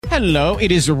Hello,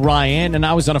 it is Ryan, and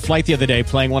I was on a flight the other day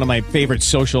playing one of my favorite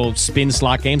social spin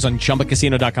slot games on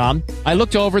ChumbaCasino.com. I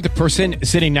looked over at the person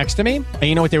sitting next to me, and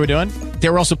you know what they were doing? They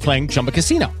were also playing Chumba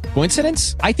Casino.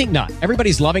 Coincidence? I think not.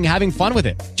 Everybody's loving having fun with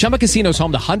it. Chumba Casino is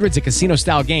home to hundreds of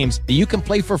casino-style games that you can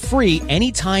play for free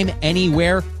anytime,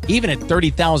 anywhere, even at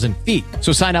 30,000 feet.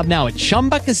 So sign up now at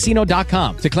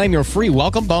ChumbaCasino.com to claim your free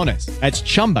welcome bonus. That's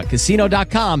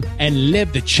ChumbaCasino.com and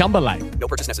live the Chumba life. No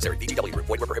purchase necessary. VGW. Void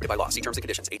where prohibited by law. See terms and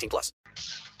conditions. 18+.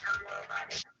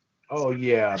 Oh,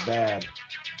 yeah, bad.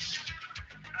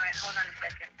 All right, hold on a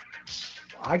second.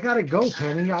 I gotta go,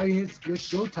 Penny.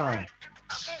 It's go time.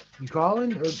 Okay. You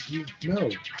calling or you no? I'm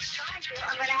gonna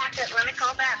have to let me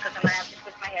call back because I'm gonna have to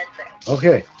switch my headset.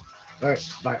 Okay. All right.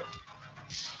 Bye.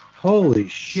 Holy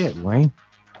shit, Wayne.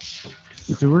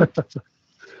 Stewart.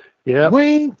 Yeah.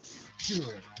 Wayne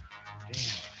Stewart. Damn.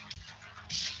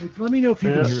 Hey, let me know if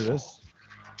you can hear this.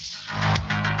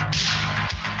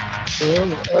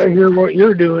 Well, I hear what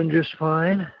you're doing just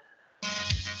fine.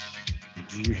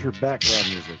 Do you hear background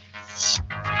music?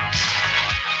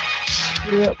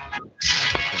 Yep.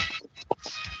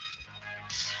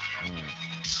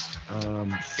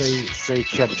 Say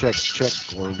check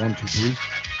or 1 2 3.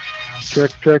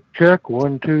 Check.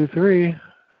 1 2 3.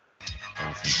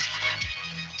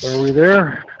 Awesome. Are we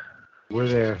there? We're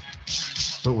there,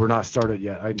 but we're not started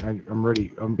yet. I'm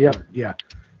ready. Yep. Yeah.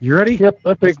 You ready? Yep.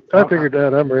 I figured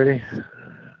that. I'm ready.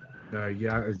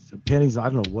 Yeah. Pennies. I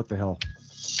don't know what the hell.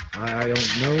 I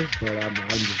don't know, but I'm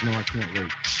just I can't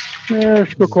wait. Yeah,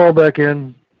 let's go call back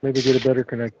in. Maybe get a better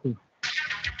connection.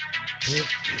 Okay.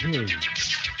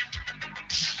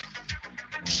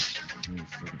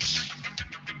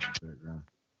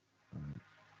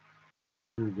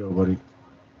 Here we go, buddy.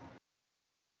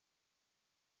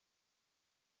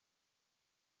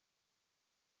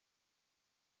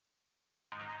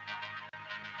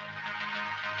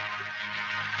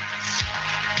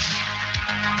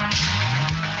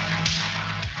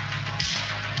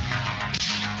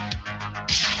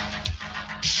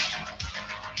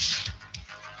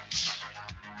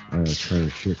 Try to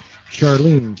shit.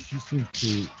 Charlene, she seems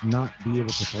to not be able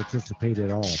to participate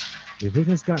at all. If it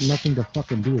has got nothing to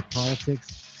fucking do with politics,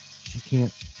 she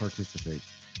can't participate.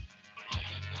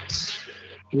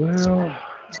 Well, a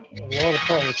lot of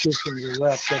politicians are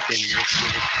wrapped up in this.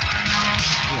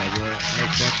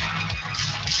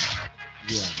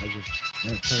 I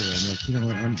tell you, I'm like, you know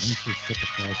what, I'm so sick of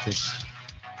politics.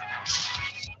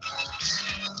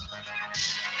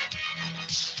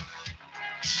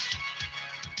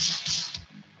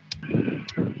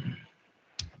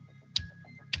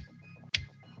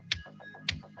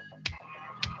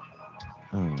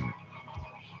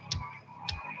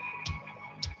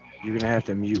 You're gonna have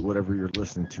to mute whatever you're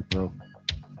listening to, bro.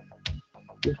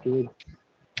 Just did.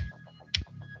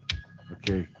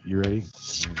 Okay, you ready?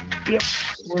 Yep,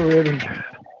 we're ready.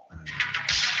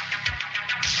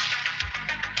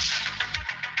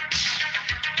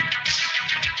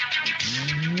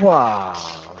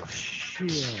 Wow,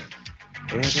 shit.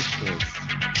 And of course,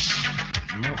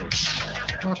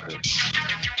 motherfucker.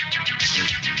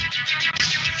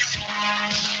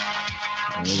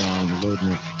 Hold on, loading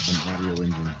an audio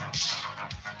engine.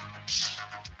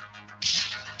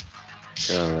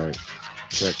 All right.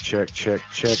 Check. All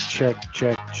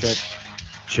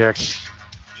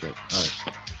right.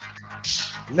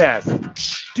 Let's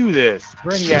do this.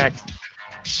 Brainiac.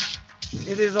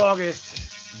 It is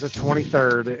August the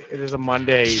 23rd. It is a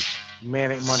Monday.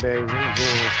 Manic Monday. We're going to go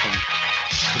over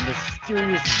some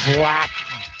mysterious black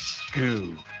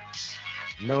goo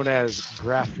known as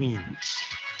graphene.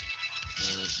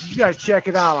 You guys check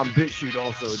it out on BitChute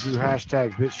also. Do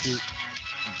hashtag BitChute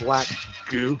Black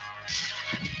Goo.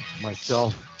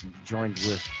 Myself, joined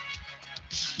with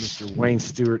Mr. Wayne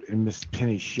Stewart and Miss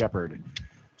Penny Shepard.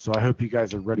 So I hope you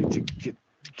guys are ready to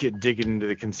get digging into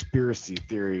the conspiracy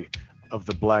theory of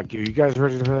the black goo. You guys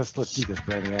ready for this? Let's do this,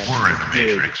 Brandon. We're in the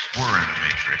Matrix. We're in the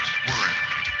Matrix.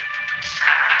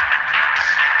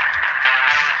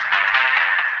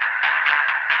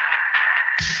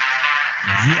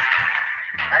 Yeah.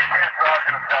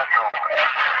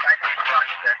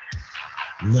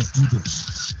 Let's do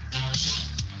this.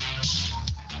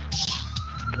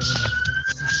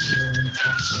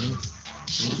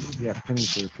 Yeah, Penny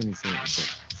said it.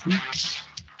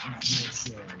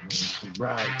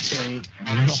 Right, Penny.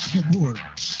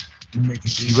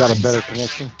 You got a better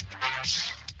connection?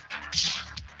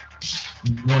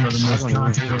 One of the most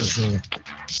controversial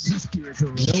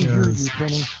conspiracies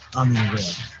on the web.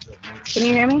 Can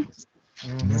you hear me?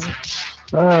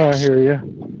 I hear you.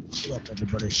 What's up,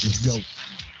 everybody? Let's go.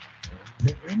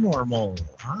 Paranormal,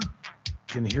 huh?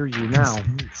 Can hear you now.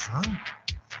 Huh?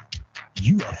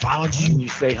 ufology, Can you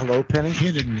say hello, Penny?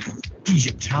 hidden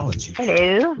Egyptology,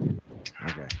 Hello.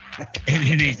 Okay. and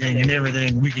anything and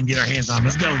everything we can get our hands on.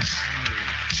 Let's go.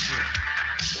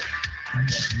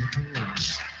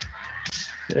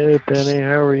 Hey, Penny,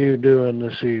 how are you doing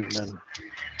this evening?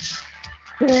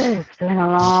 It's been a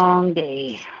long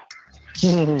day.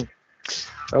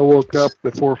 I woke up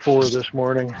before 4 this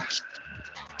morning.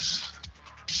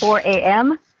 4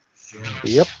 a.m.?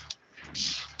 Yep.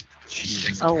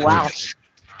 Oh, wow.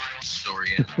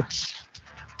 Story is, you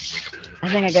wake up, I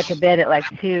think I got to bed at like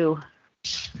 2. you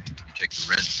take the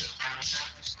red pill,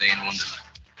 you stay in Wonderland.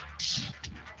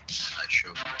 I show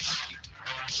you how to keep them.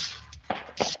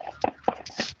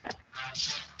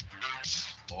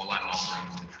 All I'm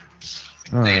offering.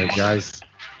 All right, guys.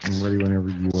 I'm ready whenever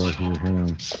you are here. Hang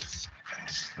on.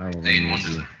 I will Stay in unmute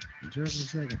you. Wonderland. Just a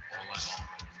second. All I'm offering.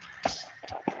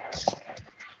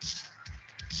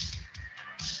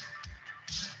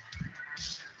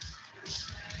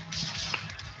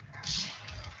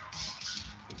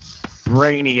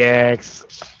 Brainiacs.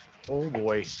 Oh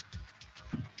boy.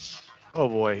 Oh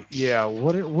boy. Yeah.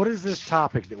 What is this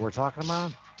topic that we're talking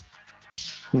about?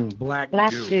 Black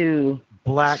Black goo. goo.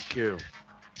 Black goo.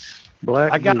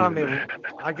 Black I got goo.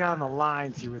 on the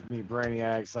lines here with me,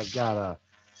 Brainiacs. I've got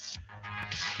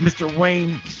Mr.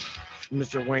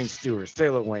 Wayne Stewart. Say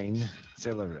hello, Wayne. Say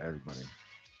hello to everybody.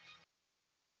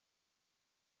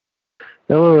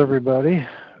 Hello, everybody.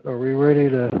 Are we ready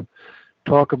to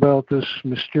talk about this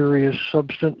mysterious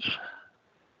substance?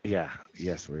 Yeah.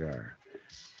 Yes, we are.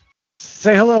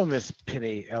 Say hello, Miss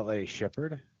Penny L.A.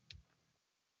 Shepherd.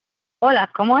 Hola,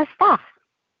 ¿cómo está?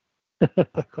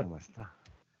 ¿Cómo está?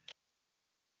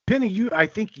 Penny, I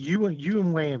think you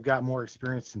and Wayne have got more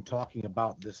experience in talking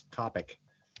about this topic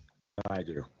than I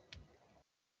do.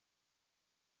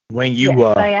 Wayne,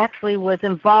 Yes, I actually was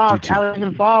involved. I was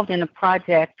involved in a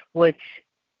project which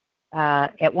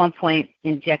at one point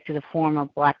injected a form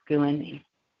of black goo in me.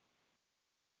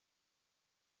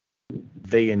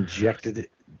 They injected it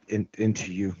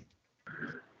into you.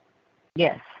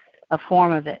 Yes, a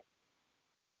form of it.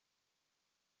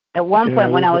 At one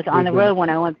point when I was on the road, when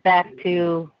I went back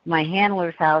to my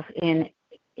handler's house in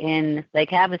Lake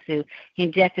Havasu, he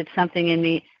injected something in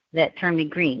me that turned me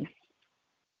green.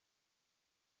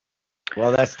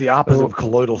 Well, that's the opposite of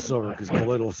colloidal silver, because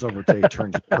colloidal silver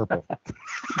turns purple.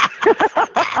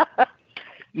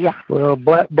 Yeah. Well,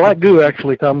 black goo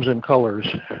actually comes in colors.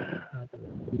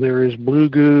 There is blue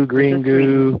goo, green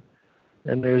goo,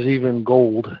 and there's even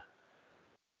gold.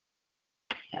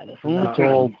 Yeah, it's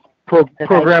all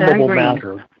programmable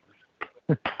matter.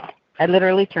 I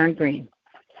literally turned green.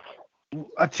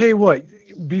 I'll tell you what,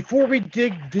 before we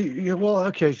dig deep, well,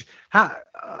 okay, I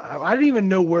don't even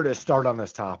know where to start on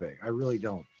this topic. I really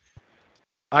don't.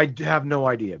 I have no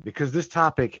idea, because this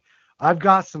topic, I've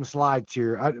got some slides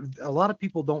here. A lot of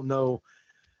people don't know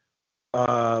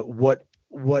what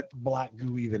black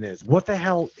goo even is. What the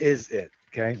hell is it?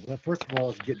 Okay, well, first of all,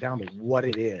 let's get down to what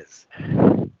it is.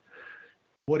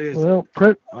 What is well,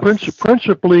 it?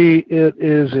 Principally, it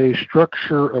is a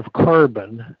structure of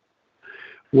carbon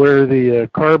where the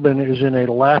carbon is in a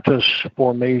lattice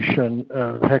formation,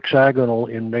 hexagonal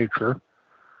in nature.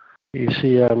 You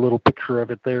see a little picture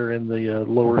of it there in the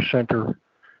lower center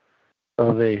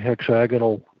of a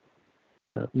hexagonal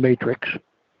matrix.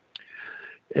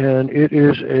 And it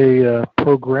is a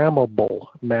programmable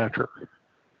matter.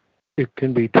 It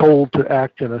can be told to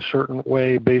act in a certain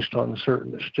way based on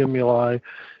certain stimuli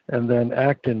and then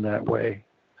act in that way.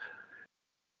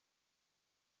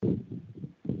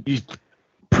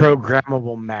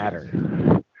 Programmable matter.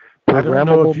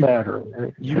 Programmable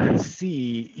matter. You can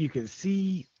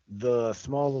see the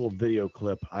small little video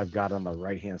clip I've got on the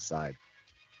right-hand side.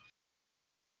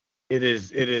 It is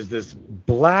this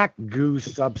black goo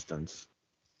substance,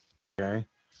 okay,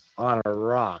 on a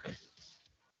rock.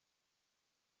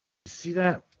 See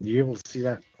that? You able to see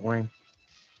that, Wayne?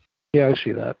 Yeah, I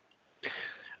see that.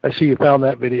 I see you found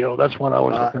that video. That's what I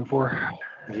was looking for.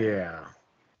 Yeah.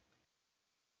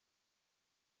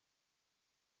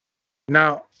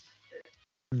 Now,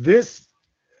 I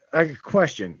have a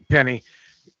question, Penny,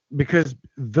 because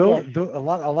a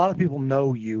lot of people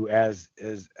know you as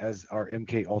our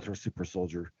MK Ultra Super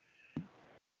Soldier,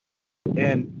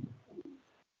 and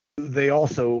they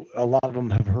also, a lot of them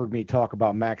have heard me talk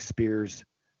about Max Spears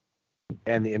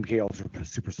and the MK Ultra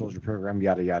Super Soldier program,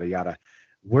 yada yada yada.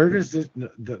 Where does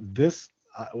this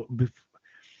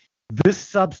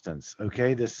substance,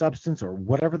 okay, this substance or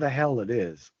whatever the hell it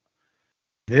is,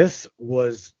 this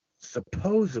was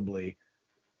supposedly,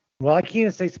 well, I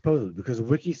can't say supposedly because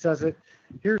Wiki says it.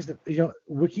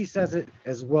 Wiki says it,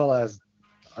 as well as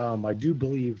I do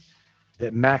believe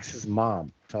that Max's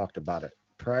mom talked about it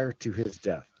prior to his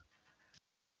death.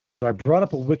 So I brought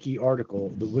up the wiki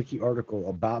article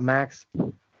about Max.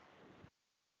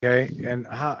 Okay, and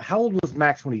how old was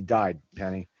Max when he died,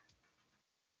 Penny?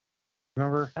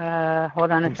 Remember?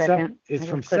 Hold on a second. It's I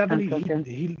from just clicked on 70.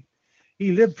 something.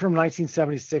 He lived from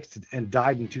 1976 and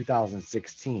died in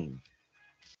 2016.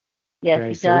 Yes, Okay,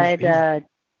 he so died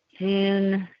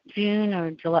June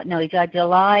or July. No, he died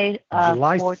July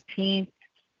July 14th.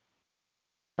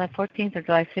 July 14th or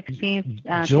July 16th,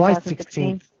 July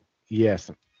 2016. 16th. Yes,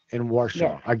 in Warsaw.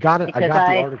 Yes, I got it. I because got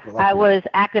the article. I was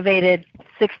activated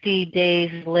 60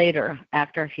 days later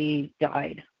after he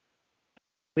died.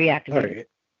 Reactivated. All right.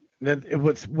 Then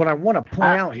what I want to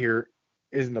point out here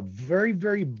is in the very,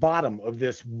 very bottom of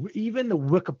this, even the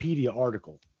Wikipedia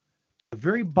article, the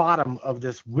very bottom of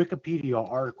this Wikipedia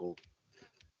article,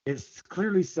 it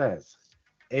clearly says,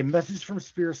 a message from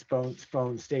Spears'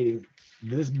 phone stating,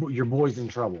 your boy's in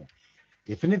trouble.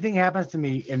 If anything happens to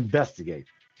me, investigate.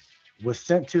 Was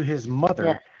sent to his mother,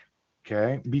 Yes.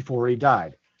 okay, before he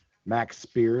died. Max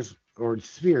Spears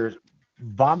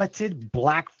vomited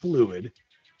black fluid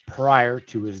prior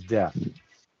to his death.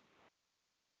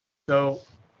 So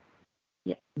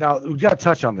now we got to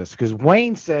touch on this because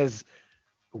Wayne said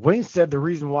the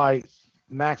reason why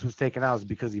Max was taken out is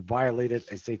because he violated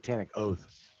a satanic oath.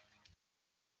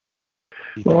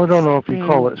 Well, I don't know if you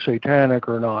call it satanic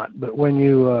or not, but when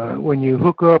you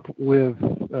hook up with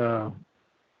the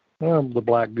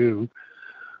black goo,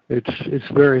 it's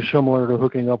very similar to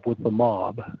hooking up with the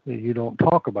mob. You don't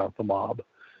talk about the mob,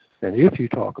 and if you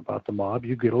talk about the mob,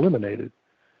 you get eliminated.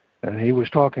 And he was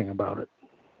talking about it.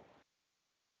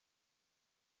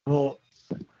 Well,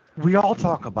 we all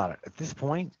talk about it at this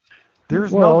point.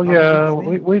 There's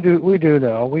we do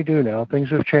now. Things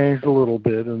have changed a little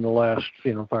bit in the last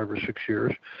 5 or 6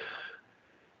 years.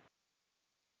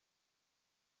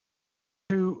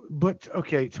 To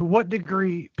what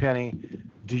degree, Penny,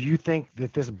 do you think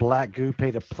that this black goo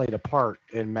played a part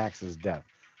in Max's death?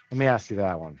 Let me ask you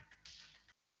that one.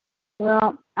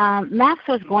 Well, Max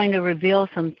was going to reveal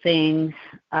some things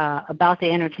about the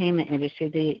entertainment industry,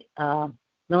 the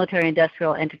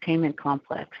military-industrial entertainment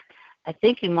complex. I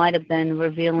think he might have been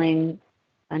revealing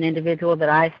an individual that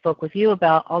I spoke with you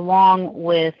about, along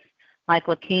with Mike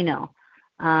Lucchino.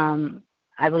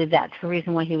 I believe that's the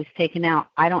reason why he was taken out.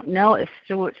 I don't know if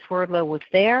Stewart Swerdlow was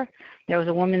there. There was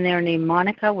a woman there named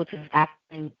Monica, which is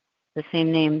actually the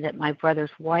same name that my brother's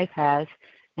wife has,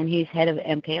 and he's head of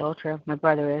MK Ultra, my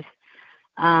brother is.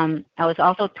 I was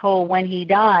also told when he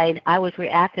died, I was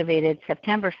reactivated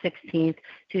September 16th,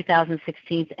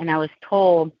 2016, and I was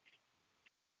told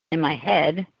in my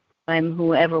head by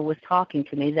whoever was talking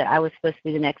to me that I was supposed to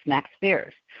be the next Max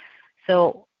Spears.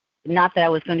 So not that I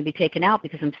was going to be taken out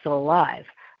because I'm still alive.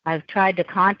 I've tried to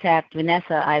contact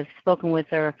Vanessa. I've spoken with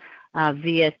her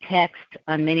via text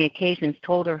on many occasions,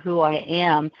 told her who I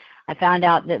am. I found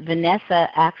out that Vanessa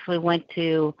actually went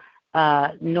to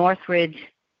Northridge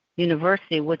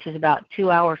University, which is about 2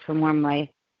 hours from where my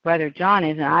brother John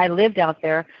is, and I lived out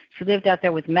there. She lived out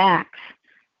there with Max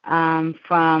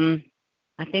from,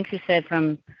 I think she said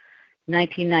from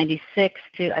 1996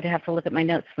 to, I'd have to look at my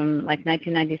notes, from like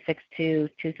 1996 to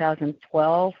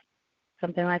 2012,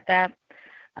 something like that.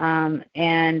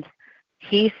 And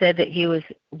he said that he was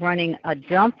running a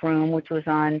jump room, which was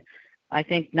on, I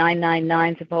think,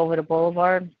 999 Sepulveda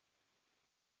Boulevard.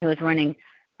 He was running,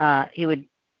 he would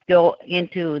go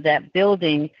into that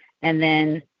building,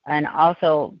 and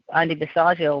also Andy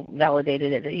Bisagio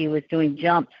validated it, that he was doing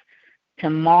jumps to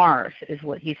Mars, is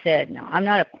what he said. Now, I'm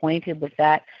not acquainted with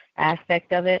that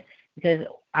aspect of it because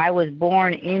I was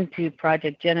born into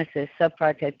Project Genesis,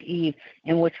 Subproject Eve,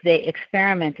 in which they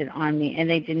experimented on me, and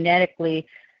they genetically,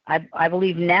 I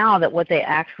believe now that what they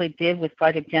actually did with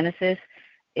Project Genesis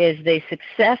is they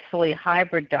successfully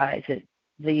hybridized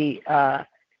the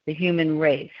human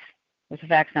race. That's the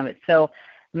facts of it. So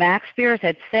Max Spears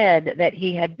had said that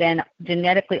he had been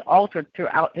genetically altered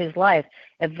throughout his life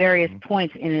at various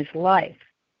points in his life.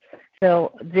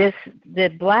 So the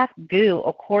black goo,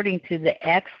 according to the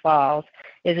X-Files,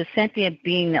 is a sentient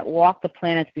being that walked the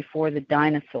planets before the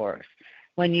dinosaurs.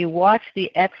 When you watch the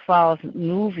X-Files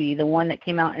movie, the one that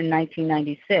came out in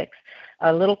 1996,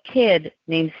 a little kid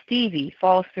named Stevie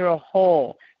falls through a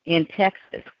hole in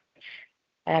Texas.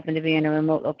 I happened to be in a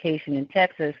remote location in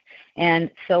Texas, and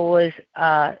so was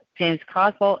James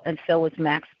Coswell, and so was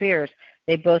Max Spears.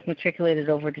 They both matriculated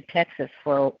over to Texas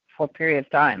for a period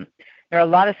of time. There are a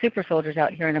lot of super soldiers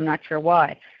out here, and I'm not sure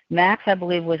why. Max, I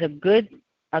believe, was a good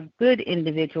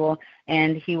individual,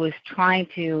 and he was trying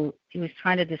to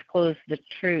disclose the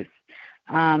truth.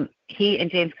 he and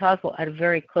James Coswell had a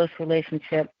very close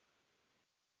relationship.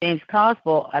 James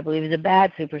Coswell, I believe, is a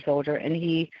bad super soldier, and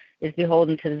he is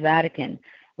beholden to the Vatican.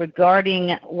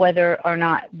 Regarding whether or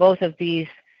not both of these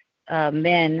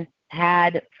men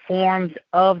had forms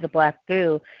of the black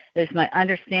goo, it's my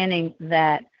understanding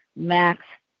that Max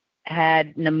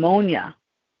had pneumonia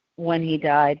when he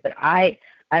died, but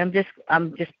I'm just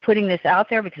putting this out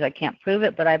there because I can't prove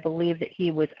it, but I believe that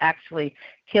he was actually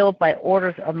killed by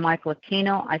orders of Michael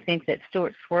Aquino. I think that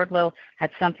Stewart Swerdlow had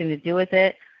something to do with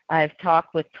it. I've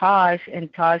talked with Taj,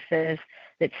 and Taj says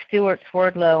that Stewart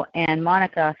Swerdlow and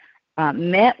Monica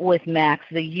met with Max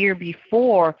the year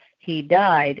before he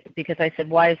died, because I said,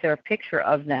 why is there a picture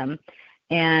of them?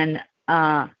 And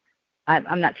I'm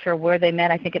not sure where they met.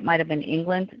 I think it might have been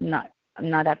England. I'm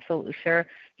not absolutely sure.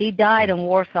 He died in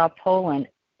Warsaw, Poland,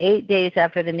 8 days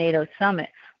after the NATO summit,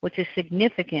 which is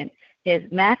significant.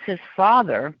 Max's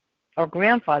father, or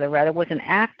grandfather rather, was an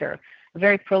actor, a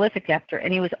very prolific actor,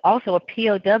 and he was also a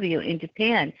POW in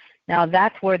Japan. Now,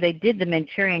 that's where they did the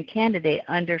Manchurian Candidate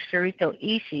under Shirito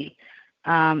Ishii,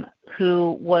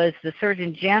 who was the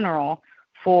Surgeon General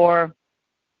for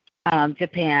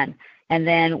Japan. And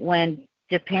then when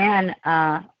Manchuria,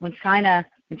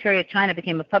 China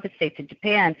became a puppet state to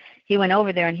Japan, he went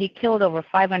over there and he killed over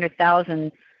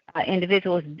 500,000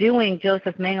 individuals doing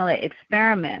Joseph Mengele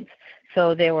experiments.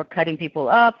 So they were cutting people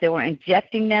up, they were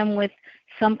injecting them with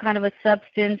some kind of a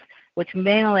substance, which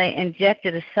Mengele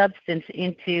injected a substance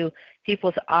into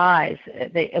people's eyes.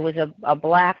 It was a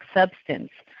black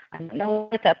substance. I don't know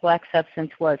what that black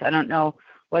substance was. I don't know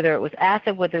whether it was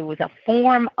acid, whether it was a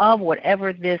form of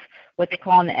whatever what they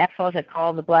call in the X-Files, they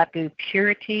call the black goo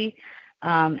purity.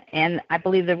 And I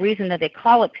believe the reason that they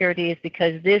call it purity is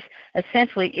because this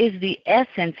essentially is the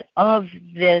essence of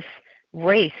this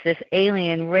race, this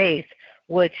alien race,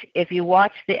 which if you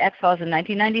watch the X-Files in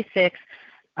 1996,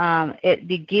 it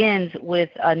begins with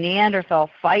a Neanderthal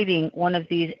fighting one of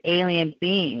these alien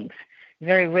beings,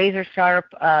 very razor-sharp,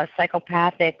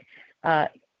 psychopathic,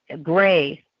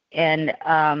 gray. And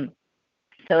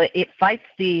so it fights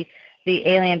the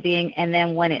alien being, and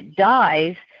then when it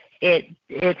dies,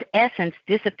 its essence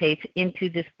dissipates into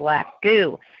this black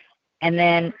goo.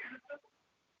 And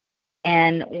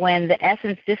when the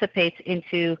essence dissipates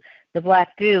into the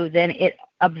black goo, then it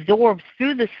absorbs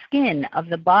through the skin of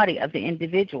the body of the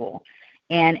individual,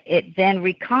 and it then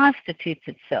reconstitutes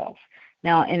itself.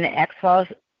 Now, in the X-Files,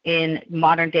 in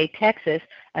modern-day Texas,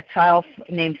 a child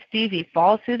named Stevie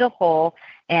falls through the hole,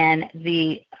 and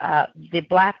the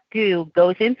black goo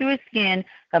goes in through his skin,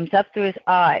 comes up through his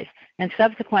eyes. And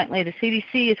subsequently, the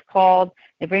CDC is called.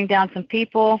 They bring down some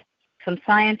people, some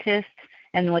scientists,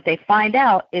 and what they find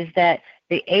out is that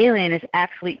the alien is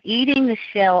actually eating the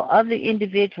shell of the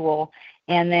individual,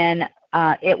 and then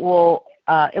it will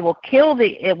kill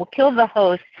the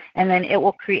host, and then it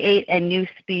will create a new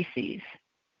species.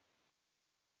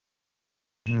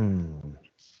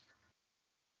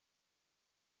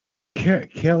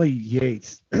 Kelly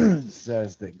Yates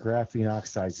says that graphene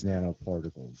oxide's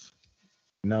nanoparticles.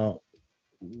 Now,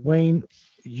 Wayne,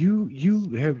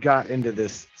 you have got into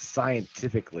this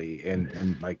scientifically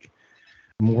and like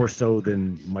more so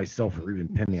than myself or even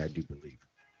Penny, I do believe.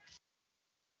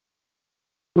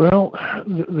 Well,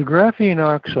 the graphene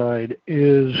oxide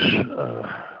is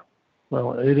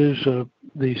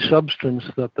the substance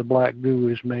that the black goo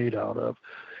is made out of.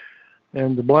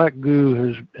 And the black goo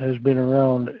has been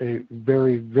around a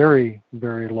very, very,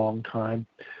 very long time.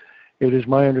 It is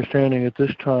my understanding at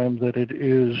this time that it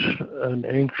is an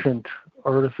ancient,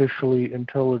 artificially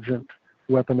intelligent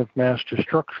weapon of mass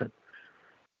destruction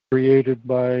created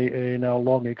by a now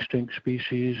long extinct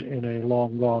species in a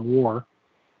long gone war.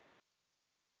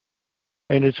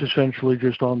 And it's essentially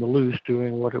just on the loose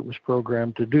doing what it was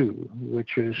programmed to do,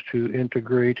 which is to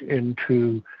integrate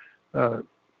into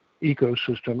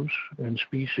ecosystems and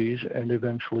species and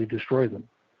eventually destroy them.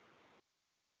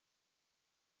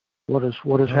 What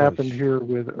has happened here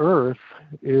with Earth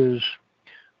is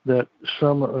that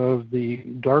some of the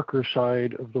darker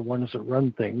side of the ones that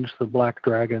run things, the black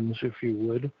dragons, if you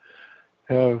would,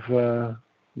 have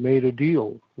made a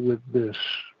deal with this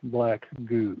black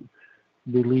goo,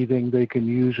 believing they can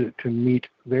use it to meet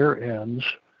their ends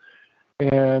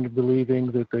and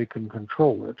believing that they can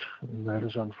control it. And that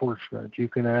is unfortunate. You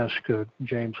can ask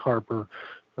James Harper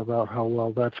about how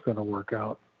well that's going to work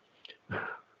out.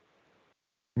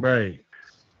 Right.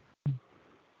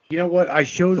 You know what? I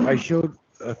showed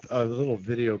a little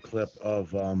video clip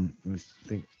of let me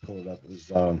think, pull it up. It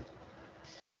was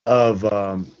of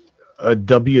a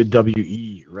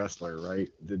WWE wrestler, right?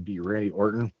 That'd be Randy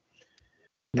Orton.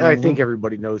 And I think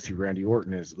everybody knows who Randy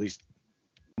Orton is, at least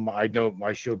I know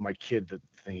I showed my kid the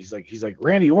thing. He's like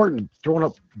Randy Orton throwing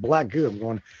up black goo. I'm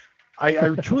going, I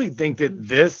truly think that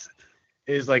this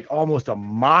is like almost a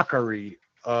mockery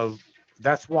of.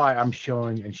 That's why I'm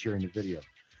showing and sharing the video.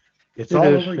 It's all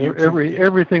over YouTube.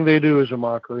 Everything they do is a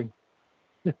mockery.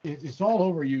 It's all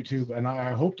over YouTube, and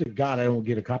I hope to God I don't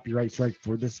get a copyright strike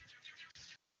for this.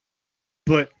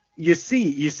 But you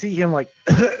see him like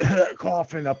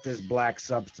coughing up this black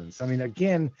substance. I mean,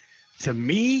 again, to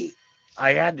me,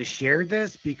 I had to share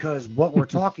this because what we're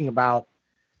talking about,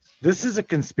 this is a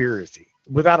conspiracy.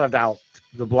 Without a doubt,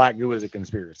 the black goo is a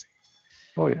conspiracy.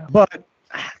 Oh, yeah. But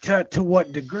to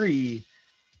what degree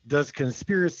does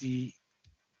conspiracy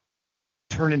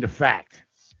turn into fact?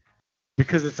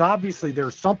 Because it's obviously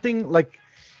there's something like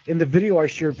in the video I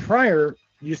shared prior,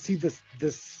 you see this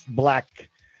black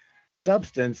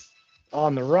substance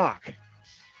on the rock,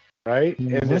 right?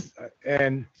 Mm-hmm.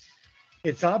 And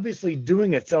it's obviously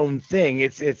doing its own thing.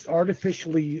 It's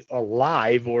artificially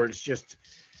alive, or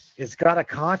it's got a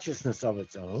consciousness of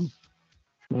its own.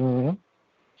 Mm-hmm.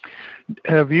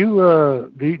 Have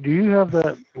you do you have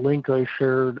that link I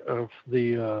shared of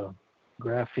the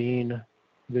graphene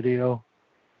video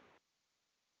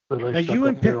that I stuck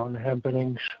up there on the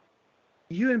happenings?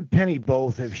 You and Penny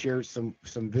both have shared some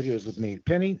videos with me.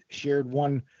 Penny shared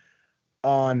one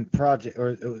on project, or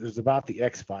it was about the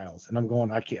X-Files, and I'm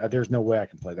going, I can't. There's no way I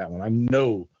can play that one. I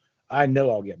know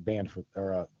I'll get banned for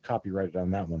or copyrighted on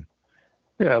that one.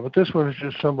 Yeah, but this one is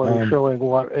just somebody showing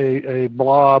what a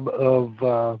blob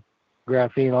of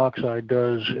graphene oxide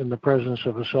does in the presence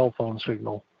of a cell phone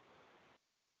signal.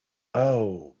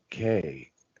 Okay.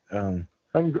 I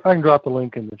can drop the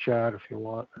link in the chat if you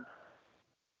want.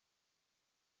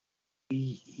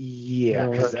 Yeah,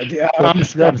 I'm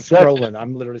scrolling.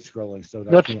 I'm literally scrolling. So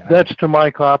that's to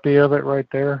my copy of it right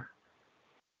there.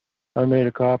 I made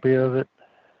a copy of it.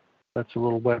 That's a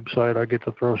little website I get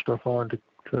to throw stuff on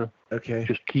to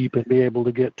just keep and be able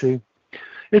to get to.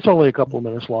 It's only a couple of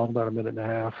minutes long, about a minute and a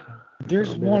half.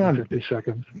 There's one on 50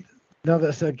 seconds. No,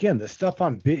 that's again the stuff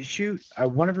on BitChute. I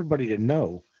want everybody to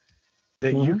know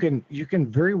that you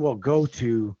can very well go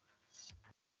to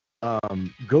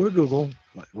Google,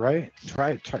 right?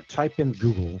 Type in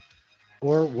Google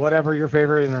or whatever your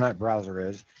favorite internet browser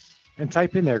is, and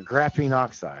type in there graphene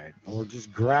oxide or just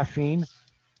graphene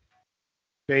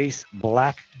base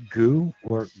black goo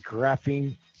or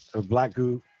graphene or black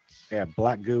goo,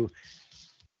 black goo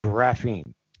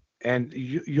graphene, and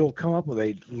you'll come up with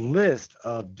a list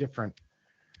of different.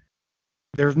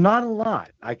 There's not a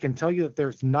lot. I can tell you that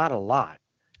there's not a lot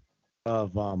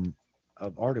of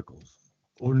articles,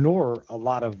 or nor a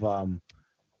lot of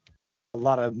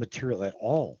material at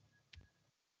all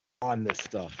on this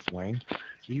stuff, Wayne.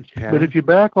 But if you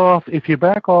back off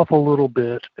a little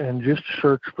bit and just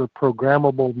search for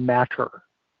programmable matter,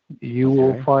 you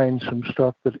will find some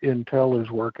stuff that Intel is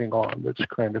working on that's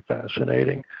kind of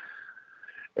fascinating.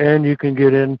 And you can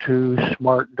get into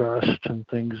smart dust and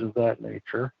things of that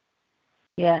nature.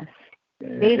 Yes.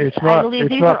 I believe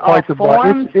these are quite the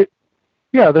forms.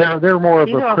 Yeah, they're more of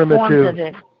a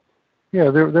primitive.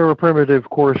 Yeah, they're a primitive,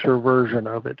 coarser version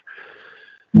of it.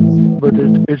 But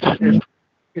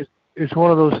it's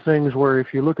one of those things where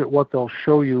if you look at what they'll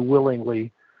show you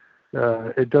willingly,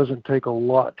 it doesn't take a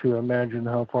lot to imagine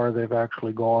how far they've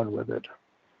actually gone with it.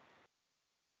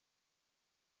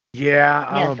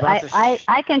 Yeah, yes,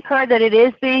 I concur that it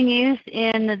is being used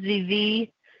in the VV.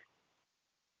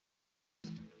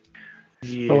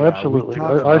 Yeah, oh, absolutely.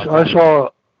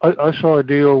 I saw a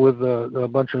deal with a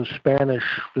bunch of Spanish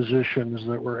physicians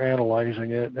that were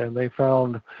analyzing it, and they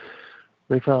found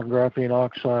graphene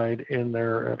oxide in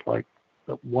there at like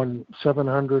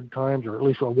 700 times, or at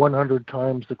least 100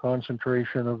 times the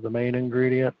concentration of the main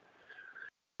ingredient,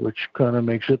 which kind of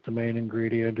makes it the main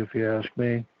ingredient, if you ask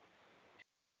me.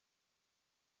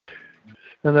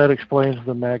 And that explains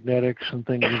the magnetics and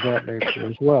things of that nature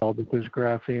as well, because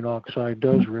graphene oxide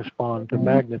does respond to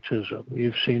magnetism.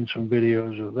 You've seen some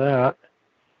videos of that.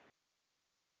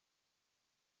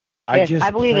 Yes,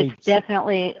 I believe it's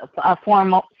definitely a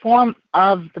form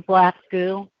of the black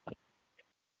goo,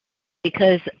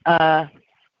 because they're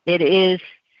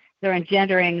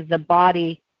engendering the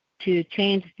body to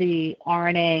change the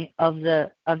RNA of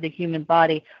the human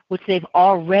body, which they've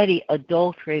already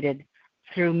adulterated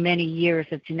through many years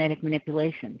of genetic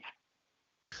manipulations.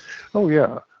 Oh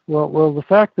yeah. Well, the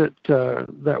fact that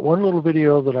that one little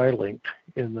video that I linked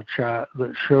in the chat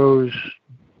that shows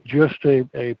just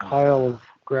a pile of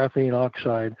graphene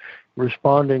oxide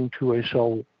responding to a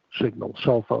cell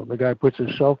phone. The guy puts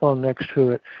his cell phone next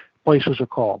to it, places a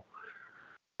call,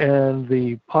 and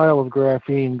the pile of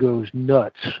graphene goes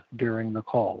nuts during the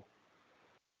call.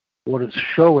 What it's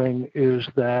showing is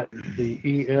that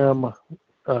the EM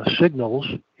signals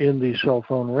in the cell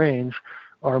phone range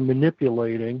are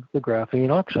manipulating the graphene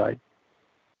oxide.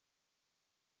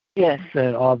 Yes.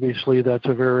 And obviously that's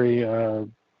a very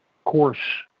coarse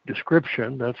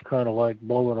description. That's kind of like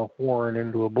blowing a horn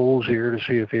into a bull's ear to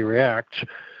see if he reacts.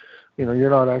 You know, you're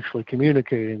not actually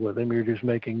communicating with him. You're just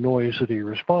making noise that he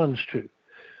responds to.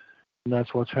 And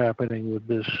that's what's happening with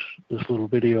this little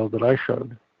video that I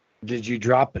showed. Did you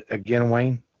drop it again,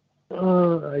 Wayne?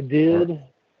 I did.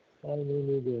 I may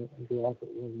need to drop it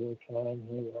one more time.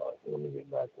 Hang on. Let me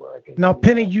get back where I can. Now,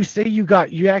 Penny, you say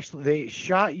they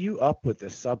shot you up with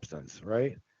this substance,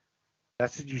 right?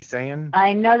 That's what you're saying?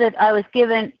 I know that I was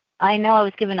given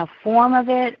a form of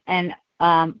it, and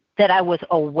that I was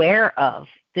aware of.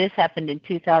 This happened in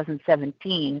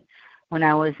 2017 when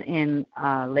I was in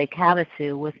Lake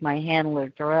Havasu with my handler,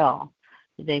 Darrell.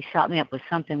 They shot me up with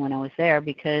something when I was there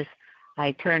because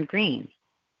I turned green.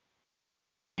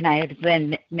 And I had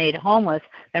been made homeless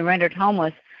and rendered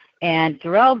homeless. And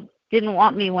Darrell didn't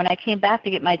want me when I came back to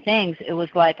get my things. It was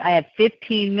like I had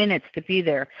 15 minutes to be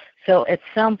there. So at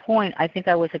some point, I think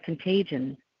I was a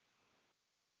contagion.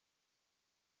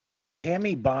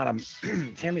 Tammy Bonham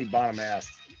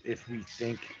asked if we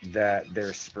think that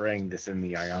they're spraying this in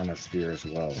the ionosphere as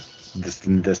well. This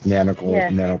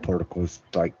nanoparticles,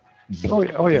 like. Oh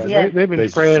yeah. Yes. They've been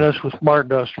spraying us with smart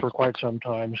dust for quite some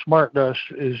time. Smart dust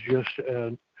is just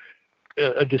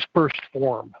a dispersed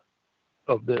form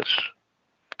of this.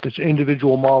 It's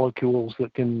individual molecules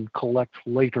that can collect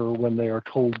later when they are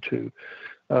told to.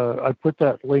 I put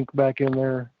that link back in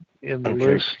there in the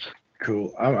list.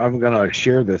 Cool. I'm gonna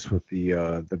share this with the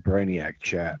Brainiac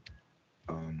chat.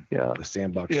 The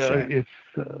Sandbox chat.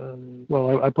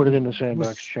 I put it in the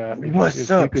Sandbox chat. What's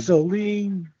up,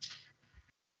 Celine?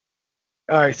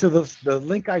 All right, so the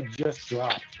link I just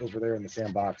dropped over there in the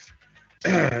Sandbox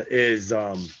is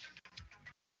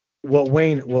what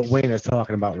Wayne is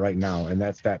talking about right now, and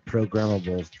that's the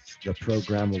programmable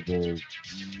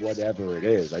whatever it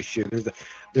is.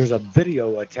 There's a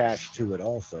video attached to it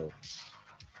also,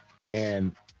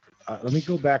 and let me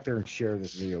go back there and share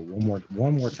this video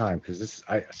one more time, because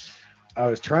I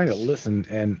was trying to listen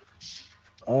and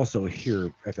also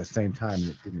hear at the same time,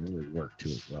 and it didn't really work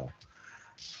too well.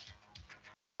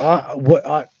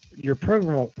 Your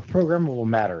programmable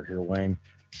matter here, Wayne,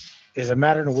 is a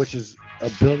matter in which is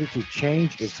ability to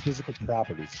change its physical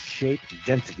properties, shape,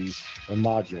 density, or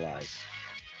moduli,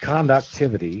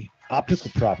 conductivity,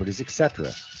 optical properties,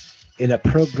 etc., in a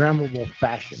programmable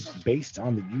fashion based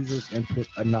on the user's input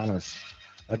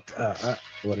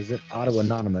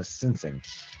auto-anonymous sensing.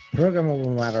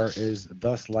 Programmable matter is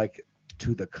thus like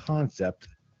to the concept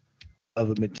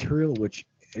of a material which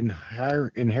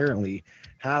inherently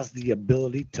has the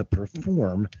ability to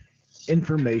perform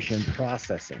information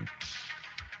processing.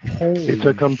 It's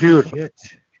a computer. Shit.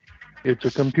 It's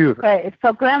a computer. Right. It's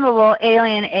programmable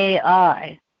alien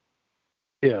AI.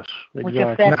 Yes, exactly. Which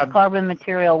affects carbon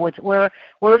material, we're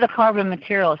the carbon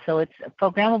material. So it's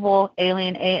programmable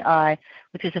alien AI,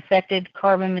 which has affected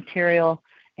carbon material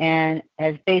and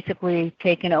has basically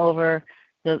taken over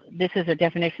this is a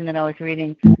definition that I was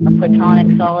reading, a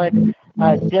platonic solid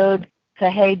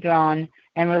dodecahedron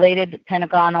and related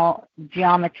pentagonal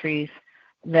geometries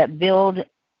that build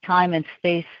time and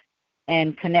space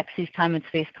and connects these time and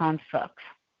space constructs.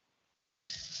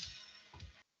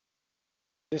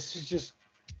 This is just...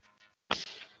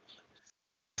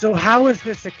 So how is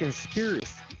this a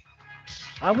conspiracy?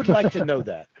 I would like to know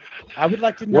that. I would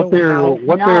like to know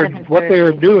what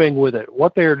they're doing with it.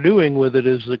 What they're doing with it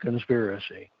is the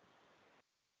conspiracy.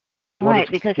 Right,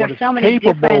 because there's so many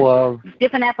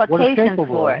different applications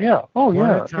for it. Yeah. Oh,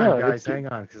 yeah. Guys, hang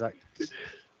on, because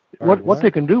what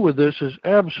they can do with this is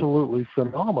absolutely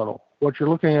phenomenal. What you're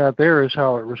looking at there is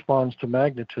how it responds to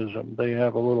magnetism. They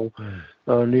have a little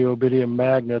neodymium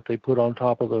magnet they put on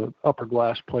top of the upper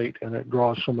glass plate, and it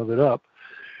draws some of it up.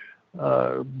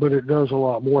 But it does a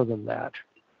lot more than that.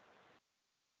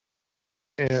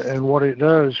 And what it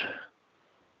does,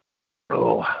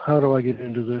 how do I get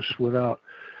into this without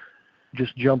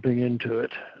just jumping into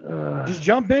it? Just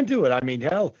jump into it. I mean,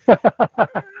 hell.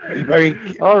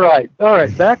 All right.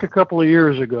 Back a couple of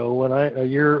years ago,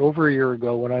 over a year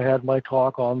ago, when I had my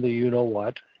talk on the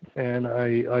you-know-what, and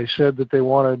I said that they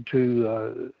wanted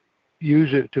to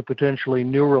use it to potentially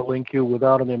Neuralink you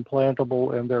without an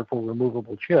implantable and therefore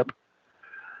removable chip.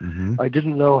 Mm-hmm. I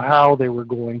didn't know how they were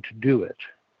going to do it.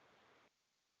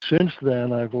 Since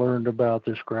then, I've learned about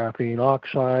this graphene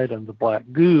oxide and the black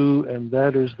goo, and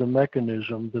that is the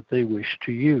mechanism that they wish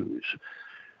to use.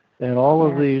 And all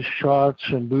of these shots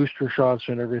and booster shots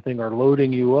and everything are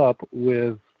loading you up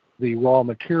with the raw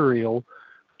material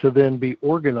to then be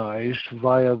organized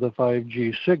via the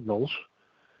 5G signals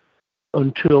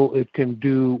until it can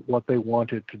do what they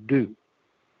want it to do,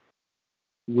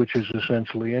 which is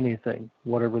essentially anything,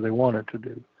 whatever they want it to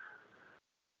do.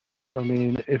 I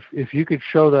mean, if you could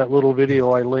show that little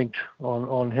video I linked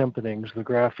on Hempenings, the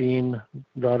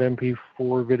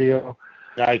graphene.mp4 video.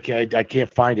 I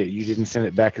can't find it. You didn't send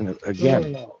it back in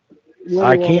again. No.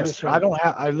 I can't.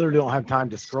 I literally don't have time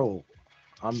to scroll.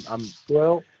 I'm.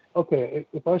 Well, okay.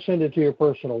 If I send it to your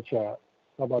personal chat,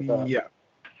 how about that? Yeah.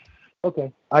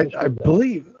 Okay. I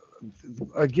believe.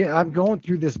 Again, I'm going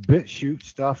through this BitChute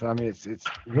stuff. I mean, it's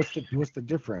what's the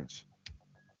difference?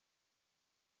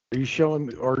 Are you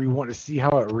showing, or you want to see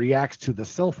how it reacts to the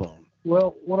cell phone?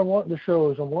 Well, what I'm wanting to show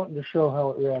is how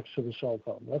it reacts to the cell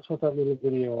phone. That's what that little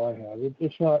video I have.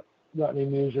 It's not got any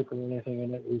music or anything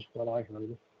in it, at least what I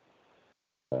heard.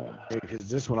 Because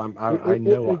this one, I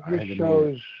know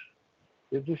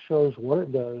it just shows what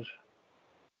it does.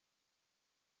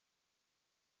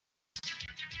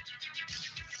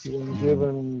 When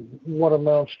given what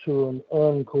amounts to an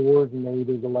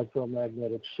uncoordinated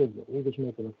electromagnetic signal. We're just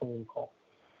making a phone call.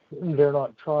 They're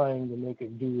not trying to make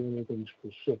it do anything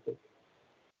specific.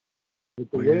 But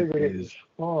the way that it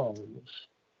responds,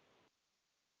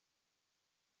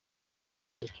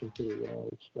 it's some pretty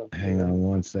wild stuff. Hang on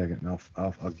one second.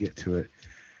 I'll get to it.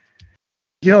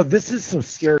 You know, this is some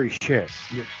scary shit.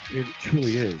 It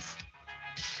truly is.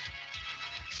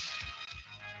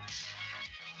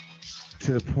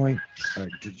 To the point.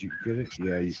 Did you get it?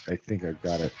 Yeah, I think I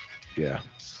got it. Yeah.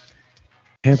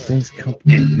 Hempenings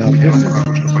Company. No, this is.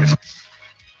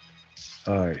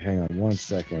 All right, hang on one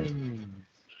second.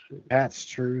 Pat's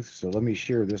Truth. So let me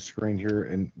share this screen here,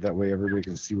 and that way everybody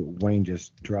can see what Wayne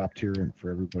just dropped here, and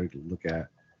for everybody to look at.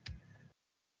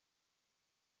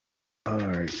 All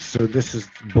right, so this is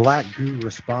black goo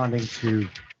responding to,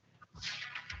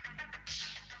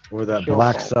 or that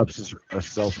black substance, a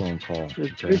cell phone call.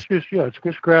 It's just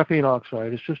graphene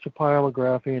oxide. It's just a pile of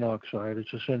graphene oxide.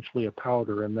 It's essentially a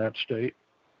powder in that state.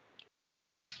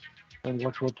 And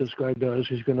watch what this guy does.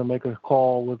 He's going to make a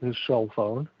call with his cell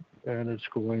phone, and it's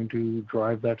going to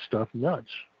drive that stuff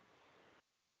nuts.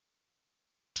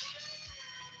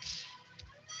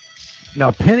 Now,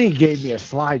 Penny gave me a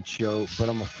slideshow, but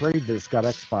I'm afraid that it's got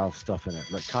X-Files stuff in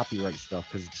it, like copyright stuff,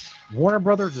 because Warner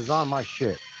Brothers is on my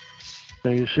shit. Now,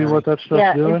 you see what that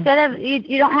stuff's doing? Instead of,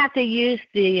 you don't have to use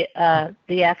the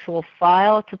actual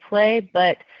file to play,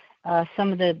 but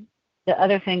some of the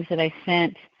other things that I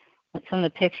sent, some of the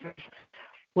pictures,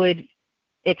 would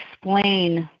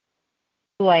explain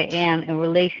who I am in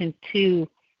relation to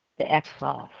the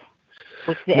X-Files,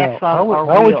 which the X-Files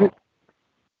are real.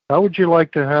 How would you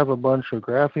like to have a bunch of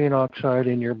graphene oxide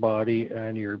in your body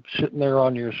and you're sitting there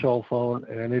on your cell phone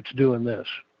and it's doing this?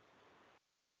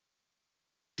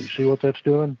 You see what that's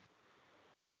doing?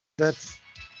 That's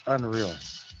unreal.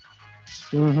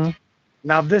 Mm-hmm.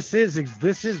 Now this is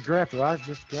graphene.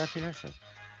 Just graphene oxide.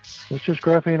 It's just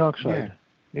graphene oxide.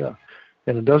 Yeah.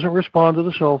 And it doesn't respond to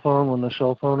the cell phone when the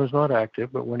cell phone is not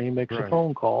active, but when he makes a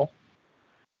phone call,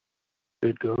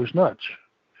 it goes nuts.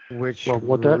 Well,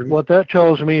 what that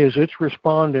tells me is it's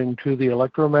responding to the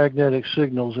electromagnetic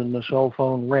signals in the cell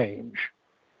phone range.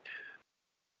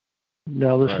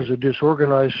 Now, this is a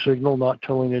disorganized signal, not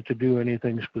telling it to do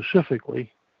anything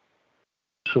specifically,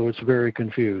 so it's very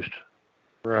confused.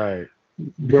 Right.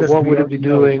 But what would it be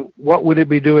doing? What would it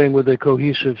be doing with a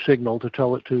cohesive signal to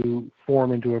tell it to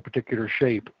form into a particular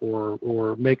shape,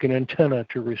 or make an antenna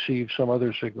to receive some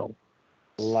other signal?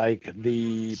 Like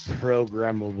the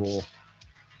programmable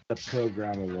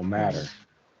matter.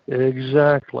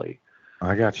 Exactly.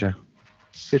 I gotcha.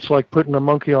 It's like putting a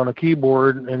monkey on a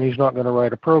keyboard, and he's not going to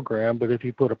write a program. But if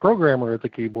you put a programmer at the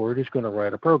keyboard, he's going to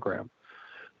write a program.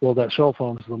 Well, that cell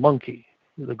phone's the monkey.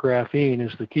 The graphene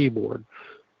is the keyboard.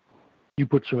 You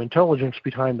put some intelligence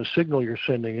behind the signal you're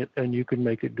sending it, and you can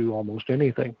make it do almost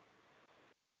anything.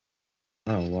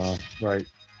 Oh, wow. Right.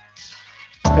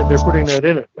 And they're putting that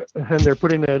in it. And they're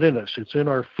putting that in us. It's in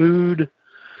our food.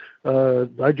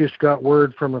 I just got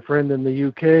word from a friend in the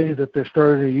UK that they're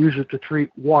starting to use it to treat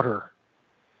water.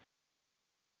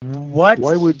 What?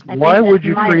 Why would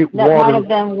you treat water? That might have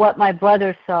been what my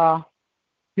brother saw.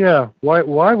 Yeah.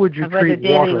 Why would you treat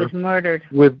water was murdered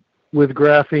with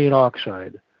graphene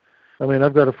oxide? I mean,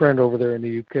 I've got a friend over there in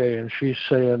the UK, and she's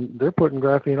saying they're putting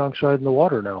graphene oxide in the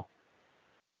water now.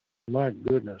 My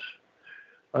goodness.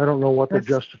 I don't know what the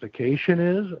justification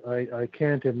is. I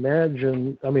can't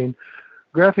imagine. I mean,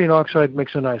 graphene oxide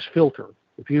makes a nice filter.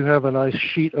 If you have a nice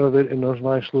sheet of it in those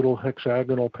nice little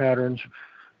hexagonal patterns,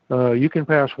 You can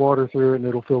pass water through it and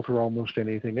it'll filter almost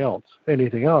anything out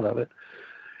of it.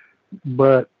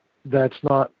 But that's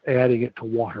not adding it to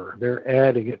water. They're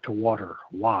adding it to water.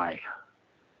 Why?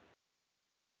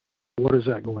 What is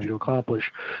that going to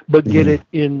accomplish? But get it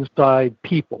inside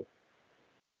people.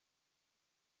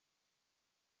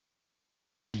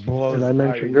 And I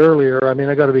mentioned earlier, I mean,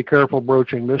 I got to be careful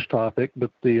broaching this topic,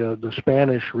 but the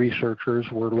Spanish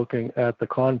researchers were looking at the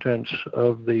contents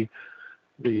of the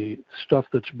stuff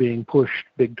that's being pushed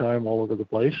big time all over the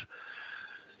place.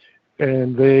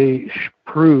 And they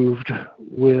proved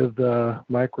with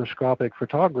microscopic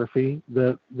photography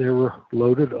that they were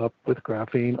loaded up with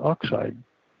graphene oxide.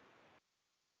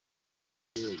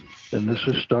 And this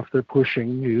is stuff they're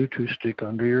pushing you to stick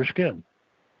under your skin.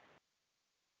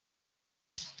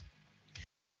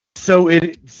 So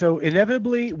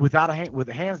inevitably, with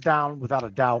hands down, without a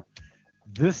doubt,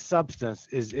 this substance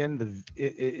is in the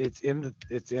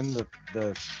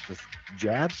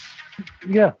jab.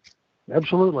 Yeah,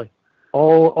 absolutely.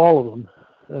 All of them.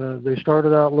 They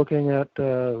started out looking at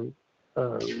Pfizer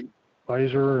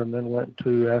and then went to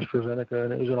AstraZeneca,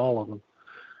 and it was in all of them.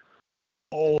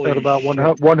 At about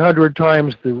 100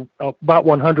 times the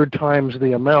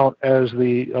amount as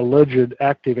the alleged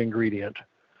active ingredient,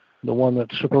 the one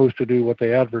that's supposed to do what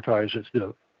they advertise it's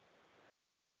doing.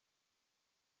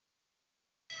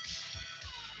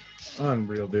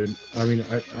 Unreal, dude. I mean,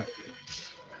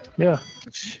 yeah.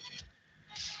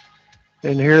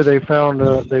 And here they found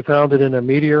it in a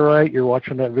meteorite. You're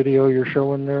watching that video you're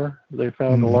showing there. They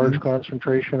found a large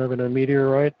concentration of it in a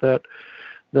meteorite that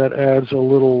adds a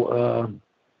little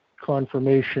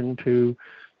confirmation to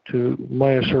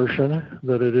my assertion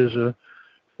that it is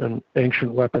an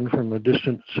ancient weapon from a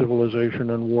distant civilization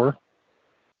and war.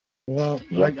 Well,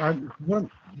 what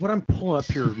I'm pulling up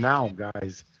here now,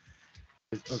 guys.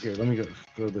 Okay, let me go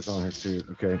throw this on here too.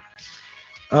 Okay.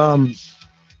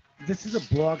 This is a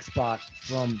blog spot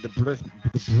from the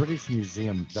British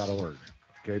Museum.org.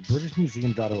 Okay,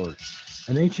 BritishMuseum.org.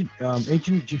 An ancient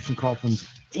Egyptian coffins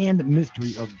and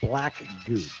mystery of black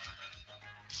goo.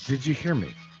 Did you hear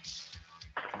me?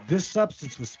 This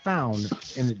substance was found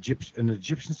in an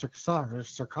Egyptian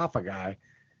sarcophagi.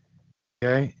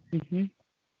 Okay,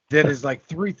 that is like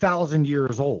 3,000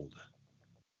 years old.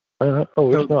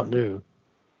 It's not new.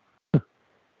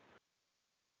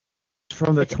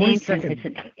 From the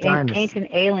 22nd dynasty. Ancient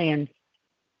alien.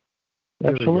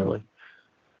 Absolutely.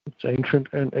 It's ancient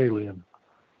and alien.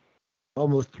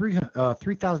 Almost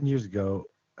 3,000 years ago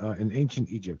in ancient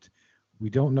Egypt. We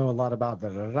don't know a lot about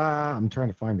that. I'm trying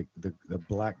to find the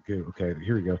black goo. Okay,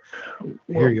 here we go.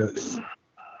 Here you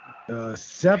go.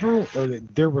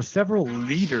 There were several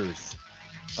liters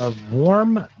of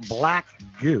warm black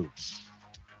goo.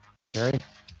 Okay,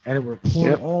 and it were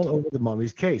poured all over the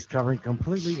mummy's case, covering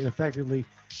completely and effectively,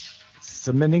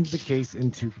 cementing the case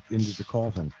into the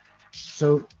coffin.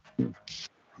 So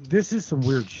this is some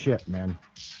weird shit, man.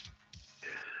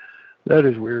 That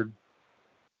is weird.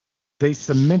 They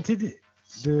cemented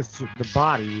the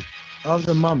body of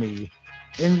the mummy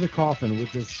into the coffin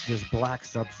with this black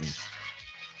substance.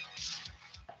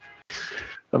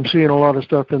 I'm seeing a lot of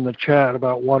stuff in the chat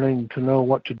about wanting to know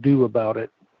what to do about it.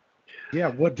 Yeah,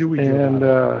 what do we do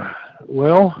about it?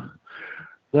 Well,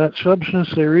 that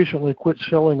substance they recently quit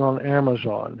selling on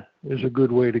Amazon is a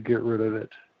good way to get rid of it.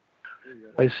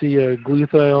 I see a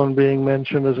glutathione being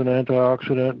mentioned as an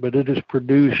antioxidant, but it is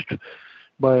produced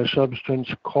by a substance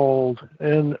called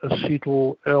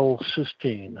N-acetyl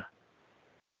L-cysteine.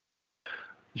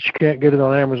 You can't get it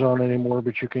on Amazon anymore,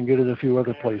 but you can get it a few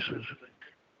other places.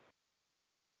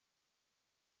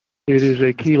 It is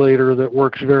a chelator that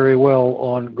works very well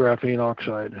on graphene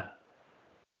oxide.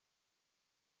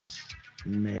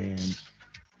 Man.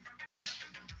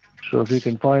 So if you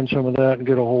can find some of that and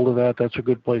get a hold of that, that's a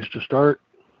good place to start.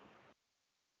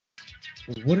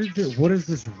 What is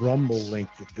this Rumble link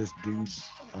that this dude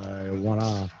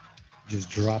wanna just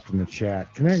dropped in the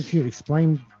chat? Can you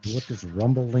explain what this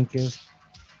Rumble link is?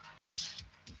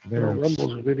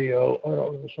 Rumble's a video.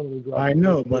 I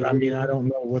know, but I mean, I don't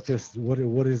know what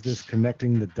is this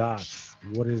connecting the dots?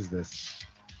 What is this?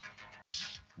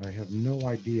 I have no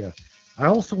idea. I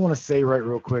also want to say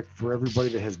real quick for everybody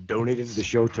that has donated to the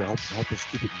show to help us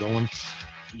keep it going.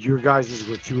 Your guys'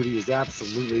 gratuity is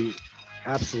absolutely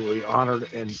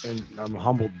honored, and I'm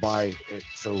humbled by it.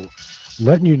 So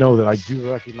letting you know that I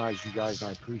do recognize you guys, and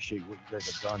I appreciate what you guys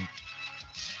have done.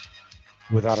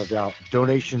 Without a doubt,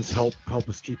 donations help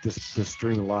us keep this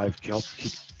stream alive, help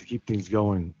keep things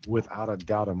going. Without a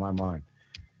doubt in my mind,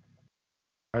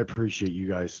 I appreciate you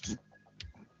guys.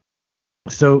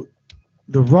 So,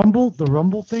 the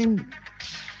Rumble thing,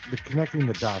 connecting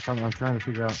the dots. I'm trying to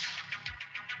figure out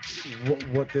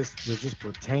what this does this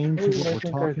pertain to what I we're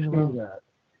think I've talking seen about. that.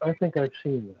 I think I've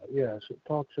seen that. Yes, it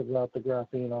talks about the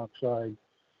graphene oxide,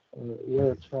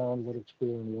 where it's found, what it's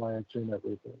doing, why it's in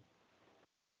everything.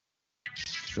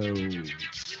 So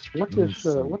What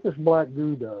this black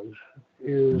goo does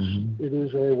is Mhm. it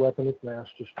is a weapon of mass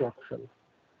destruction,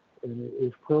 and it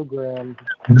is programmed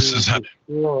This to is how-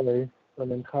 destroy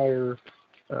an entire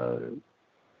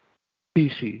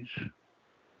species,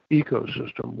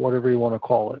 ecosystem, whatever you want to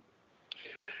call it.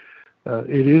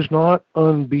 It is not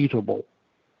unbeatable,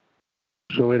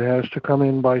 so it has to come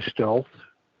in by stealth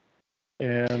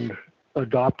and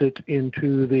adopt it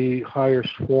into the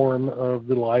highest form of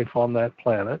the life on that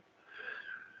planet,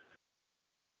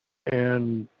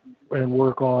 and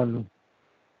work on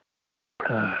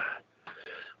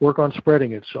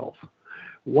spreading itself.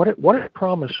 What it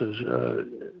promises,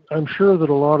 I'm sure that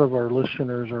a lot of our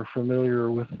listeners are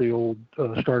familiar with the old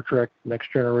Star Trek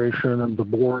Next Generation and the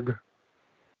Borg.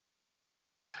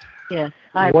 Yes.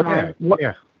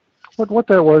 What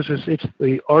that was is it's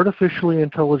the artificially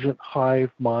intelligent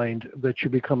hive mind that you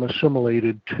become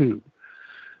assimilated to.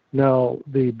 Now,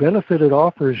 the benefit it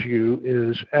offers you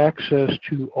is access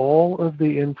to all of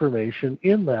the information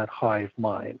in that hive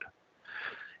mind.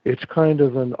 It's kind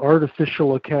of an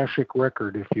artificial Akashic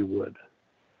record, if you would.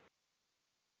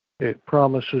 It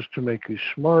promises to make you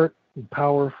smart and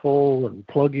powerful and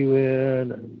plug you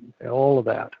in and all of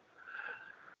that.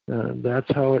 And that's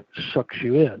how it sucks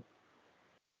you in.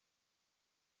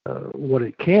 What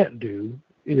it can't do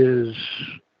is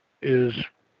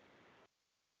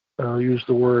I'll use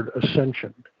the word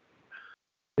ascension.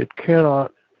 It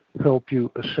cannot help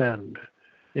you ascend.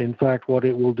 In fact, what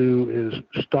it will do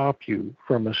is stop you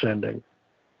from ascending.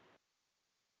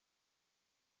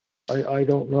 I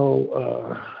don't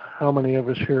know how many of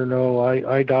us here know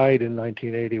I died in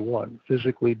 1981,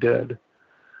 physically dead.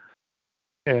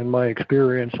 And my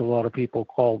experience, a lot of people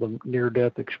call them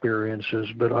near-death experiences,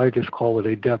 but I just call it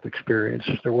a death experience.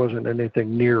 There wasn't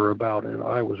anything near about it.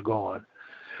 I was gone.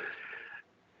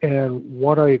 And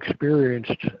what I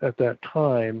experienced at that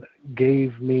time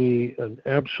gave me an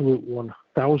absolute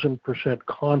 1,000%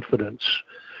 confidence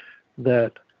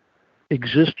that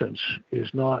existence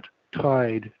is not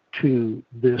tied to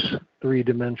this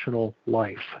three-dimensional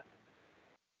life.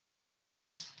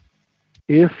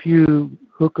 If you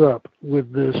hook up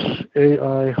with this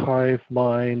AI hive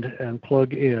mind and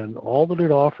plug in all that it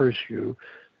offers you,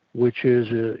 which is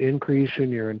an increase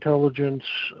in your intelligence,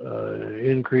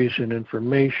 increase in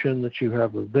information that you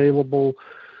have available,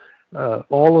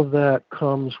 all of that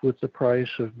comes with the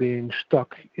price of being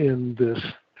stuck in this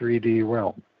 3D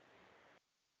realm.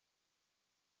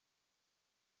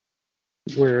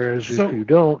 Whereas if you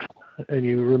don't, and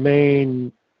you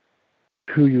remain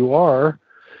who you are,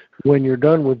 when you're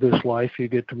done with this life, you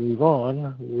get to move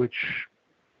on, which,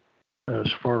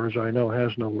 as far as I know,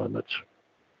 has no limits.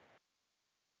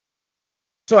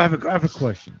 So I have a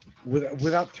question.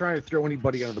 Without trying to throw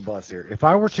anybody under the bus here, if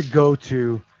I were to go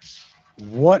to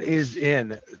what is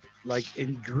in, like,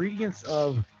 ingredients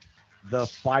of the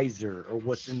Pfizer or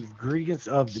what's ingredients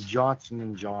of the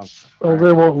Johnson & Johnson. Oh,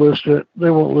 they won't list it.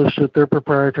 They won't list it. They're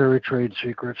proprietary trade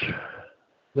secrets.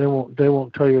 They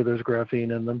won't tell you there's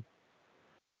graphene in them.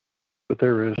 But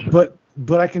there is.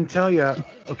 But I can tell you,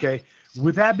 okay,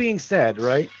 with that being said,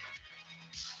 right,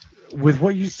 with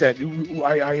what you said,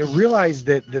 I realized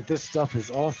that this stuff is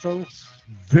also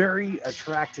very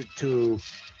attracted to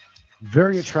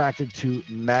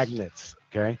magnets,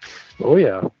 okay? Oh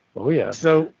yeah.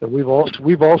 So we've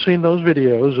all seen those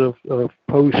videos of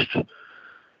post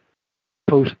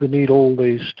the needle,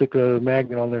 they stick a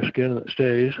magnet on their skin and it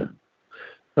stays.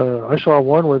 I saw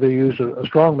one where they used a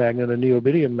strong magnet, a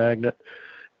neodymium magnet,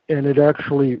 and it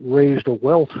actually raised a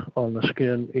welt on the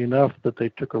skin enough that they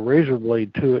took a razor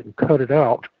blade to it and cut it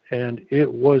out, and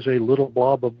it was a little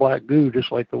blob of black goo,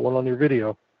 just like the one on your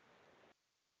video.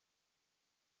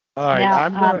 All right,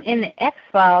 now, in the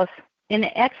X-Files,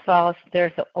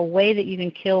 there's a way that you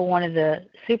can kill one of the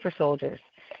super soldiers,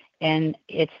 and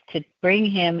it's to bring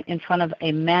him in front of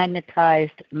a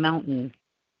magnetized mountain,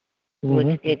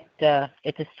 which it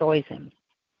destroys him.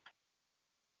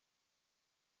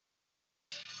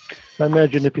 I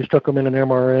imagine if you stuck them in an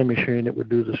MRI machine, it would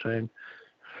do the same.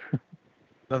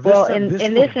 Well, in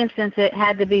this instance, it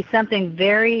had to be something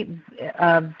very,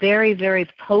 very, very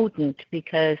potent,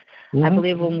 because I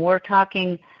believe when we're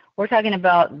talking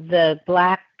about the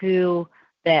black goo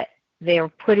that they're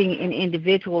putting in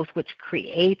individuals, which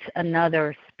creates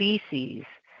another species.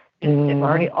 They've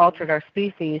already altered our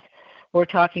species. We're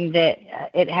talking that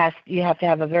you have to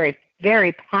have a very,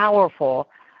 very powerful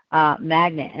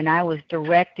magnet, and I was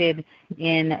directed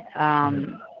in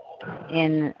a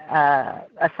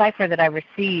cipher that I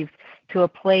received to a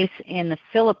place in the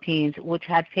Philippines which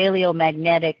had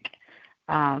paleomagnetic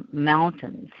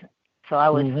mountains. So I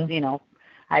was,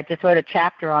 I just wrote a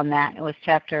chapter on that. It was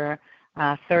chapter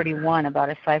 31 about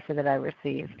a cipher that I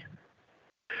received.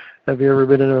 Have you ever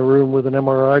been in a room with an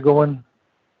MRI going?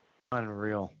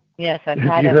 Unreal. Yes, I've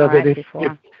had MRIs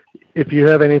before. If you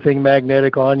have anything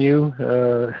magnetic on you,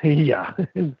 yeah,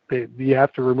 you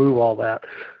have to remove all that.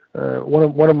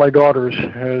 One of my daughters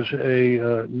has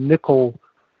a nickel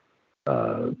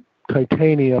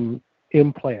titanium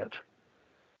implant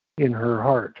in her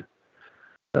heart.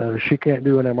 She can't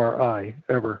do an MRI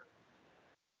ever.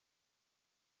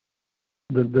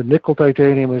 The nickel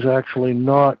titanium is actually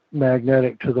not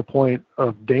magnetic to the point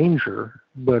of danger,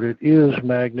 but it is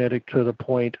magnetic to the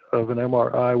point of an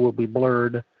MRI will be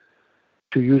blurred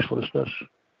to uselessness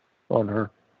on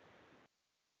her.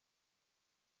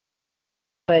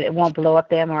 But it won't blow up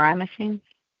the MRI machine?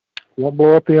 Won't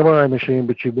blow up the MRI machine,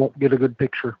 but you won't get a good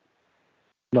picture.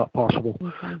 Not possible.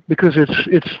 Okay. Because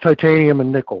it's titanium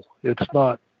and nickel. It's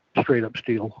not straight up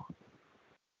steel.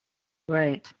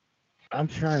 Right. I'm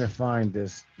trying to find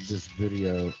this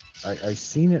video. I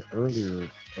seen it earlier,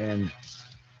 and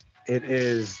it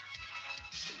is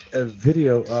a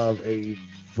video of a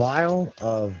vial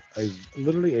of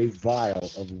literally a vial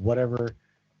of whatever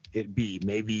it be.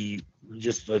 Maybe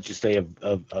let's just say a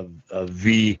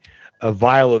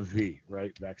vial of V,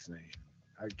 right? Vaccination.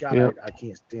 I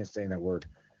can't stand saying that word.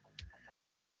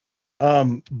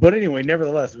 But anyway,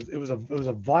 nevertheless, it was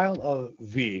a vial of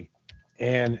V,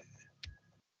 and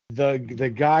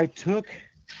the guy took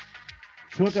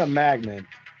a magnet,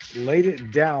 laid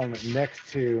it down next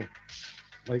to,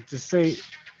 like, just say,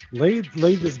 laid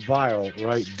this vial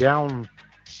right down,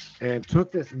 and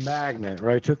took this magnet,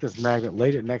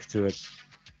 laid it next to it,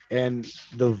 and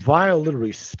the vial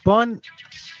literally spun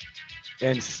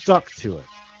and stuck to it.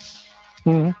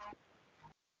 Mm-hmm.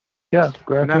 Yeah,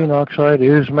 graphene oxide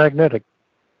is magnetic.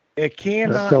 It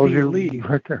cannot be leaked.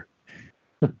 Right there.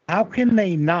 How can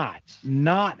they not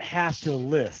have to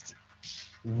list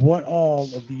what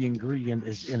all of the ingredient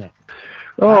is in it?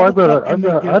 Oh, I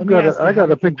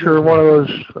got a picture of one of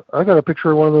those. I got a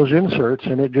picture of one of those inserts,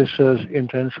 and it just says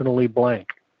intentionally blank.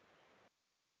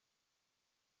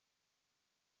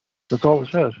 That's all it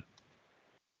says.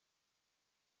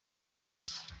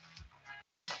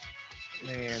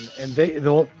 Man, and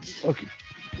they'll okay.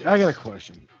 I got a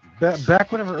question.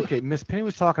 Back whenever, okay, Miss Penny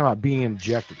was talking about being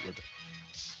injected with it,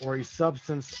 or a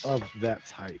substance of that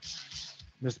type.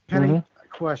 Miss Penny,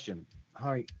 question.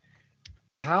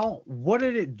 What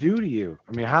did it do to you?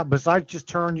 I mean, how, besides just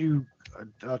turn you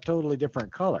a totally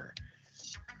different color?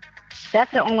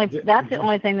 That's the only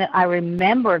thing that I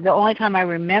remember. The only time I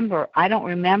remember. I don't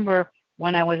remember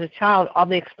when I was a child all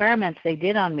the experiments they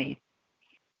did on me.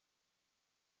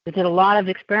 They did a lot of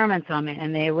experiments on me,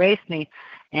 and they erased me,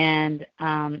 and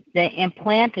they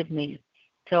implanted me.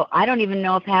 So I don't even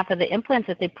know if half of the implants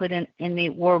that they put in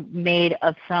me were made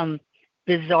of some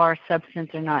bizarre substance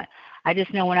or not. I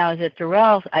just know when I was at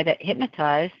Durrell's, I got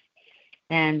hypnotized,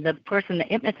 and the person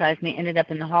that hypnotized me ended up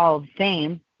in the Hall of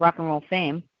Fame, Rock and Roll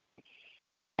Fame,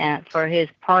 and for his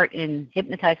part in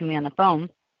hypnotizing me on the phone.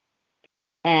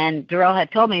 And Durrell had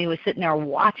told me he was sitting there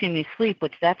watching me sleep,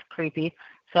 which that's creepy.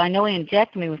 So I know he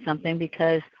injected me with something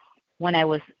because when I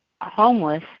was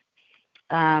homeless,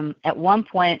 at one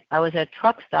point I was at a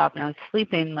truck stop and I was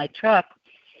sleeping in my truck,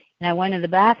 and I went in the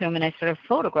bathroom and I started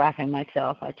photographing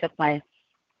myself. I took my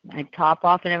top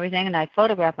off and everything, and I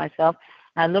photographed myself.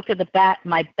 And I looked at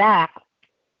my back,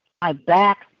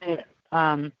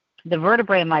 the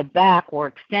vertebrae in my back were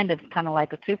extended kind of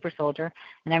like a super soldier.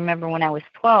 And I remember when I was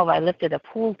 12, I lifted a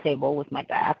pool table with my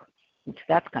back, which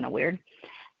that's kind of weird.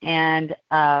 And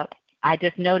I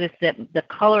just noticed that the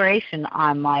coloration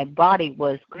on my body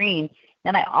was green.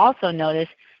 Then I also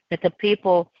noticed that the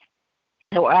people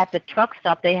that were at the truck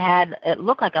stop, it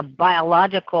looked like a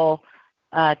biological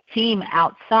team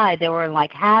outside. They were in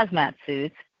like hazmat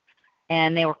suits,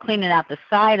 and they were cleaning out the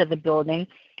side of the building.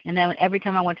 And then every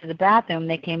time I went to the bathroom,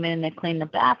 they came in and they cleaned the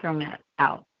bathroom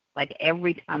out, like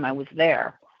every time I was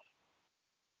there.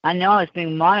 I know I was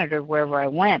being monitored wherever I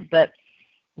went, but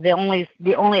the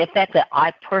only effect that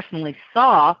I personally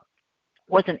saw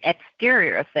was an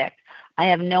exterior effect. I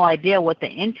have no idea what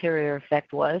the interior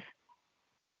effect was.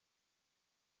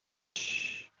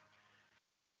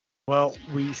 Well,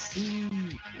 we see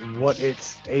what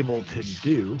it's able to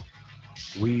do.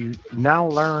 We now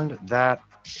learned that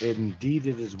indeed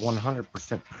it is 100%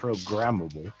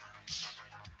 programmable.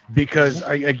 because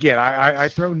I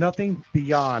throw nothing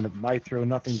beyond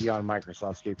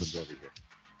Microsoft's capability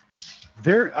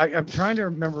here. I'm trying to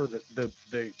remember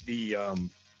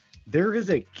there is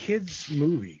a kids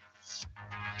movie.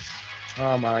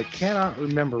 I cannot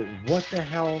remember what the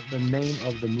hell the name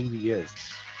of the movie is.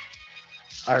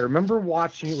 I remember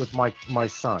watching it with my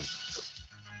son.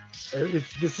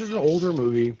 This is an older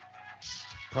movie,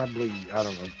 probably, I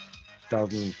don't know,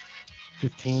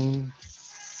 2015,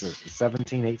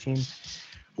 17, 18,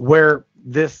 where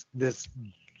this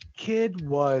kid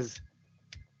was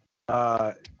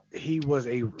he was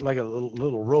a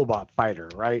little robot fighter,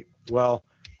 right? Well,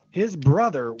 his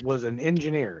brother was an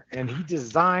engineer, and he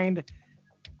designed.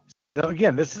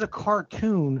 Again, this is a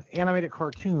cartoon, animated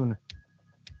cartoon,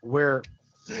 where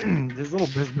his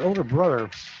older brother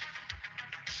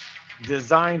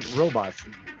designed robots,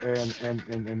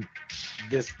 and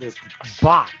this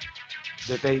bot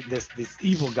that this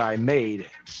evil guy made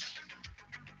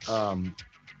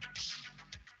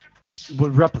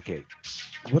would replicate.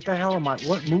 What the hell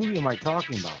what movie am I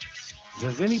talking about?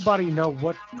 Does anybody know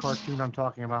what cartoon I'm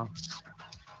talking about?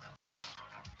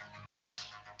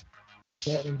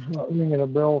 That is not ringing a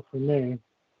bell for me.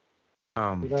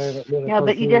 Yeah,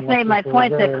 but you just made my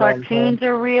point that cartoons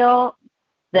are real,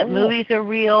 that movies are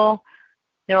real.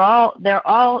 They're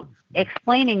all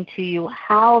explaining to you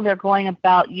how they're going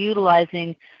about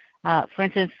utilizing. For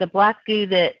instance, the black goo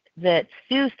that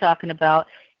Stu's talking about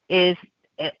is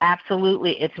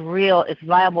absolutely, it's real, it's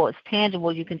viable, it's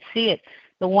tangible. You can see it.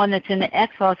 The one that's in the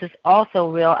X-Files is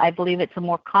also real. I believe it's a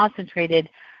more concentrated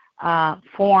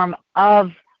form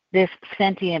of this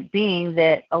sentient being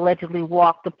that allegedly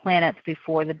walked the planets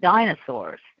before the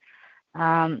dinosaurs.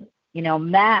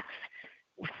 Max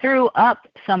threw up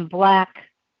some black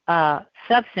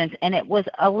substance, and it was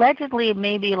allegedly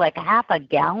maybe like half a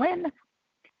gallon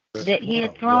that he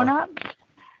had thrown up.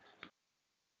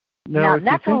 Now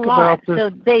that's a lot. So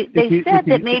they said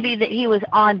that maybe that he was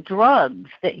on drugs,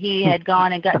 that he had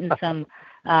gone and gotten some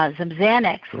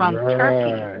Xanax from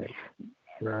Turkey.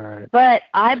 Right. But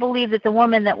I believe that the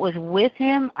woman that was with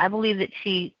him, I believe that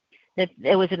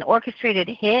it was an orchestrated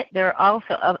hit. There are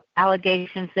also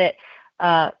allegations that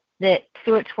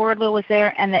Stewart Swerdlow was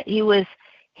there, and that he was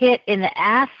hit in the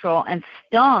astral and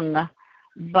stung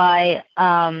by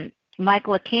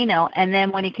Michael Aquino. And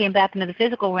then when he came back into the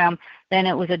physical realm, then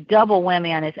it was a double whammy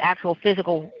on his actual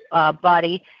physical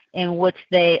body, in which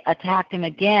they attacked him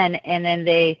again, and then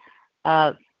they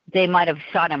might have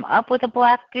shot him up with a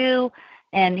black goo.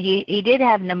 And he did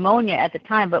have pneumonia at the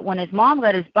time, but when his mom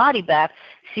got his body back,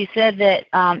 she said that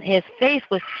his face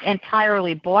was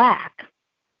entirely black.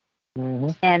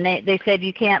 Mm-hmm. And they said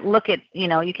you can't look at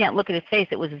his face;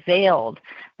 it was veiled.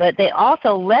 But they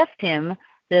also left him.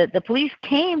 The police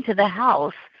came to the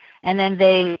house, and then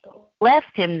they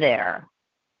left him there.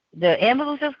 The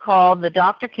ambulance was called. The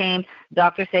doctor came. The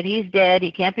doctor said he's dead.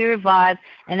 He can't be revived.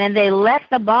 And then they left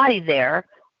the body there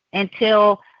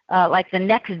until like the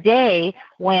next day,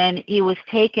 when he was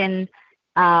taken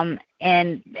and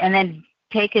then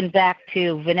taken back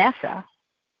to Vanessa.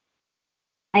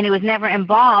 And he was never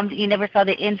embalmed. You never saw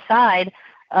the inside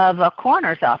of a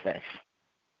coroner's office.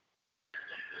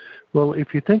 Well,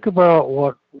 if you think about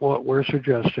what we're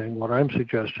suggesting, what I'm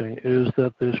suggesting is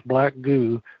that this black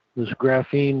goo, this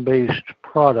graphene-based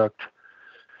product,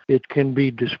 it can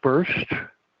be dispersed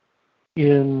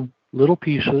in little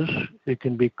pieces. It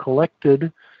can be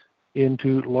collected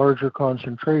into larger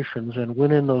concentrations, and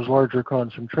when in those larger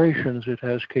concentrations, it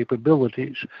has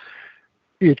capabilities.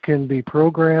 It can be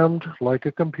programmed like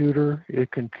a computer.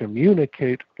 It can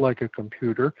communicate like a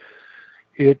computer.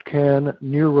 It can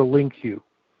Neuralink you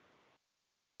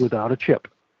without a chip.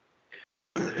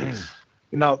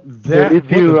 Now, that if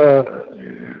did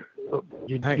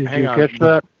you catch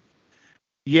that?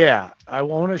 Yeah, I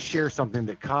want to share something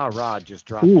that Ka Rod just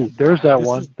dropped. Ooh, there's that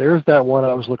one. There's that one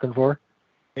I was looking for.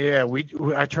 Yeah,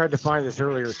 I tried to find this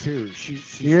earlier too.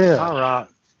 Ka Rod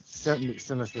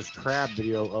sent us this crab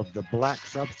video of the black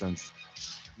substance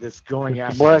that's going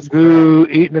after black goo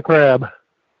eating a crab.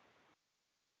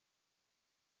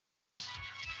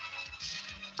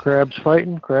 Crab's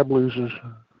fighting, crab loses.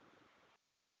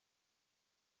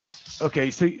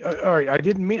 Okay, so all right, I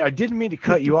didn't mean to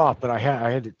cut you off, but I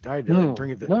had to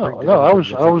bring it. I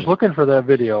was looking for that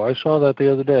video. I saw that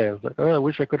the other day. I was like, oh, I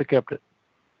wish I could have kept it.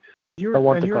 I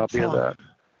want the copy of that.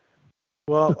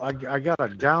 Well, I gotta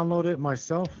download it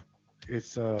myself.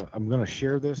 It's I'm gonna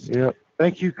share this. Yeah.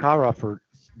 Thank you, Kara, for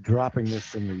dropping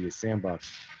this in the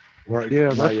sandbox. That's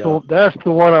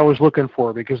the one I was looking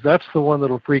for, because that's the one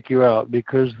that'll freak you out,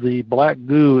 because the black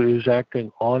goo is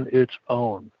acting on its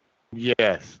own.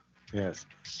 Yes.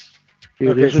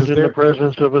 It isn't in the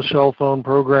presence of a cell phone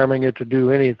programming it to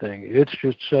do anything. It's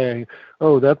just saying,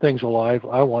 oh, that thing's alive.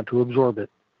 I want to absorb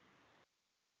it.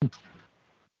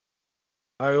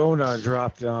 Iona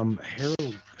dropped Harold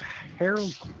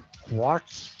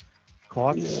Quartz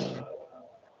talking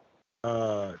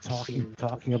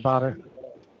about it.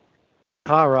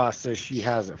 Kara says she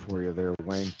has it for you there,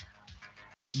 Wayne.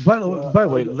 By the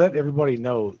way, let everybody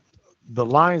know the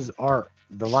lines are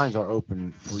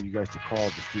open for you guys to call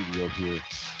the studio here.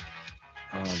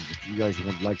 If you guys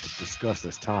would like to discuss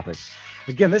this topic,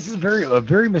 again, this is a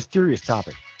very mysterious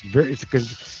topic. It's a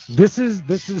conspiracy.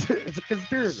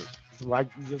 It's like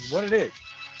just what it is.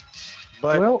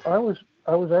 But well, I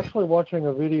was actually watching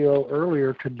a video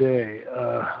earlier today.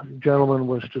 A gentleman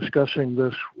was discussing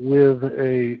this with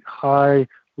a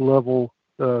high-level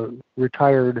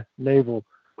retired naval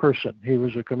person. He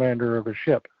was a commander of a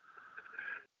ship.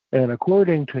 And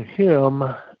according to him,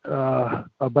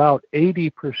 about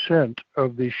 80%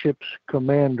 of the ship's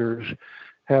commanders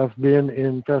have been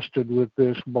infested with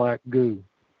this black goo.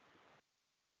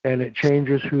 And it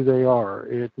changes who they are.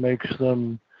 It makes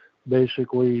them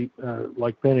basically,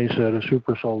 like Penny said, a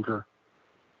super soldier.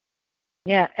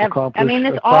 Yeah, I mean,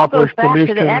 this all goes back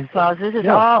to the X-Files. This is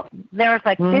all, there's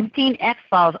like 15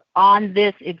 X-Files on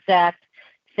this exact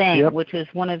thing, which is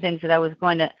one of the things that I was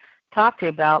going to talk to you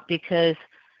about, because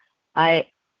I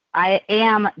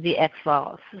am the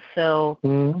X-Files. So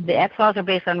the X-Files are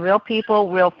based on real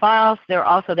people, real files. They're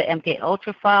also the MK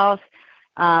Ultra files.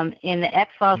 In the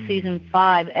X-Files Season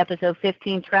 5, Episode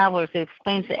 15, Travelers, it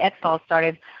explains the X-Files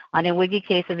started on a wiki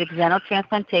case of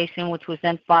xenotransplantation, which was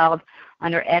then filed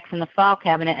under X in the file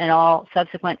cabinet, and all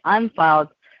subsequent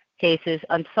unsolved cases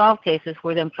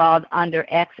were then filed under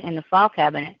X in the file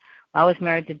cabinet. I was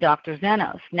married to Dr.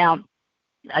 Xenos. Now,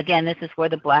 again, this is where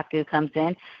the black goo comes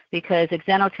in, because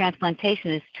xenotransplantation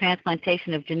is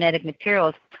transplantation of genetic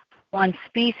materials from one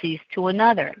species to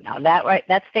another. Now,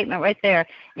 that statement right there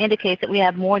indicates that we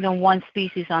have more than one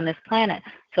species on this planet.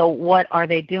 So what are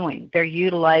they doing? They're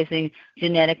utilizing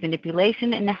genetic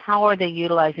manipulation. And how are they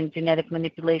utilizing genetic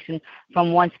manipulation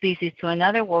from one species to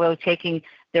another? Well,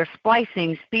 they're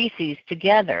splicing species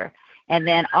together. And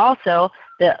then also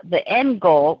the end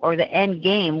goal, or the end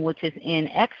game, which is in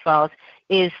X-Files,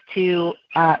 is to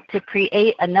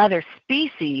create another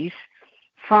species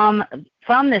from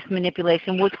this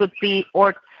manipulation, which would be,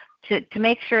 or to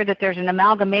make sure that there's an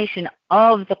amalgamation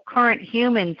of the current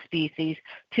human species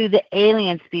to the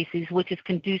alien species, which is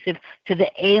conducive to the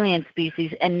alien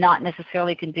species and not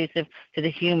necessarily conducive to the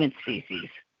human species.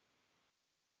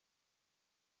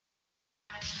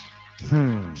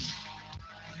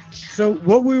 So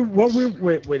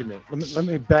wait a minute. Let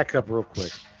me back up real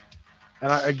quick.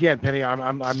 And again, Penny,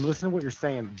 I'm listening to what you're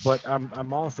saying, but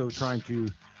I'm also trying to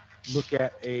look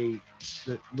at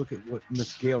what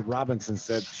Miss Gail Robinson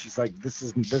said. She's like,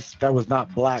 that was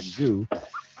not black goo.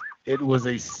 It was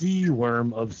a sea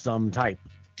worm of some type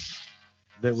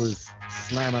that was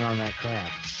slamming on that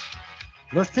crab.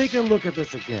 Let's take a look at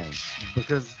this again,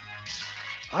 because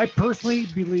I personally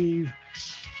believe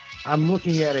I'm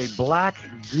looking at a black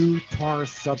goo tar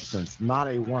substance, not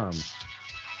a worm.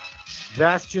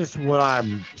 That's just what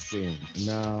I'm seeing.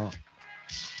 Now,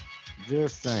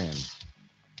 just saying.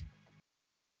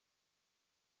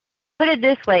 Put it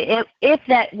this way, if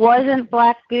that wasn't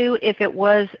black goo, if it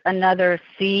was another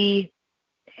sea,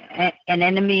 an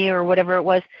enemy or whatever it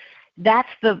was, that's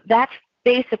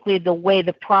basically the way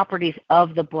the properties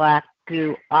of the black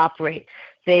goo operate.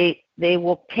 They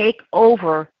will take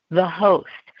over the host.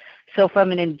 So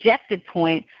from an injected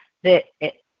point,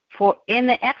 in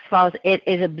the X-Files, it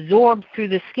is absorbed through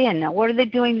the skin. Now, what are they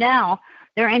doing now?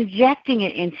 They're injecting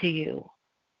it into you.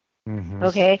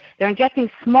 Okay? They're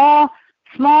injecting small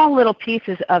little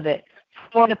pieces of it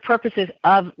for the purposes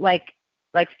of, like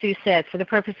Stu said, for the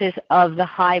purposes of the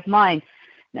hive mind.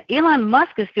 Now, Elon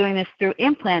Musk is doing this through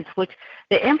implants, which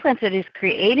the implants that he's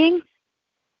creating,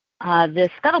 the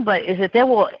scuttlebutt is that they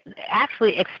will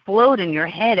actually explode in your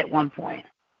head at one point.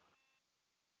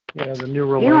 Yeah, the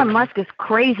neural. Elon Musk is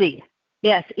crazy.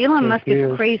 Yes, Elon Musk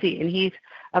is crazy, and he's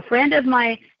a friend of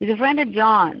mine. He's a friend of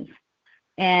John's,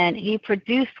 and he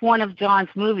produced one of John's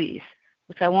movies,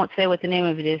 which I won't say what the name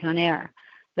of it is on air.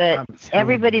 But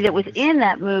everybody that was in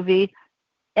that movie,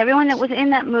 everyone that was in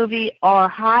that movie are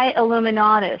high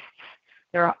Illuminatists.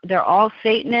 They're all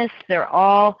Satanists. They're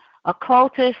all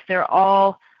occultists. They're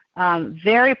all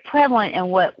very prevalent in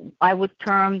what I would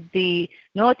term the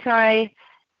military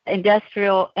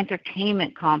industrial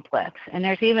entertainment complex. And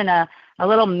there's even a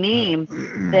little meme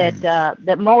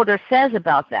that Mulder says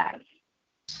about that.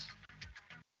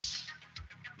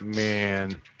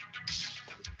 Man,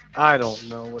 I don't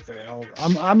know what the hell.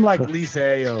 I'm like Lisa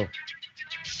Ayo.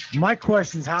 My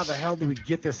question is, how the hell do we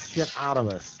get this shit out of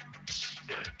us?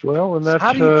 Well, and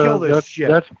How do you kill this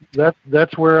shit?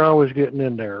 that's where I was getting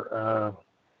in there.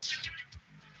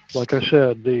 Like I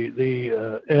said,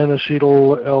 the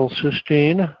N-acetyl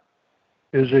L-cysteine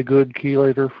is a good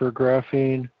chelator for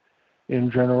graphene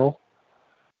in general.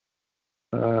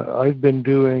 I've been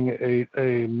doing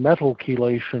a metal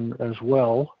chelation as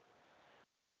well,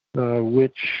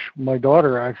 which my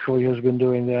daughter actually has been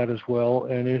doing that as well,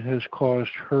 and it has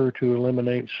caused her to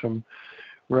eliminate some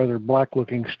rather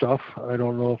black-looking stuff. I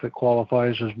don't know if it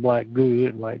qualifies as black goo.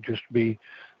 It might just be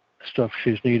stuff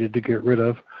she's needed to get rid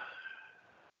of.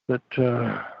 But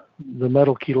the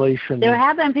metal chelation... There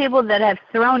have been people that have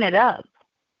thrown it up.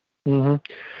 Well,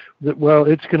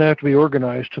 it's going to have to be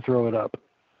organized to throw it up.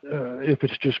 If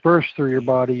it's dispersed through your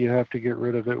body, you have to get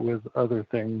rid of it with other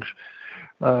things.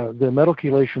 The metal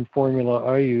chelation formula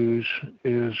I use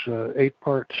is 8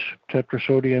 parts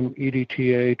tetrasodium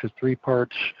EDTA to 3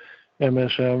 parts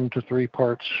MSM to 3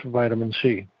 parts vitamin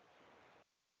C.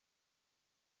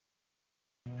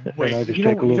 Wait, and I just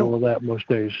take a little of that most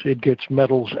days. It gets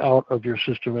metals out of your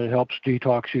system, and it helps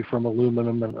detox you from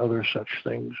aluminum and other such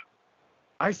things.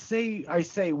 I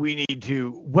say we need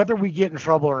to, whether we get in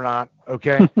trouble or not,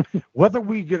 okay? Whether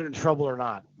we get in trouble or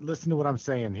not, listen to what I'm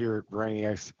saying here,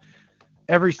 Brainiacs.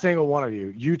 Every single one of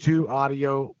you, YouTube,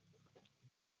 audio,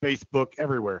 Facebook,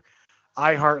 everywhere,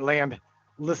 iHeartland,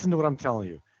 listen to what I'm telling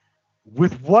you.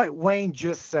 With what Wayne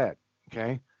just said,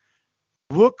 okay?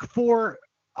 Look for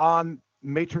on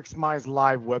Matrix Minds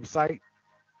Live website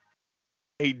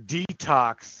a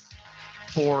detox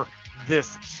for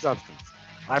this substance.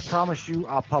 I promise you,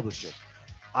 I'll publish it.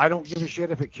 I don't give a shit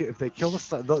if they kill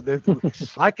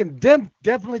the. I can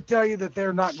definitely tell you that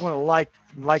they're not going to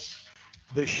like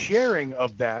the sharing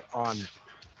of that on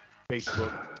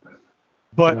Facebook.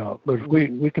 But no, but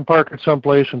we can park it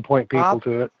someplace and point people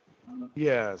to it.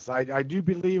 Yes, I do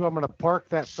believe I'm going to park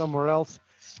that somewhere else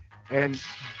and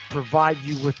provide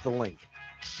you with the link.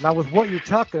 Now, with what you're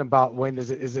talking about, Wayne,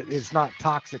 it's not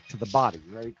toxic to the body,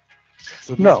 right?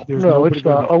 So no, it's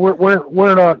not.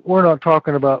 We're not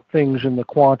talking about things in the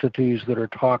quantities that are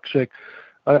toxic.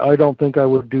 I don't think I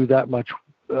would do that much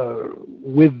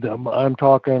with them. I'm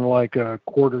talking like a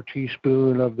quarter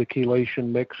teaspoon of the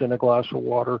chelation mix in a glass of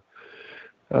water.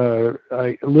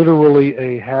 I literally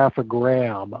a half a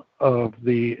gram of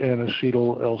the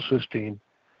N-acetyl L-cysteine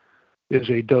is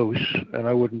a dose, and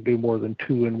I wouldn't do more than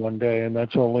 2 in one day, and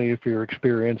that's only if you're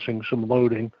experiencing some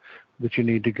loading that you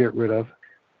need to get rid of.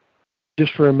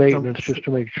 Just for a maintenance, just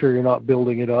to make sure you're not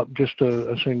building it up. Just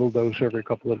a single dose every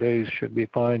couple of days should be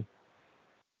fine.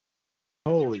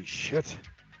 Holy shit.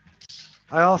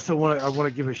 I also want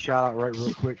to give a shout out right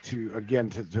real quick to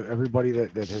everybody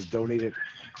that has donated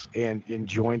and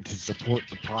joined to support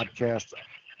the podcast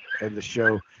and the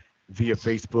show via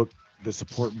Facebook, the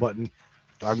support button.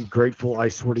 I'm grateful. I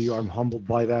swear to you, I'm humbled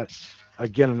by that.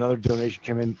 Again, another donation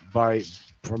came in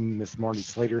from Miss Marty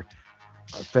Slater.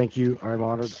 Thank you. I'm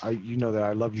honored. You know that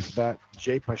I love you for that.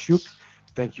 Jay Pashuk,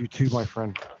 thank you too, my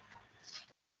friend.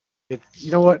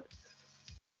 You know what?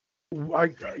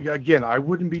 I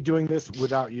wouldn't be doing this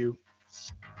without you.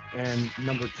 And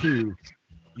number 2,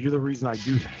 you're the reason I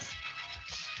do this.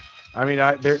 I mean,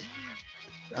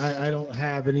 I don't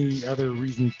have any other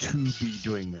reason to be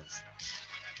doing this.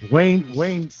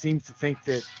 Wayne seems to think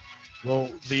that, well,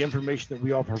 the information that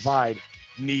we all provide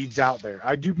needs out there.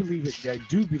 I do believe it. I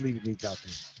do believe it needs out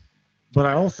there. But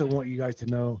I also want you guys to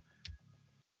know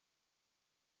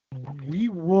we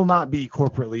will not be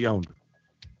corporately owned.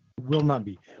 Will not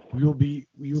be. We will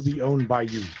be owned by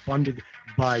you, funded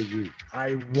by you.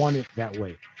 I want it that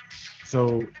way.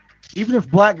 So even if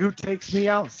Black Goo takes me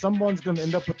out, someone's going to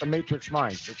end up with the Matrix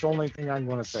Minds. It's the only thing I'm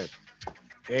going to say.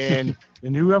 And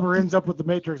whoever ends up with the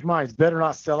Matrix Minds better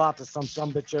not sell out to some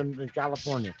bitch in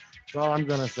California. That's all I'm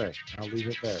going to say. I'll leave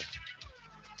it there.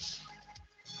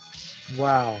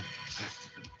 Wow.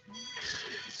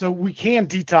 So we can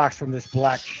detox from this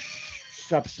black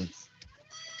substance.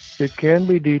 It can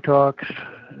be detoxed.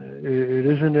 It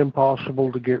isn't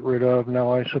impossible to get rid of.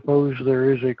 Now, I suppose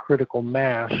there is a critical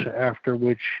mass after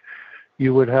which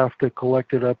you would have to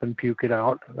collect it up and puke it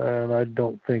out, and I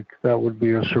don't think that would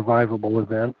be a survivable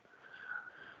event.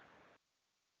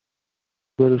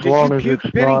 But as long as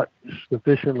it's not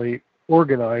sufficiently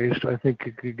organized, I think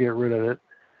you could get rid of it.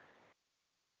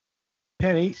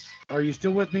 Penny, are you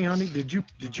still with me, honey? Did you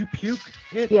puke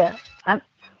it? Yeah,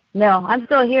 I'm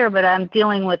still here, but I'm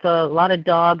dealing with a lot of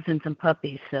dogs and some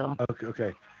puppies. So.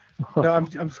 Okay. No,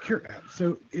 I'm curious.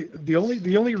 So the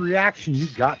only reaction you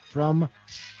got from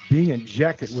being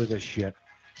injected with this shit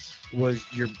was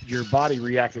your body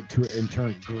reacted to it and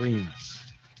turned green.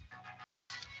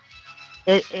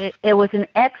 It was an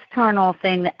external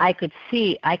thing that I could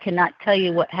see. I cannot tell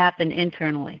you what happened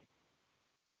internally.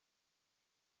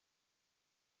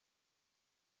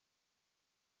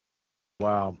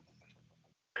 Wow.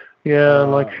 Yeah,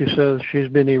 like she says, she's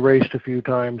been erased a few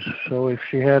times. So if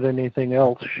she had anything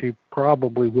else, she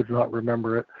probably would not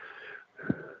remember it.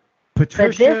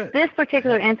 Patricia, But this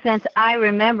particular instance, I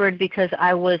remembered because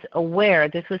I was aware.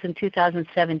 This was in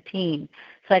 2017.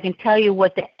 So I can tell you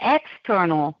what the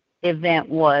external event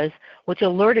was, which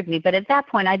alerted me. But at that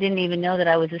point, I didn't even know that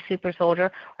I was a super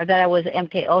soldier or that I was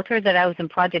MK Ultra, or that I was in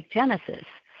Project Genesis.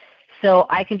 So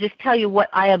I can just tell you what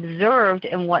I observed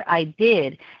and what I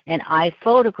did. And I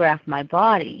photographed my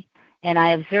body. And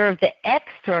I observed the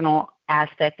external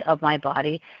aspect of my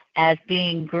body as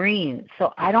being green.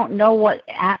 So I don't know what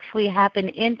actually happened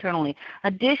internally.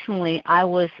 Additionally, I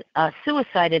was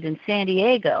suicided in San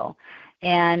Diego.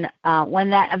 And when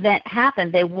that event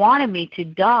happened, they wanted me to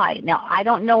die. Now, I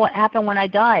don't know what happened when I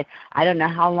died. I don't know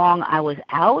how long I was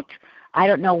out. I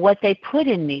don't know what they put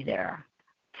in me there.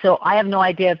 So I have no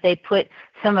idea if they put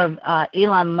some of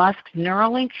Elon Musk's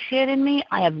Neuralink shit in me.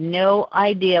 I have no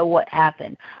idea what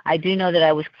happened. I do know that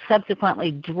I was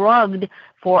subsequently drugged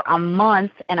for a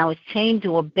month, and I was chained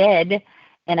to a bed,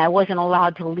 and I wasn't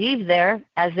allowed to leave there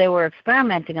as they were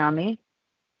experimenting on me.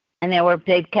 And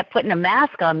they kept putting a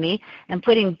mask on me and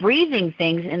putting breathing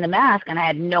things in the mask, and I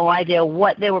had no idea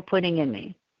what they were putting in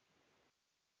me.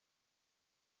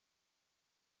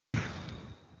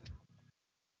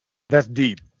 that's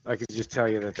deep. I can just tell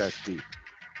you that that's deep.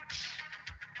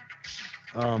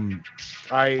 And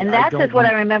that's just what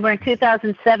I remember in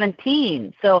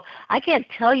 2017. So I can't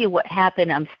tell you what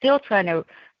happened. I'm still trying to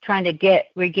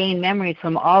regain memories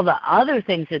from all the other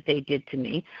things that they did to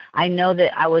me. I know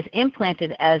that I was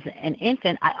implanted as an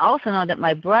infant. I also know that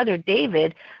my brother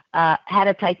David had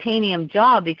a titanium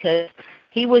jaw because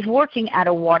he was working at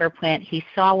a water plant. He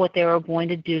saw what they were going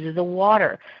to do to the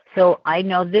water. So I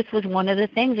know this was one of the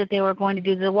things that they were going to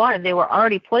do to the water. They were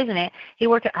already poisoning it. He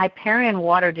worked at Hyperion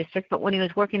Water District, but when he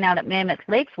was working out at Mammoth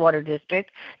Lakes Water District,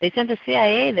 they sent the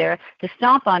CIA there to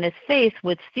stomp on his face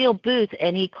with steel boots,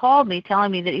 and he called me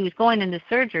telling me that he was going into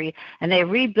surgery, and they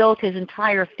rebuilt his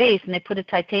entire face, and they put a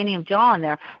titanium jaw in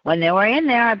there. When they were in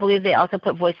there, I believe they also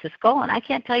put voice to skull, and I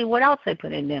can't tell you what else they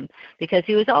put in him because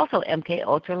he was also MK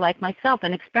Ultra like myself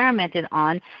and experimented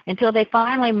on until they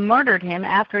finally murdered him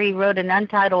after he wrote an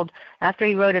unpublished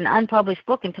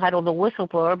book entitled The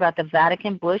Whistleblower about the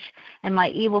Vatican, Bush, and my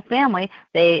evil family.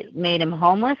 They made him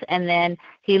homeless, and then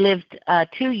he lived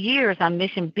 2 years on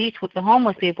Mission Beach with the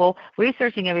homeless people,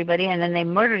 researching everybody, and then they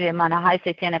murdered him on a high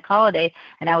satanic holiday,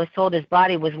 and I was told his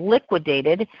body was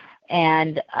liquidated,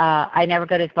 and I never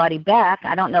got his body back.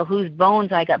 I don't know whose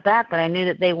bones I got back, but I knew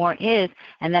that they weren't his.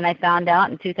 And then I found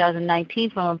out in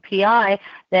 2019 from a PI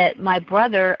that my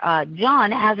brother,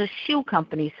 John, has a shoe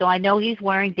company, so I know he's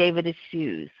wearing David's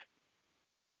shoes.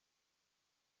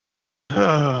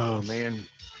 Oh, man.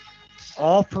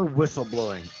 All for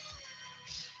whistleblowing.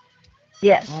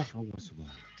 Yes. All for whistleblowing.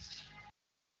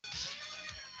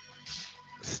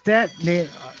 You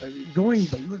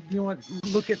know what?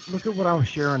 Look at what I'm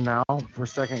sharing now for a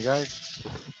second, guys.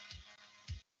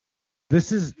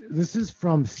 This is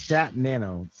from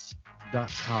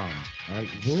statnano.com. All right,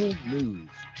 world news.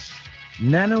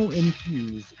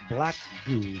 Nano-infused black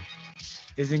goo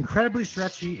is incredibly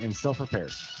stretchy and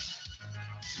self-repairs.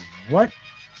 What?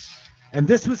 And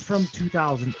this was from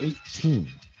 2018.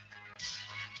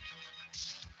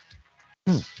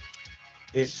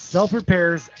 It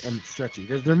self-repairs and it's stretchy.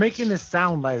 They're making this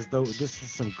sound as though this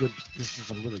is some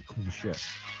really cool shit.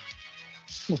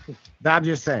 I'm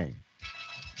just saying.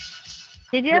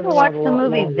 Did you ever watch the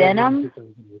movie Venom?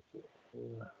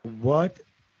 What?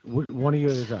 One of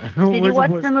you other time. Did you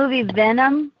watch the movie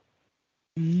Venom?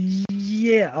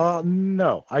 Yeah.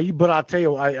 No. But I'll tell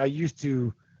you, I used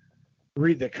to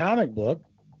read the comic book.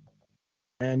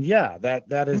 And yeah, that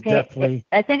is definitely.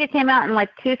 I think it came out in like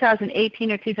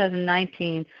 2018 or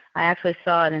 2019. I actually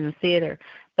saw it in the theater.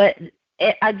 But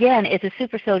again, it's a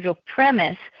super soldier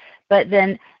premise. But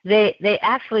then they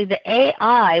actually, the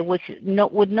AI, which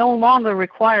would no longer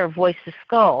require voice to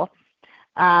skull,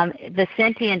 the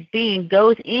sentient being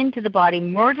goes into the body,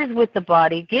 merges with the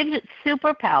body, gives it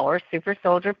superpowers, super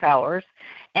soldier powers,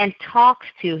 and talks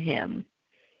to him.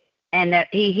 And that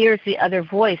he hears the other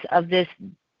voice of this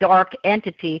dark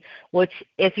entity, which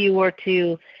if you were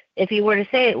to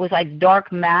say it was like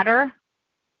dark matter,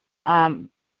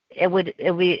 it would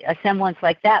be a semblance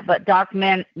like that, but dark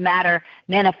matter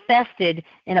manifested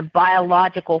in a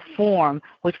biological form,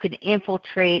 which could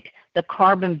infiltrate the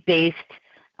carbon-based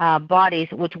bodies,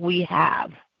 which we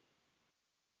have.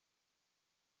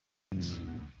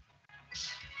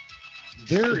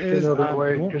 There is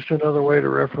just another way to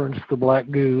reference the black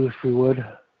goo, if we would.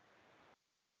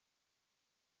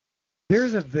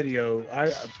 There's a video.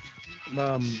 I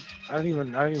don't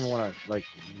even want to like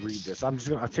read this. I'm just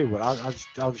gonna. I'll tell you what.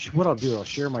 I'll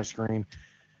share my screen.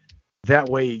 That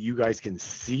way you guys can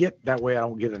see it. That way I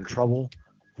don't get in trouble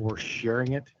for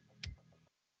sharing it.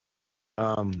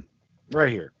 Right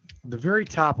here, the very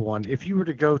top one. If you were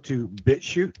to go to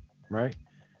BitChute, right?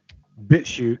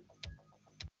 BitChute.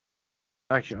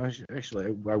 Actually,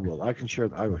 I will. I will share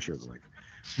the link.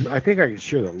 I think I can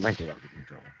share the link without getting in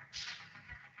trouble.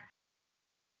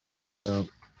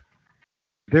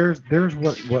 There's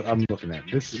what I'm looking at.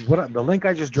 This is the link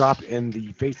I just dropped in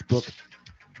the Facebook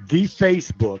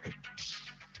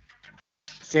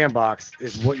sandbox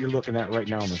is what you're looking at right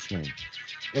now on the screen.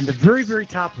 And the very, very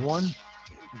top one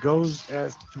goes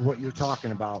as to what you're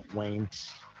talking about, Wayne,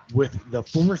 with the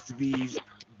Forrest V's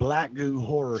Black Goo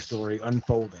horror story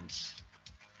unfolding.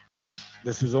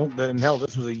 This was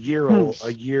a year old,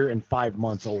 a year and 5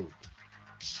 months old.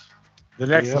 The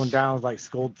next one down is like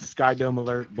Sky Dome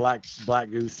Alert, Black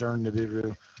Goo, CERN,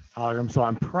 Nibiru, hologram. So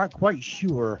I'm quite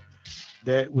sure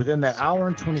that within that hour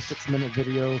and 26-minute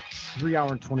video, 3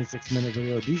 hour and 26-minute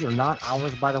video, these are not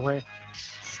hours, by the way.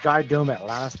 Sky Dome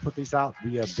Atlantis put these out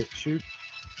via BitChute.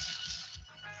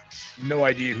 No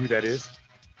idea who that is.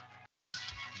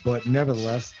 But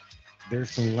nevertheless,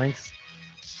 there's some links.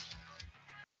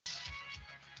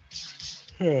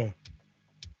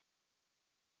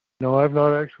 No, I've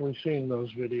not actually seen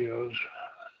those videos.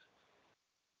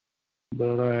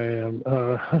 But I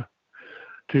am,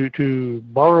 to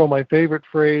borrow my favorite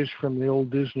phrase from the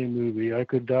old Disney movie, I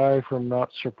could die from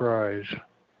not surprise.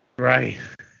 Right.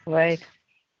 Right.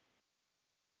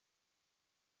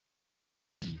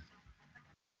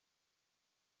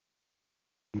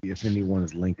 If anyone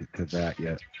is linked to that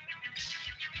yet.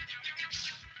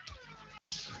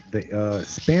 The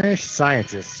Spanish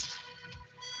scientists.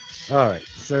 All right,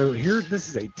 so here, this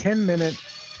is a 10-minute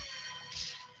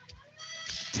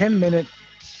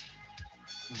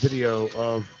video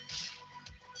of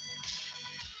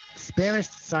Spanish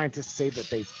scientists say that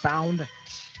they found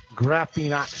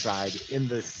graphene oxide in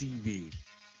the CV.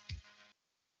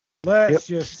 Let's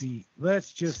just see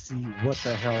what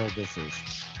the hell this is.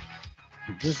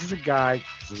 This is a guy.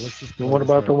 So let's just. What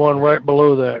about the one right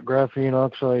below that? Graphene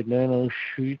oxide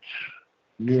nanosheets.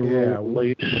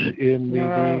 Lace in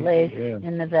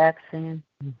the vaccine.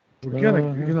 We're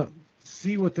gonna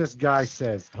see what this guy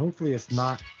says. Hopefully, it's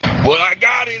not. Well, I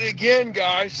got it again,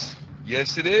 guys.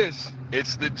 Yes, it is.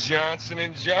 It's the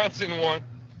Johnson & Johnson one.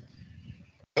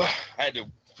 I had to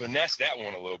finesse that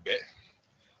one a little bit.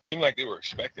 Seemed like they were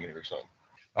expecting it or something.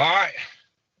 All right,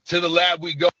 to the lab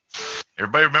we go.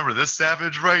 Everybody remember this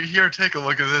savage right here? Take a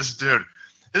look at this dude.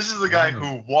 This is the guy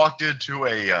who walked into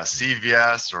a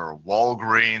CVS or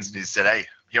Walgreens and he said, "Hey,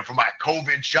 here for my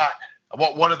COVID shot. I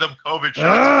want one of them COVID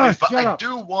shots, please." But I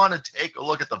do want to take a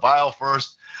look at the vial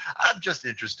first. I'm just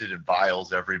interested in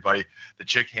vials, everybody. The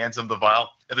chick hands him the vial,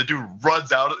 and the dude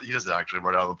runs out. He doesn't actually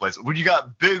run out of the place. When you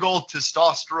got big old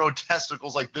testosterone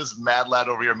testicles like this mad lad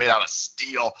over here made out of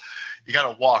steel, you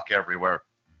got to walk everywhere.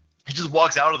 He just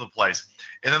walks out of the place,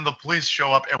 and then the police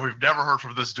show up, and we've never heard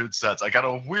from this dude since. I got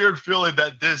a weird feeling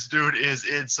that this dude is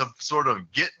in some sort of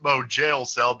Gitmo jail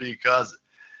cell because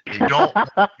they don't want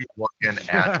to be looking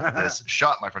at this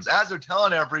shot, my friends. As they're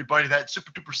telling everybody that it's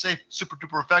super duper safe, super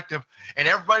duper effective, and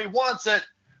everybody wants it,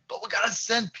 but we got to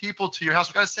send people to your house.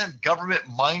 We got to send government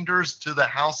minders to the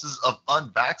houses of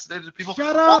unvaccinated people.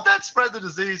 Shut up! Won't that spread the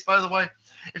disease, by the way?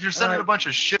 If you're sending a bunch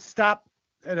of shit. Stop.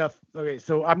 Enough. Okay,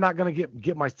 so I'm not gonna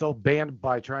get myself banned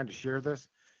by trying to share this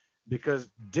because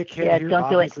dickhead here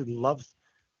obviously loves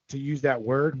to use that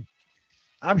word.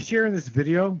 I'm sharing this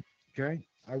video. Okay,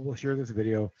 I will share this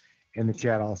video in the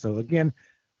chat also. Again,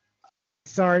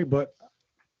 sorry, but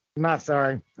I'm not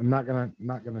sorry. I'm not gonna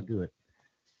do it.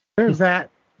 There's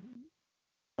that.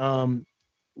 You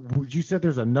said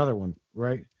there's another one,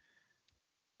 right?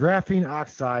 Graphene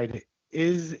oxide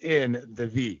is in the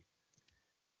V.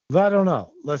 I don't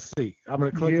know. Let's see. I'm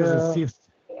going to click this and see if...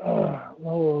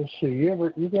 well, let's see.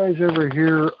 You guys ever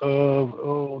hear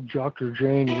of Dr.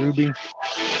 Jane Ruby?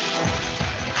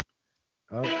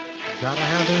 Oh, gotta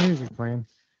have their music playing.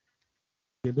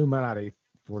 Illuminati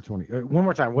 420. One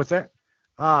more time. What's that?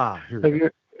 Here we go.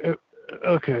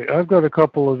 Okay, I've got a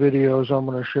couple of videos I'm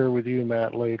going to share with you,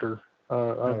 Matt, later.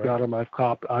 I've got them. I've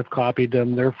copied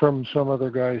them. They're from some other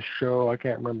guy's show. I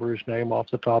can't remember his name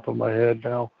off the top of my head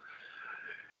now.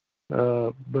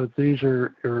 but these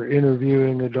are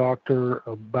interviewing a doctor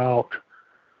about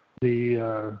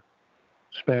the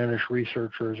Spanish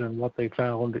researchers and what they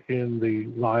found in the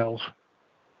vials,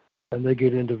 and they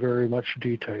get into very much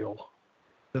detail.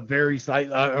 The very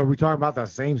site. Are we talking about the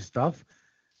same stuff?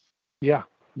 Yeah,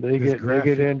 they get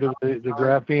into the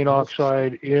graphene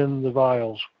oxide in the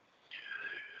vials.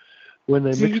 When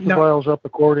they mixed the vials up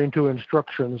according to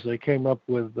instructions, they came up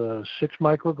with 6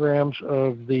 micrograms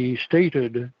of the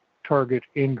stated target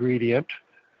ingredient.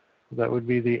 That would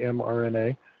be the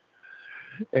mRNA.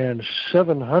 And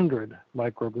 700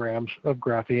 micrograms of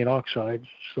graphene oxide,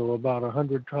 so about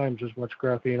 100 times as much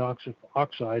graphene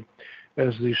oxide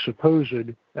as the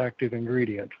supposed active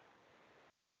ingredient.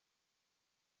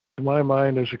 In my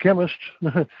mind, as a chemist,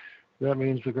 that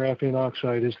means the graphene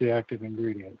oxide is the active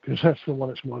ingredient, because that's the one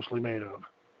it's mostly made of.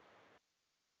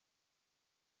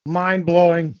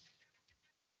 Mind-blowing.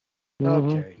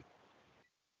 Mm-hmm. Okay.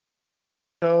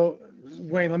 So,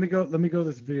 Wayne, let me go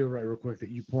this video real quick that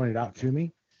you pointed out to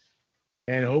me.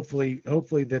 And hopefully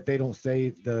that they don't say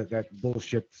that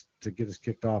bullshit to get us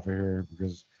kicked off of here,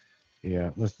 because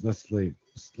let's leave.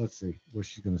 Let's see what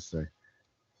she's gonna say.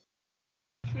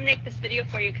 I'm gonna make this video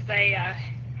for you because I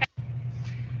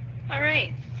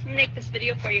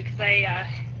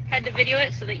had to video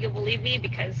it so that you'll believe me,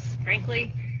 because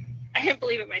frankly, I didn't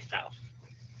believe it myself.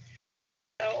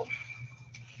 So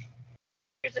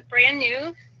here's a brand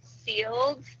new,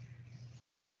 sealed,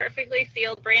 perfectly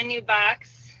sealed, brand new box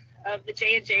of the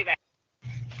J&J vaccine.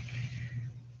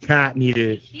 Cat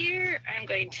needed. Here, I'm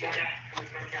going to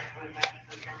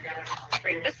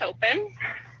break this open,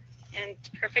 and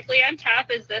perfectly on top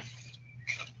is this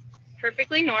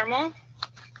perfectly normal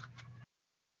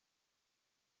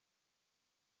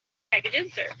package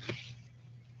insert.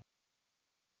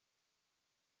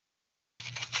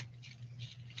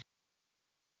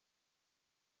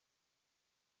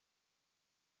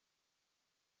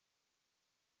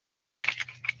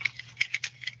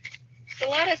 A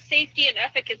lot of safety and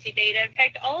efficacy data. In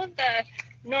fact, all of the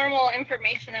normal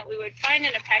information that we would find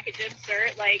in a package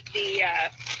insert, like the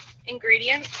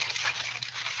ingredients,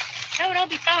 that would all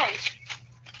be found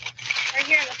right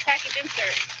here in this package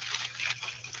insert.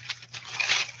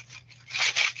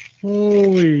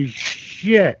 Holy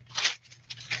shit.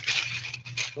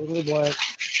 Totally blank.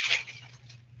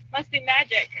 Must be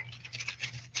magic.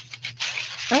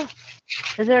 Oh,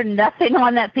 is there nothing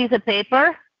on that piece of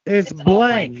paper? It's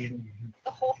blank. The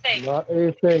whole thing. Not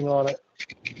a thing on it.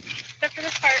 Except for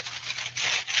this part.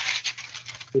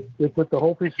 They put the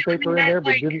whole piece of paper in there,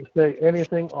 but didn't say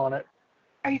anything on it.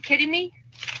 Are you kidding me?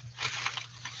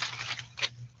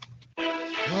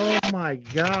 Oh my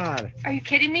God. Are you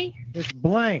kidding me? It's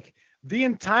blank. The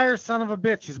entire son of a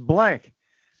bitch is blank.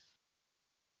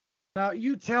 Now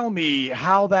you tell me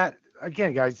how that,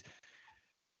 again, guys,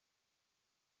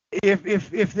 if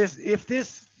this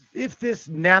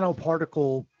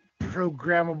nanoparticle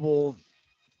programmable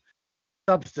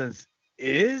substance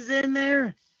is in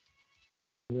there,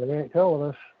 They ain't telling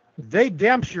us. they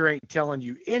damn sure ain't telling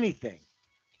you anything.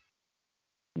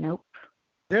 Nope.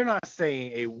 They're not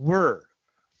saying a word.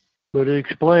 But it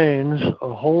explains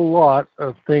a whole lot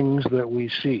of things that we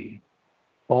see.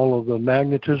 All of the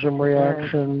magnetism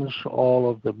reactions, all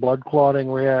of the blood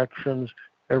clotting reactions,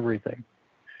 everything.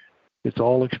 It's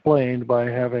all explained by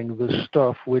having this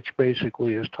stuff, which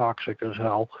basically is toxic as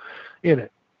hell, in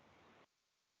it.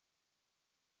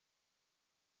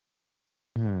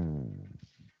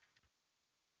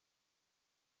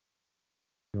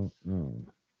 Don't know.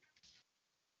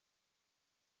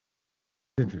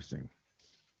 Interesting.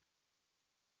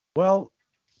 Well,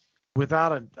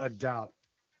 without a doubt,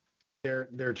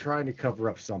 they're trying to cover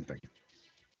up something.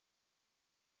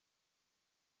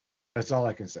 That's all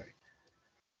I can say.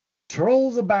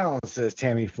 Trolls abound, says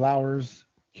Tammy Flowers.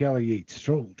 Kelly Yates.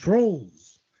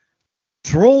 Trolls.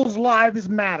 Trolls' lives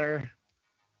matter.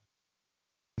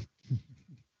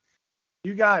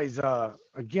 You guys,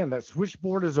 again, that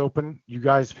switchboard is open. You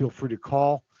guys feel free to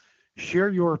call. Share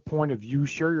your point of view.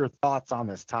 Share your thoughts on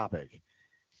this topic.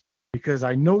 Because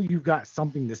I know you've got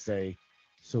something to say,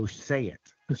 so say it.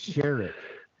 Share it.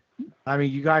 I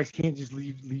mean, you guys can't just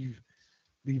leave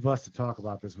us to talk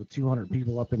about this with 200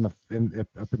 people up in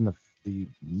the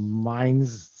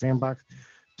mines sandbox.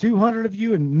 200 of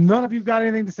you, and none of you got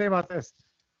anything to say about this.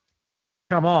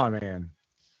 Come on, man.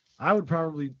 I would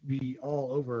probably be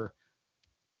all over.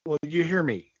 Well, you hear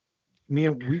me.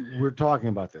 we're talking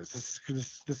about this.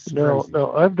 This is No, crazy.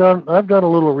 no, I've done a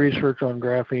little research on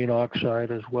graphene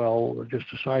oxide as well, just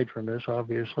aside from this,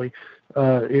 obviously.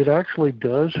 It actually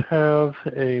does have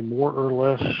a more or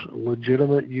less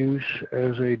legitimate use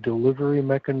as a delivery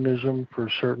mechanism for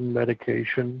certain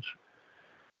medications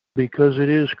because it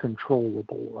is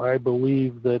controllable. I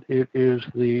believe that it is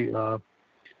the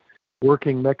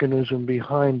working mechanism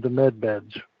behind the med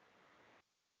beds.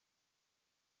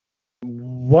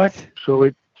 What? So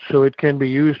it can be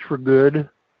used for good,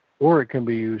 or it can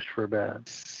be used for bad.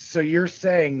 So you're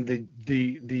saying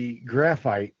the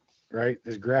graphite, right?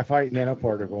 This graphite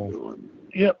nanoparticle.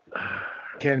 Yep.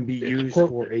 Can be used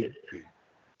for a.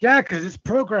 Yeah, because it's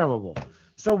programmable.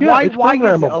 So Yeah, why it's is it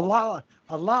programmable.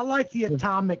 a lot like the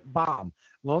atomic bomb?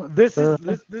 Well, this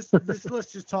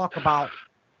let's just talk about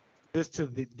this to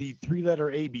the three-letter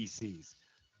ABCs.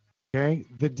 Okay,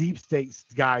 the deep states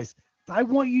guys. I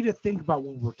want you to think about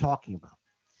what we're talking about.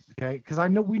 Okay, because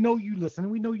we know you listen.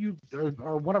 We know you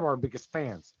are one of our biggest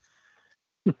fans.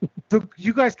 So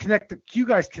you guys connect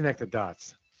the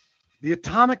dots. The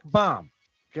atomic bomb.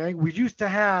 Okay, we used to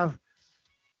have.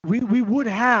 We would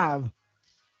have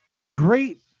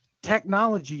great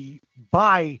technology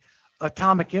by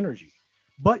atomic energy,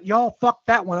 but y'all fucked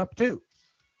that one up too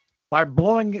by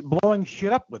blowing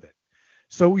shit up with it.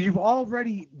 So you've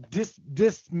already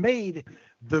dismayed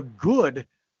the good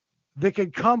that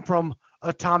could come from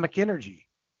atomic energy.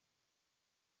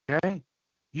 Okay,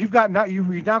 you've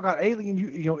now got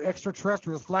alien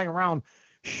extraterrestrials flying around,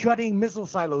 shutting missile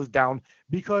silos down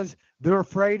because they're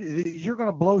afraid you're going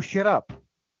to blow shit up.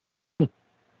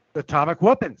 Atomic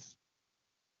weapons,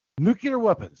 nuclear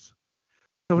weapons.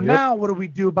 So now what do we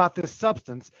do about this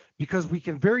substance? Because we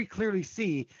can very clearly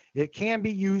see it can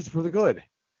be used for the good.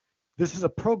 This is a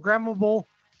programmable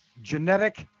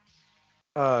genetic.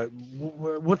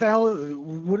 What the hell?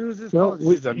 What is this? Well,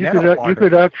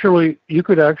 you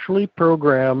could actually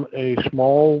program a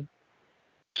small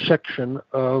section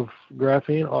of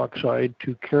graphene oxide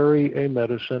to carry a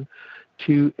medicine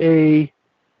to a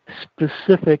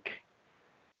specific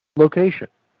location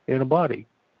in a body.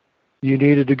 You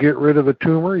needed to get rid of a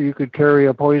tumor, you could carry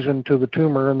a poison to the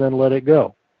tumor and then let it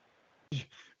go.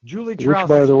 Julie Which,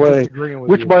 by the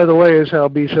way, is how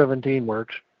B17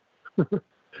 works.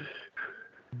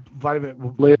 Vitamin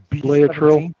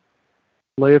B17?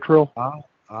 Laetrile. Oh,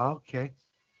 okay.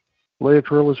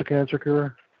 Laetrile is a cancer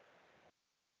cure.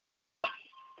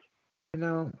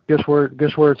 Guess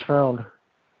where it's found?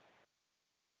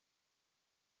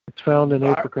 It's found in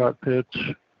apricot pits.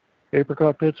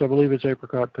 Apricot pits? I believe it's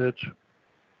apricot pits.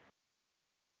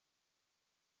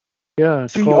 Yeah,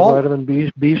 it's called vitamin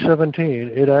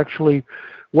B17. It actually,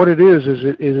 what it is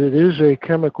it is a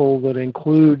chemical that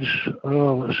includes,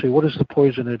 let's see, what is the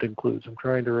poison it includes? I'm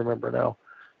trying to remember now.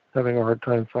 Having a hard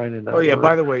time finding that. Oh, yeah,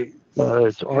 by the way.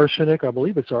 It's arsenic. I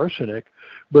believe it's arsenic.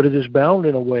 But it is bound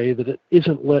in a way that it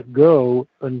isn't let go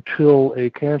until a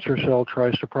cancer cell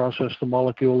tries to process the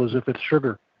molecule as if it's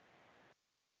sugar.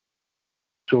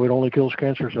 So it only kills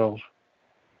cancer cells.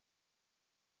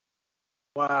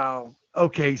 Wow.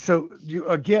 Okay, so you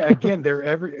again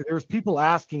there's people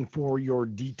asking for your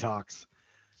detox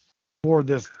for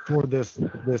this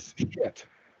shit.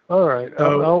 All right,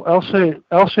 so, I'll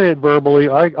say it verbally.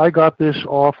 I got this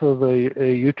off of a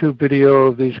YouTube video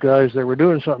of these guys that were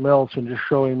doing something else and just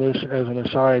showing this as an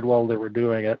aside while they were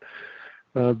doing it.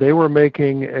 They were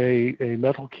making a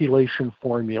metal chelation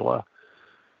formula,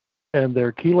 and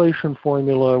their chelation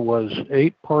formula was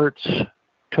 8 parts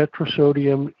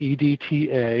tetrasodium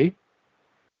EDTA,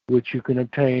 which you can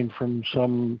obtain from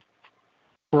some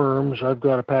firms. I've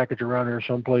got a package around here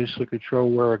someplace that could show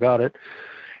where I got it.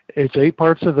 It's 8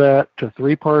 parts of that to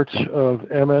 3 parts of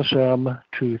MSM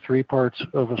to 3 parts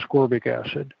of ascorbic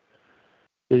acid.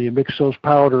 Then you mix those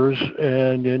powders,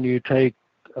 and then you take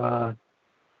a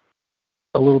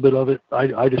little bit of it.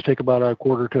 I just take about a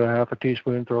quarter to a half a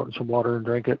teaspoon, throw it in some water, and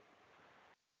drink it.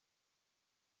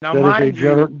 Now, that is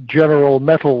a general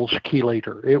metals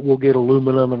chelator. It will get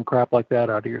aluminum and crap like that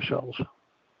out of your cells.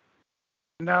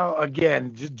 Now,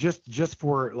 again, just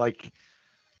for like,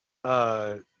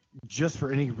 just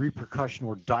for any repercussion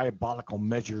or diabolical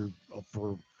measure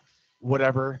for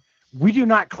whatever, we do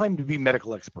not claim to be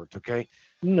medical experts. Okay?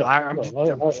 No, I'm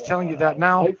just telling you that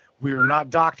now. We are not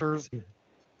doctors.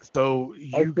 So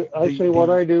I say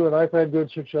what I do, and I've had good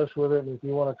success with it. And if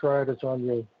you want to try it, it's on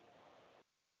you.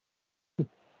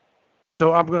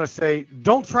 So I'm going to say,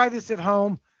 don't try this at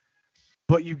home,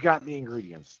 but you got the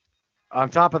ingredients.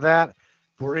 On top of that,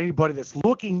 for anybody that's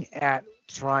looking at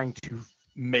trying to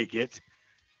make it,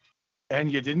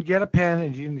 and you didn't get a pen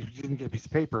and you didn't get a piece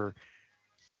of paper,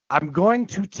 I'm going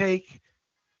to take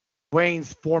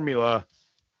Wayne's formula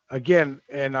again,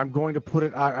 and I'm going to put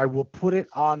it. I will put it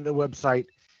on the website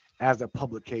as a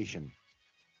publication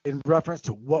in reference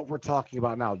to what we're talking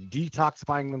about now.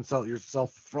 Detoxifying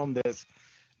yourself from this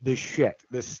shit,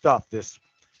 this stuff, this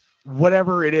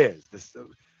whatever it is. This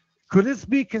could this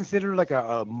be considered like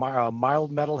a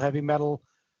mild metal, heavy metal?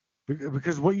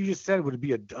 Because what you just said would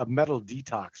be a metal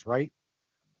detox, right?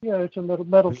 Yeah, it's a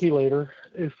metal chelator.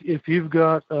 If you've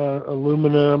got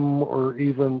aluminum or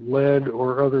even lead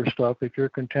or other stuff, if you're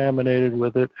contaminated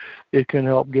with it, it can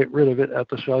help get rid of it at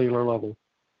the cellular level.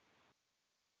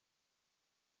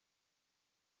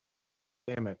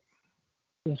 Damn it.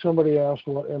 And somebody asked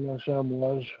what MSM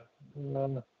was.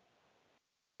 How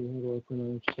do I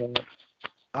pronounce that?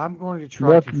 I'm going to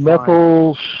try to find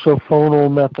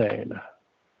methylsulfonylmethane.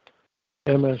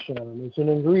 MSM. It's an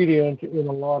ingredient in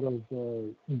a lot of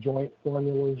joint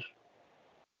formulas.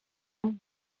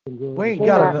 Wayne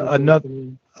got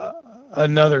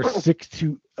another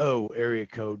 620 area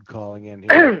code calling in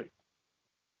here.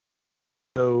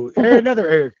 So another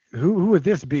area. Who would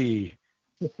this be?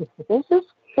 This is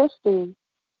Christy.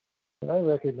 I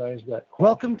recognize that.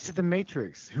 Welcome to the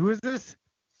Matrix. Who is this?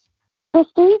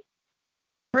 Christy?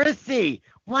 Christy.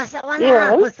 What's up?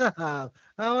 Yes. What's up?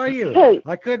 How are you? Hey.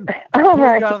 I couldn't All pull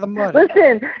right. you out of the mud.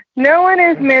 Listen, no one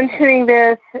is mentioning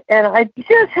this, and I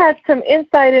just had some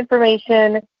inside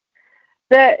information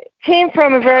that came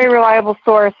from a very reliable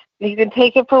source. You can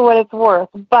take it for what it's worth,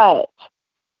 but,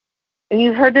 and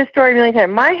you've heard this story a million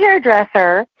times, my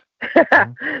hairdresser,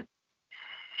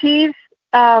 she's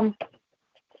a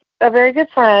very good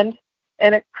friend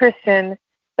and a Christian,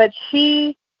 but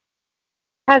she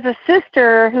has a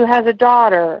sister who has a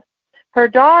daughter. Her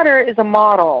daughter is a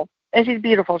model, and she's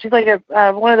beautiful. She's like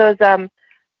one of those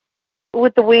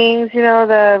with the wings, you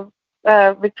know,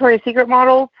 the Victoria's Secret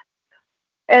models.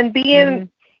 And being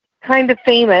kind of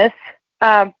famous,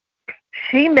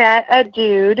 she met a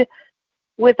dude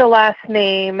with the last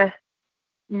name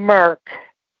Merck.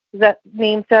 Does that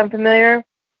name sound familiar?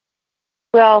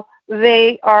 Well,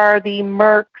 they are the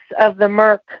Mercs of the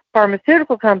Merck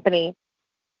pharmaceutical company.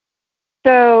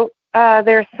 So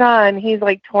their son, he's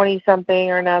like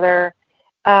 20-something or another,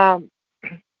 and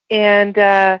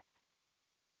they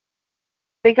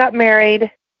got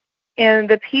married, and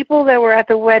the people that were at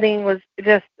the wedding was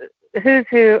just who's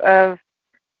who of,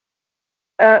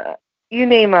 you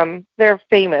name them, they're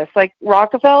famous, like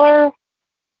Rockefeller.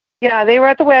 Yeah, they were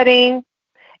at the wedding,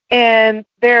 and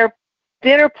their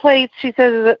dinner plates, she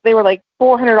says that they were like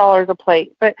 $400 a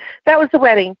plate, but that was the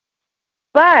wedding.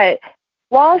 But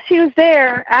while she was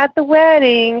there at the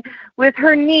wedding with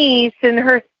her niece and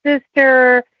her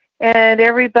sister and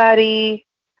everybody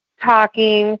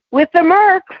talking with the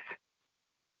Mercs,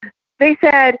 they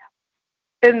said,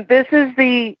 and this is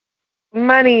the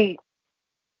money,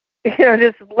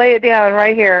 just lay it down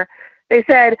right here. They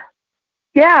said,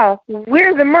 yeah,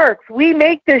 we're the Mercs. We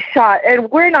make this shot,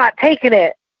 and we're not taking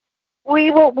it. We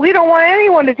don't want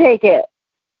anyone to take it.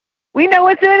 We know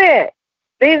what's in it.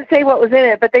 They didn't say what was in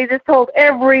it, but they just told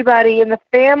everybody in the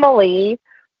family,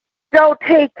 don't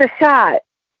take the shot.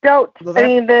 Don't. Well, I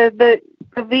mean the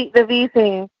V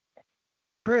thing.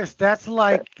 Chris, that's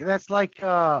like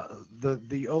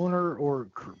the owner or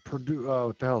what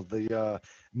the hell, the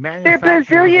manufacturer. They're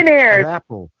billionaires.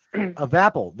 Of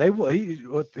Apple.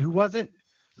 Who was it?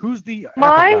 Who's the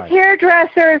my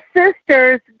hairdresser's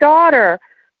sister's daughter?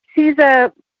 She's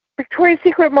a Victoria's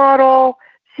Secret model.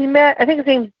 She met, I think his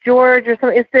name's George or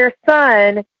something. It's their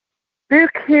son,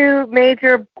 Buku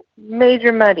Major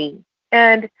Money.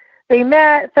 And they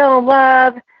met, fell in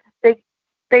love. They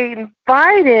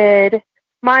invited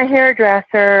my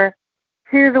hairdresser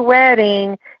to the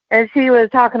wedding, and she was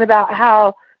talking about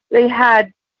how they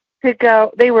had to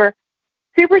go. They were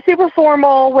super, super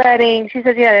formal wedding. She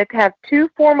said you had to have 2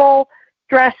 formal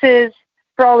dresses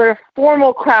for all their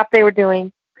formal crap they were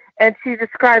doing. And she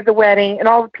described the wedding and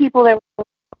all the people that were.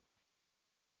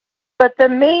 But the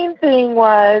main thing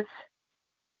was,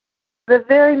 the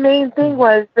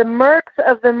Mercs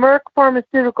of the Merck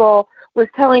pharmaceutical was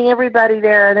telling everybody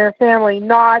there and their family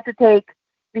not to take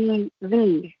the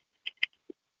V.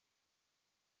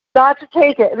 Not to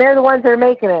take it. And they're the ones that are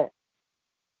making it.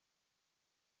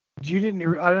 I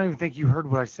don't even think you heard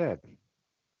what I said.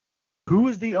 Who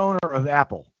is the owner of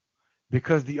Apple?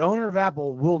 Because the owner of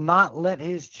Apple will not let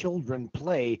his children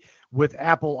play with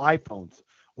Apple iPhones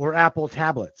or Apple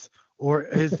tablets or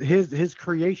his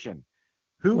creation.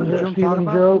 Who was that? Steve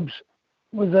Jobs?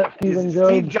 Was that Steve Jobs?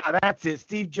 Steve Jobs. That's it.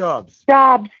 Steve Jobs.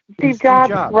 Steve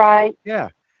Jobs. Right. Yeah.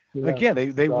 Again,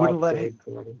 they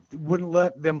wouldn't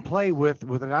let them play with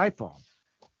an iPhone.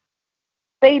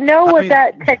 They know what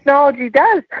that technology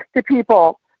does to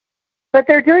people, but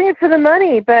they're doing it for the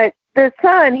money. But the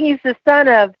son, he's the son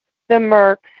of the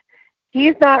Mercs.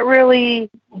 He's not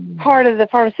really part of the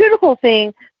pharmaceutical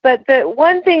thing. But the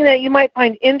one thing that you might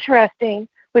find interesting,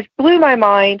 which blew my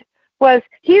mind, was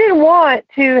he didn't want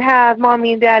to have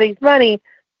mommy and daddy's money,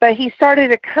 but he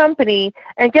started a company,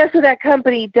 and guess what that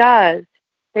company does?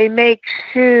 They make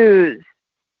shoes,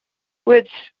 which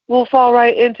will fall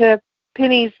right into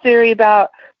Penny's theory about,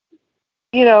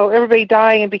 everybody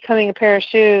dying and becoming a pair of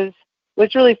shoes,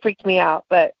 which really freaked me out.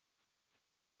 But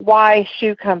why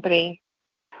shoe company?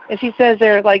 And she says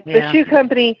they're like, the shoe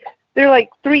company, they're like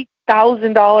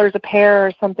 $3,000 a pair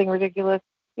or something ridiculous.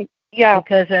 Yeah,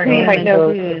 because they're Penny might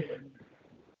know shoes.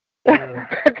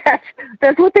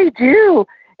 That's what they do.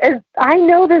 And I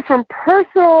know this from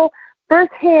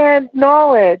first-hand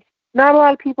knowledge. Not a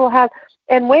lot of people have.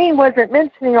 And Wayne wasn't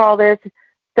mentioning all this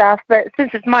stuff, but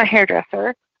since it's my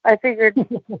hairdresser, I figured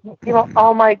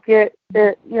all might get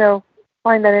it,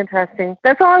 find that interesting.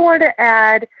 That's all I wanted to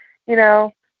add,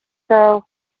 so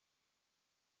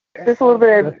just a little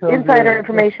bit of insider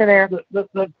information there.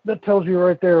 That tells you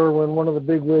right there when one of the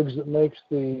big wigs that makes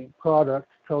the product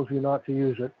tells you not to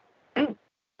use it.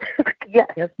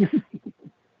 Yes.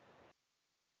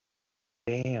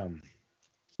 Damn.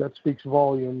 That speaks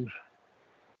volumes.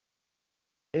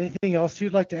 Anything else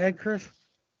you'd like to add, Chris?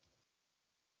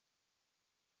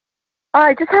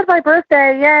 I just had my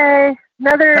birthday. Yay.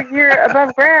 Another year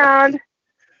above ground.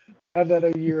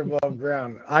 Another year above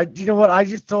ground. You know what? I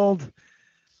just told,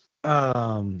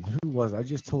 who was it? I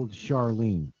just told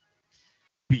Charlene.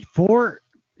 Before,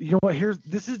 you know what?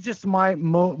 This is just my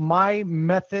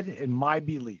method and my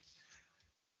belief.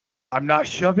 I'm not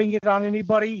shoving it on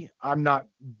anybody. I'm not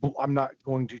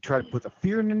going to try to put the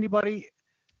fear in anybody.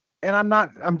 And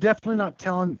I'm definitely not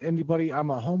telling anybody I'm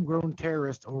a homegrown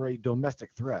terrorist or a domestic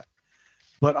threat.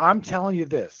 But I'm telling you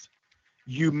this.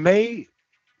 You may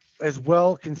as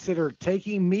well consider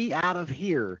taking me out of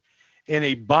here in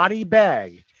a body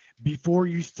bag before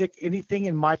you stick anything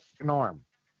in my arm.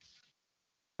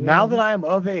 Now that I am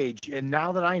of age and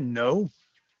now that I know,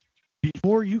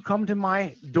 before you come to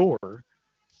my door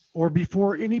or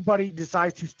before anybody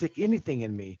decides to stick anything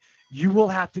in me, you will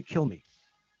have to kill me.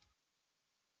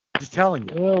 Just telling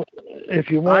you. Well,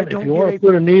 if you want to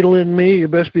put a needle in me, you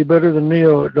best be better than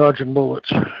Neo at dodging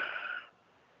bullets.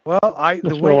 Well, I'm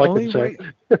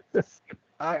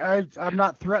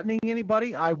not threatening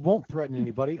anybody. I won't threaten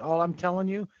anybody. All I'm telling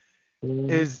you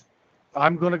is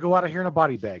I'm going to go out of here in a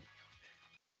body bag.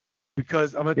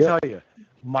 Because I'm going to tell you,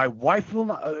 my wife will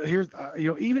not,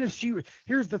 even if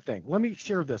here's the thing. Let me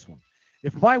share this one.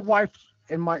 If my wife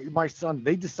and my son,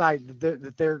 they decide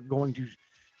that they're going to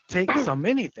take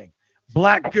anything,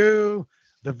 black goo,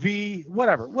 the V,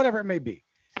 whatever it may be.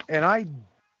 And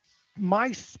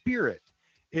my spirit,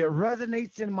 it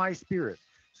resonates in my spirit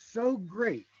so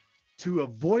great to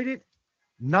avoid it,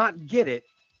 not get it.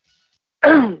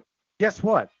 Guess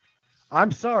what?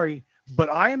 I'm sorry, but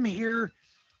I am here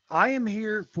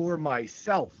for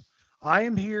myself. I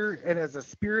am here and as a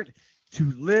spirit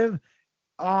to live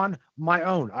on my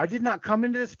own. I did not come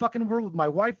into this fucking world with my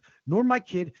wife, nor my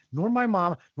kid, nor my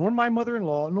mom, nor my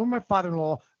mother-in-law, nor my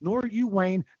father-in-law, nor you,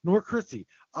 Wayne, nor Chrissy.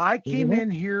 I came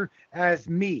in here as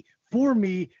me, for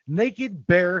me, naked,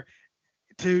 bare,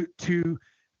 to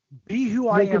be who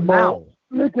I am now.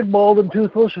 Naked, bald, and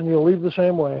toothless, and you'll leave the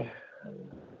same way.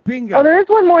 Bingo. Oh, there is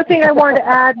one more thing I wanted to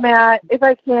add, Matt, if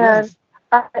I can. Yes.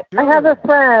 I have a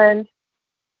friend,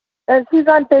 and she's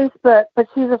on Facebook, but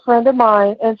she's a friend of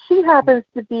mine, and she happens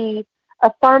to be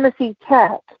a pharmacy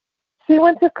tech. She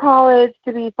went to college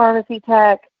to be pharmacy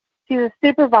tech. She's a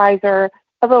supervisor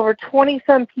of over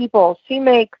 20-some people. She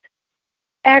makes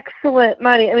excellent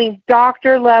money. I mean,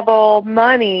 doctor-level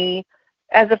money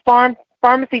as a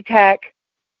pharmacy tech,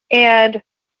 and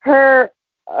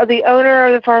the owner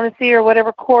of the pharmacy or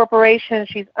whatever corporation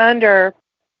she's under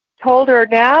told her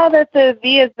now that the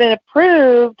V has been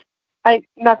approved, I'm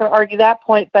not going to argue that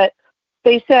point, but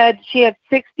they said she had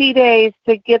 60 days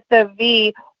to get the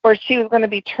V or she was going to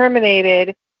be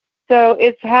terminated. So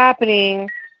it's happening.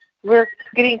 We're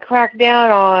getting cracked down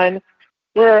on.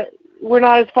 We're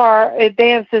not as far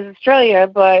advanced as Australia,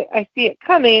 but I see it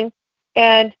coming.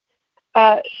 And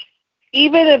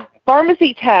even a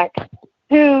pharmacy tech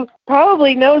who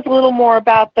probably knows a little more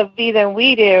about the V than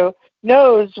we do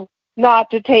knows not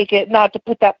to take it, not to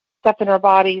put that stuff in our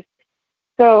bodies.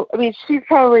 So, I mean, she's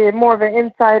probably more of an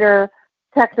insider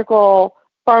technical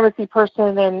pharmacy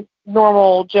person than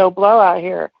normal Joe Blow out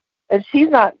here. And she's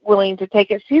not willing to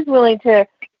take it. She's willing to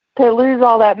lose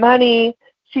all that money.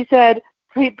 She said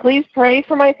Please pray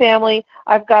for my family.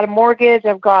 I've got a mortgage.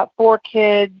 I've got 4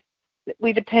 kids.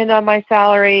 We depend on my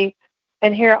salary.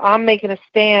 And here I'm making a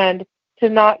stand to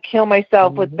not kill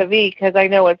myself with the V because I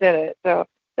know what's in it. So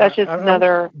that's just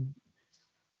another.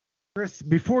 Chris,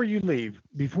 before you leave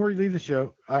the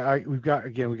show, we've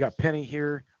got Penny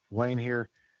here, Wayne here,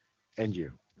 and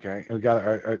you. Okay, and we got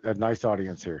a nice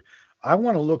audience here. I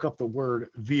want to look up the word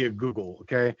via Google.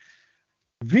 Okay,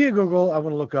 via Google, I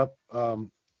want to look up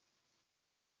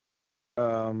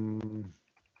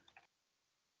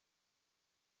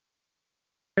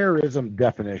terrorism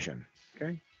definition.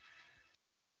 Okay.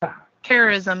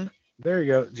 Terrorism. There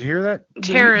you go. Did you hear that?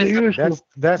 Terrorism.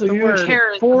 That's the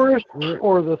word. Force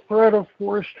or the threat of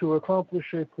force to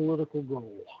accomplish a political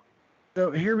goal.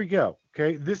 So here we go.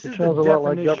 Okay, this is sounds the a lot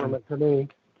like definition. government to me.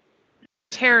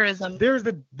 Terrorism. There's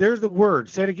the word.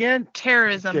 Say it again.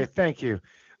 Terrorism. Okay, thank you.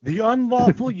 The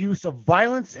unlawful use of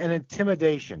violence and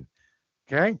intimidation.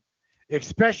 Okay,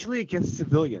 especially against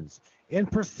civilians in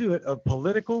pursuit of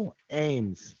political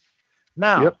aims.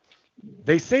 Now,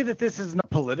 they say that this is not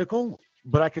political,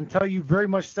 but I can tell you very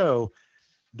much so,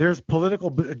 there's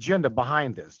political agenda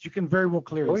behind this. You can very well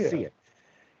clearly see it.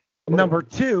 Number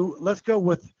 2, let's go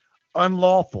with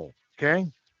unlawful,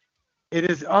 okay? It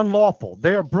is unlawful.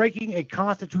 They are breaking a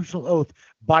constitutional oath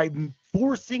by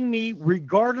forcing me,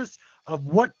 regardless of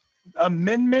what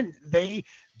amendment they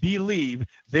believe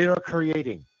they are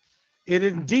creating. It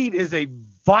indeed is a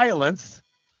violence,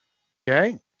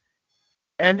 okay?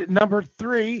 And number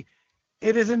 3,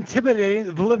 it is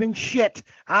intimidating the living shit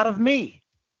out of me.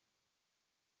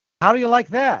 How do you like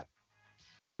that?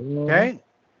 Okay?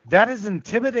 That is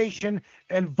intimidation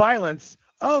and violence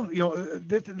of,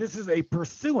 this is a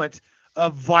pursuant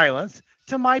of violence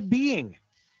to my being.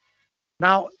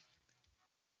 Now,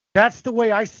 that's the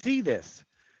way I see this.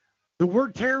 The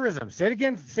word terrorism. Say it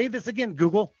again. Say this again,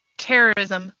 Google.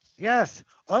 Terrorism. Yes.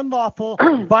 Unlawful,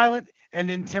 violent, and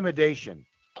intimidation.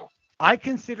 I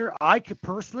could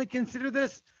personally consider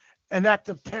this an act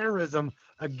of terrorism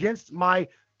against my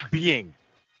being,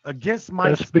 against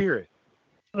my spirit.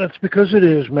 That's because it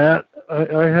is, Matt.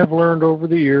 I have learned over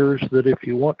the years that if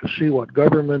you want to see what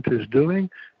government is doing,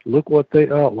 look what they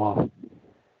outlaw.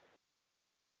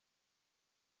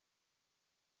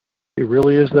 It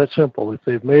really is that simple. If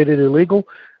they've made it illegal,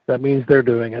 that means they're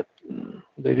doing it.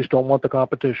 They just don't want the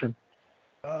competition.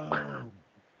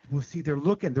 Well, see, they're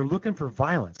looking for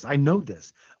violence. I know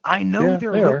this. I know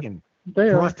they're looking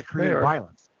for us to create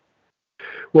violence.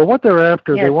 Well, what they're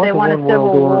after, Yes, they want they the want a one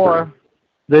world civil order. war.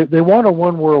 They want a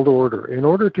one world order. In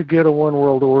order to get a one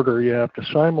world order, you have to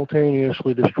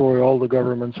simultaneously destroy all the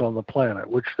governments on the planet,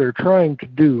 which they're trying to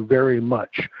do very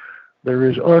much. There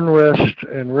is unrest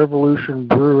and revolution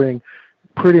brewing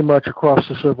pretty much across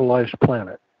the civilized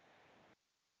planet.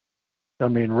 I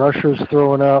mean, Russia's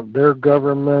throwing out their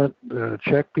government. The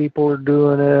Czech people are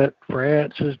doing it.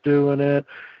 France is doing it.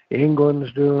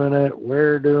 England's doing it.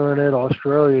 We're doing it.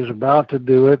 Australia's about to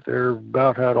do it. They're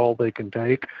about had all they can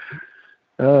take.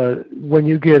 When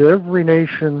you get every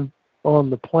nation on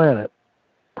the planet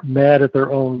mad at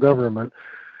their own government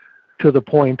to the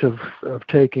point of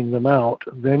taking them out,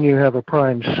 then you have a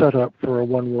prime setup for a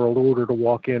one world order to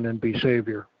walk in and be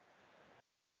savior.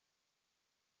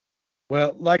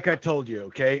 Well, like I told you,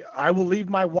 okay, I will leave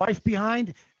my wife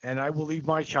behind and I will leave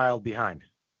my child behind.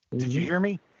 Did you hear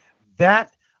me?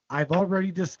 That I've already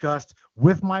discussed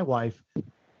with my wife.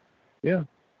 Yeah.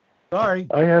 Sorry.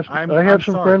 I have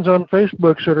some friends on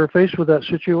Facebook that are faced with that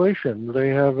situation. They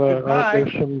have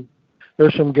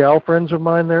there's some gal friends of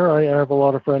mine there. I have a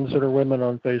lot of friends that are women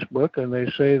on Facebook, and they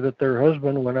say that their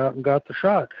husband went out and got the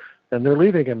shot, and they're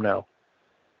leaving him now.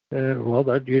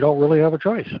 Well, you don't really have a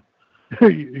choice.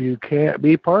 You can't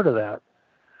be part of that.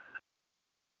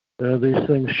 These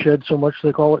things shed so much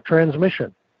they call it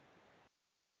transmission.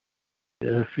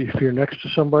 If you're next to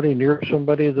somebody, near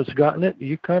somebody that's gotten it,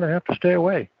 you kind of have to stay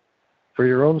away for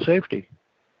your own safety.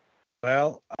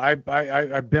 Well, I've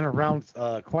been around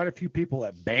quite a few people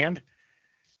that banned,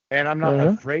 and I'm not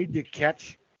afraid to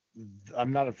catch.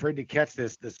 I'm not afraid to catch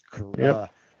this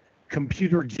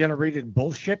computer generated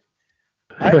bullshit.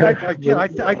 I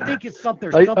think it's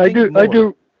something.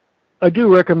 I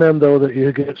do recommend though that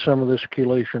you get some of this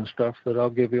chelation stuff that I'll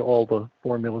give you all the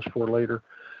formulas for later,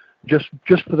 just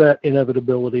for that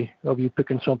inevitability of you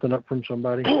picking something up from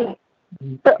somebody.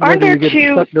 But aren't there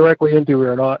two stuck directly into it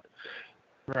or not?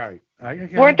 Right.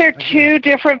 Weren't there two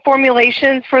different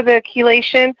formulations for the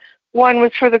chelation? One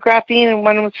was for the graphene and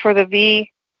one was for the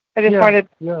V. I just wanted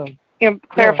to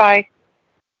clarify.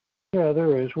 Yeah,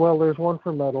 there is. Well, there's one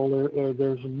for metal.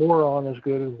 There's boron is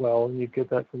good as well, and you get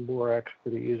that from borax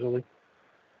pretty easily.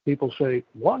 People say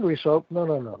laundry soap.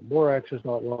 No. Borax is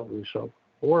not laundry soap.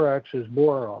 Borax is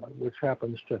boron, which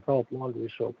happens to help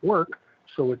laundry soap work,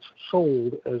 so it's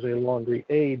sold as a laundry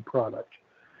aid product.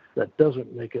 That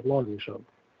doesn't make it laundry soap.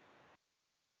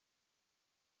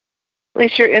 At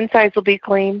least your insides will be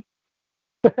clean.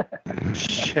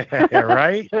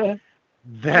 Right?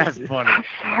 That's funny.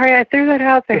 Sorry, I threw that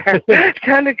out there. It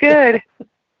sounded good.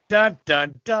 Dun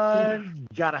dun dun.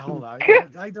 Gotta hold on.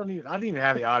 I don't even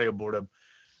have the audio board up.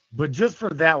 But just for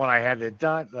that one, I had it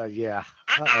done. Yeah.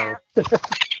 Uh-oh.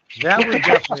 That was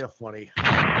definitely a funny.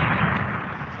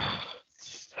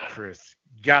 Chris,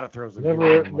 gotta throw some.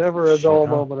 Never a dull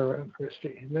moment around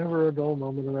Christy. Never a dull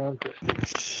moment around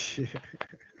Christy.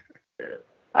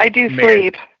 I do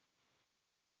sleep.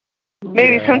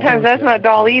 Maybe sometimes that's not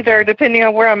dull either, depending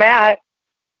on where I'm at.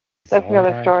 That's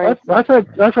another story.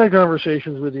 I've had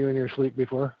conversations with you in your sleep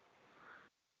before.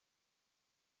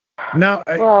 No.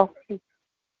 Well,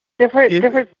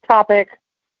 different topic.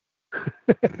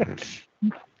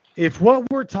 If what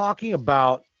we're talking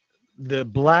about, the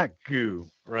black goo,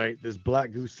 right? This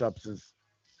black goo substance,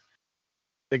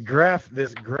 this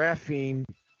graphene,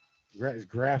 right?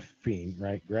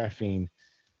 Graphene,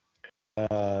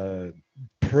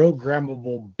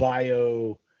 programmable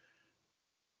bio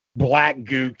black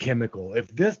goo chemical. If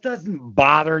this doesn't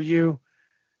bother you,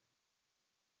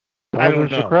 Bothers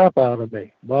the crap out of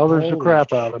me. The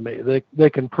crap out of me. They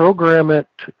can program it.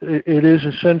 It is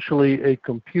essentially a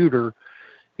computer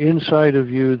inside of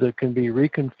you that can be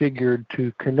reconfigured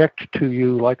to connect to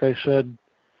you, like I said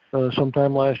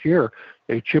sometime last year,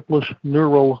 a chipless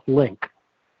neural link.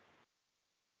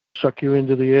 Suck you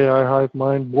into the AI hive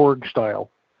mind Borg style,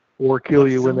 or kill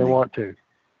you when they want to.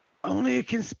 Only a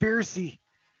conspiracy.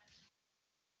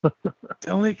 It's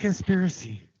only a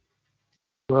conspiracy.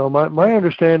 Well, my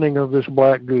understanding of this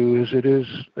black goo is it is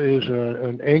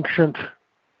an ancient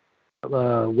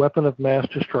weapon of mass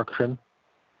destruction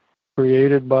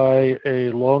created by a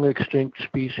long extinct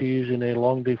species in a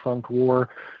long defunct war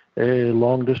a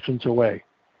long distance away.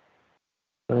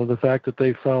 The fact that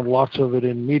they found lots of it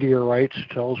in meteorites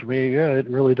tells me, yeah, it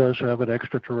really does have an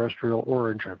extraterrestrial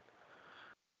origin.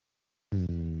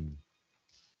 And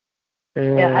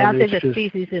yeah, I don't think the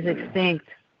species is extinct.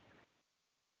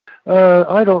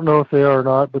 I don't know if they are or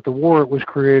not, but the war it was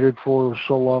created for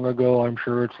so long ago, I'm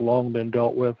sure it's long been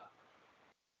dealt with.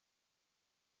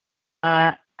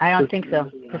 I don't think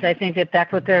so, because I think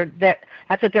that's what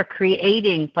they're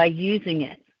creating by using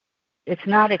it. It's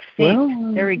not extinct.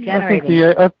 Well, they're regenerating. I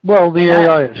think the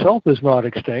AI itself is not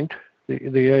extinct.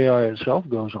 The AI itself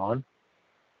goes on.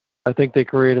 I think they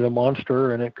created a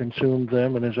monster and it consumed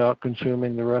them and is out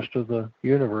consuming the rest of the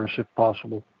universe if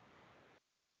possible.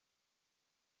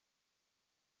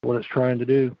 What it's trying to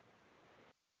do.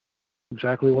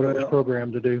 Exactly what it was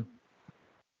programmed to do.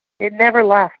 It never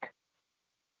left.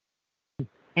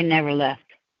 It never left.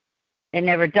 It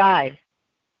never died.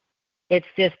 It's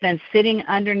just been sitting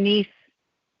underneath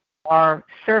our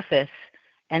surface,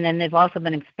 and then they've also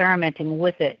been experimenting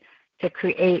with it to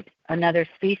create another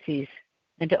species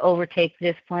and to overtake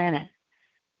this planet.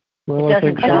 Well, it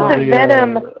doesn't die.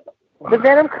 The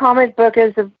Venom comic book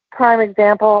is a prime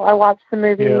example. I watched the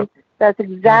movie. Yeah. That's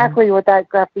exactly what that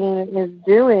graphene is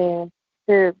doing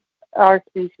to our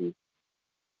species.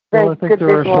 Well, I think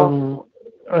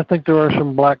there are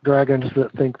some black dragons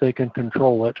that think they can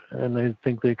control it and they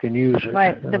think they can use it.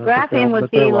 Right. The graphene would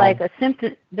be like a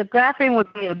symptom. The graphene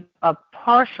would be a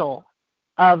partial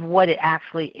of what it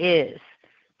actually is,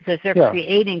 because they're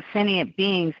creating sentient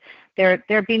beings.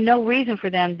 There'd be no reason for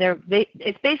them.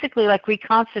 It's basically like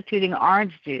reconstituting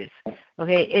orange juice.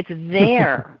 Okay, it's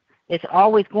there. It's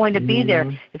always going to be there.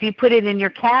 If you put it in your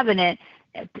cabinet,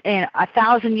 and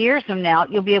 1,000 years from now,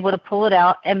 you'll be able to pull it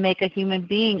out and make a human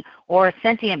being or a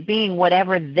sentient being,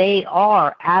 whatever they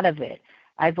are, out of it.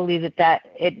 I believe that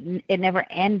it never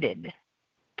ended.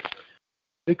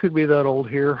 It could be that old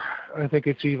here. I think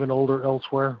it's even older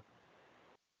elsewhere.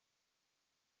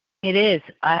 It is.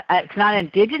 It's not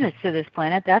indigenous to this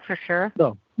planet, that's for sure.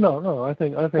 No. I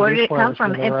think. Where did it come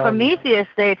from? In Prometheus,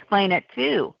 they explain it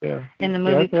too. Yeah. In the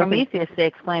movie Prometheus, they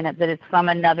explain it, that it's from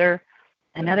another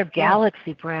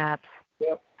galaxy, perhaps.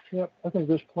 Yep. I think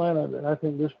this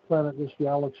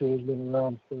galaxy has been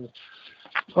around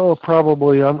for,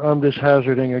 probably, I'm just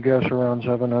hazarding a guess, around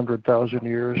 700,000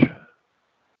 years.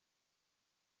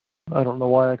 I don't know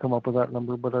why I come up with that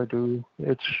number, but I do.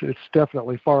 It's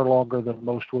definitely far longer than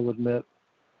most will admit.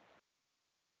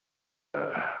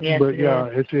 Yes, but yeah,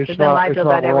 it's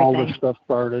not where all this stuff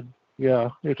started. Yeah,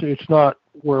 it's not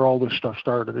where all this stuff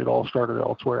started. It all started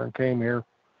elsewhere and came here.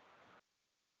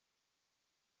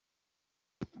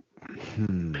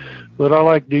 But I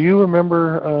like. Do you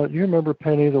remember? You remember,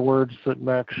 Penny, the words that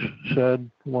Max said?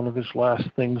 One of his last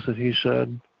things that he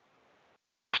said.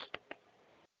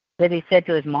 That he said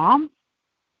to his mom?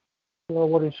 Well,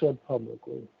 what he said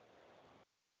publicly.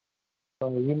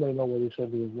 You may know what he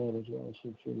said to his mom as well,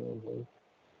 since you know her.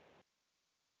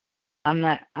 I'm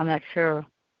not sure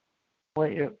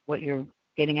what you're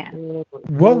getting at.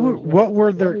 What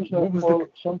were their? What was the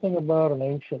something about an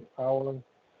ancient power?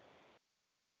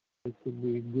 It could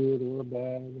be good or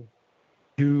bad.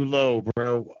 Too low,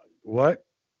 bro. What?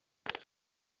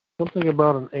 Something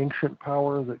about an ancient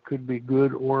power that could be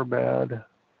good or bad.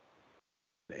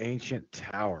 The ancient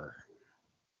tower.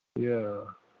 Yeah.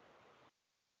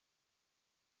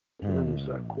 Where was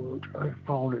that quote? I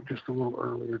found it just a little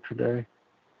earlier today.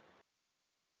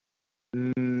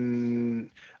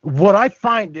 What I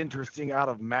find interesting out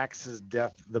of Max's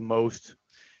death the most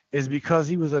is because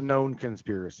he was a known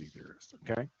conspiracy theorist,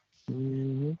 okay?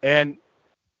 Mm-hmm. And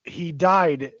he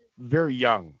died very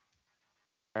young,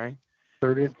 okay?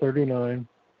 39.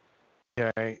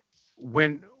 Okay.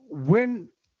 When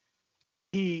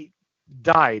he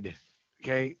died,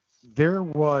 okay, there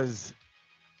was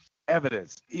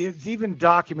evidence. It's even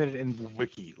documented in the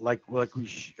wiki, like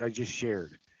I just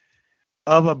shared,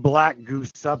 of a black goo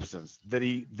substance that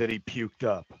he puked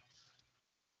up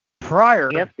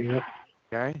prior. Yep.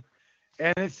 Okay,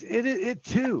 and it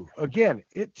too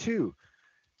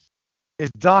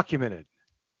is documented,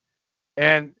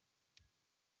 and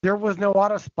there was no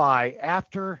auto spy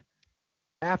after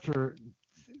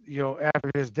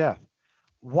his death.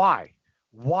 Why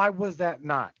was that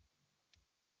not?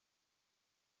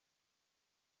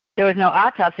 There was no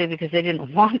autopsy because they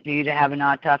didn't want you to have an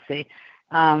autopsy.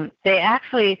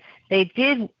 They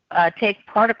did take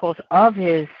particles of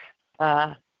his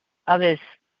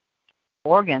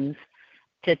organs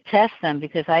to test them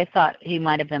because I thought he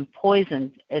might have been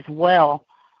poisoned as well.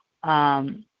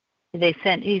 He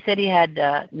said he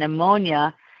had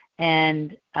pneumonia,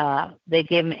 and they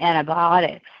gave him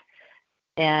antibiotics,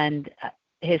 and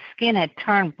his skin had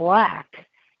turned black.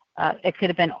 It could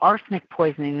have been arsenic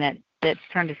poisoning that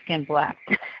turned his skin black.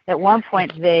 At one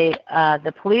point,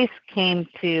 the police came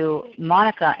to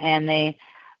Monica and they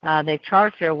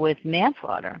charged her with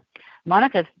manslaughter.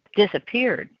 Monica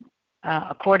disappeared,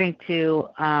 according to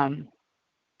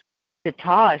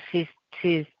Taj.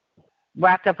 She's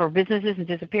wrapped up her businesses and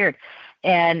disappeared.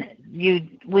 And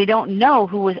we don't know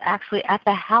who was actually at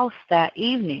the house that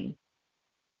evening.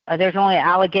 There's only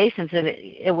allegations that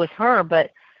it was her,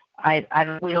 but we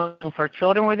don't know if her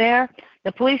children were there.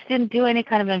 The police didn't do any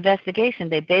kind of investigation.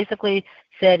 They basically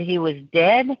said he was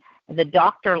dead. The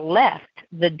doctor left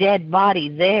the dead body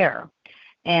there.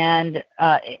 And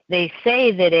they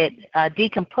say that it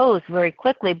decomposed very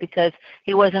quickly because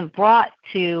he wasn't brought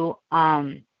to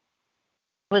the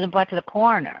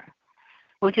coroner,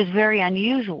 which is very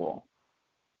unusual.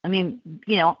 I mean,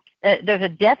 there's a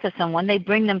death of someone, they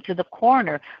bring them to the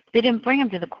coroner. They didn't bring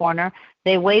him to the coroner.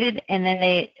 They waited, and then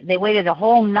they waited a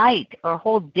whole night or a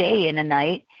whole day and a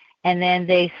night, and then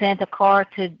they sent a car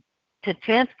to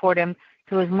transport him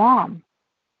to his mom.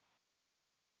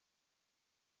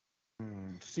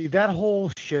 See, that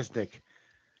whole shiznick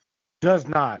does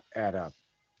not add up.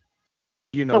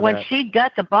 So when she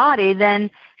got the body,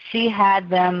 then she had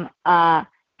them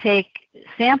take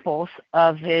samples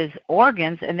of his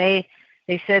organs, and they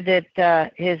said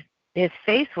that his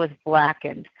face was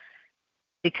blackened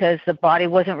because the body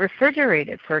wasn't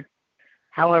refrigerated for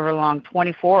however long,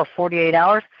 24 or 48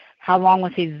 hours. How long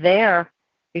was he there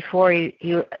before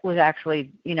he was actually,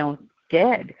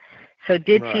 dead? So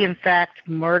did she in fact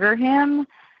murder him?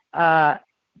 But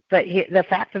the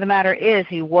fact of the matter is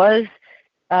he was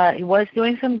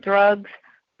doing some drugs,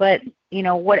 but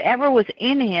whatever was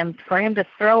in him, for him to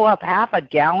throw up half a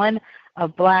gallon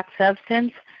of black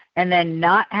substance and then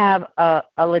not have a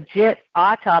legit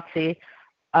autopsy,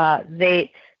 they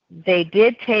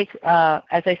did take,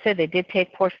 as I said, they did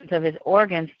take portions of his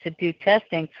organs to do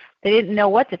testing. They didn't know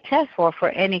what to test for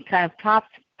any kind of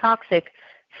toxic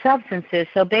substances.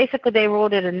 So basically they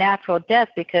ruled it a natural death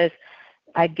because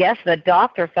I guess the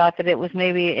doctor thought that it was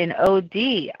maybe an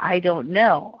OD. I don't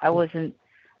know. I wasn't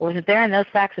there, and those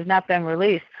facts have not been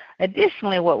released.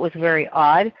 Additionally, what was very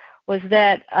odd was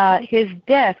that his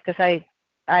death, because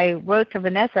I wrote to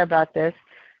Vanessa about this,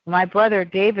 my brother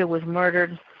David was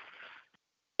murdered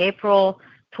April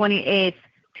 28th,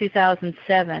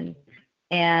 2007,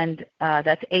 and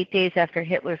that's 8 days after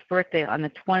Hitler's birthday on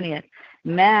the 20th.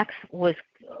 Max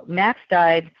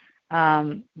died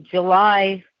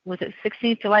July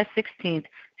 16th,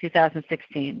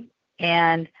 2016,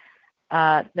 and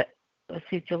let's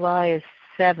see, July is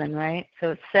 7, right?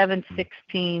 So it's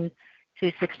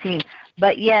 7/16/216.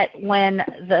 But yet, when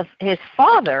his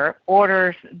father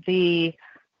orders the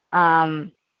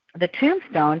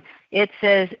tombstone, it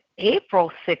says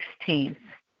April 16th,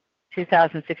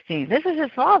 2016. This is his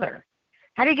father.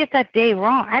 How do you get that day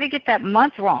wrong? How do you get that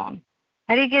month wrong?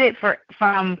 How do you get it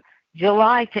from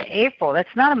July to April?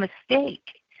 That's not a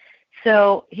mistake.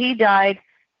 So he died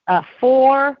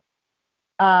according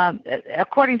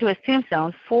to his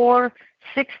tombstone,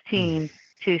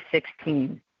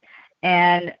 4/16/216.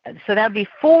 And so that would be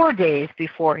 4 days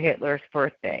before Hitler's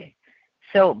birthday.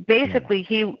 So basically,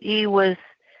 he was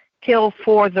killed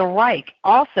for the Reich.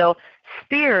 Also,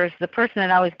 Spears, the person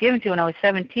that I was given to when I was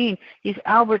 17, he's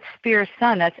Albert Speer's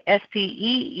son. That's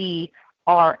Speers.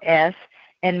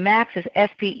 And Max is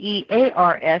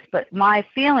Spears. But my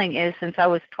feeling is, since I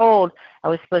was told I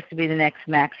was supposed to be the next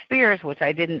Max Spears, which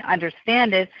I didn't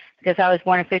understand it because I was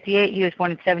born in 58, he was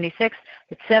born in 76.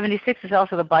 But 76 is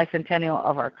also the bicentennial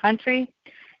of our country.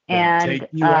 And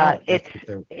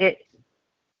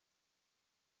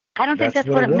I don't think that's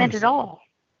what it meant at all.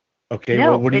 Okay,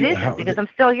 no, well, what do it you? isn't, because I'm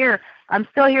still here. I'm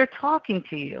still here talking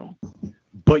to you.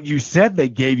 But you said they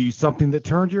gave you something that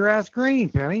turned your ass green,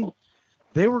 Penny.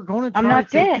 They were going to try I'm not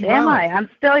to take dead, you am out. I? I'm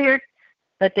still here,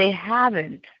 but they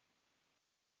haven't.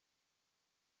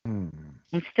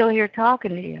 I'm still here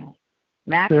talking to you.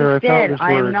 Max is dead.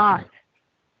 I am not.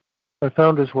 I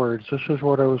found his words. This is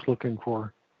what I was looking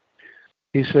for.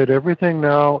 He said, everything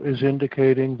now is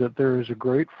indicating that there is a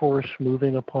great force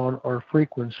moving upon our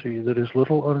frequency that is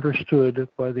little understood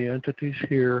by the entities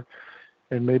here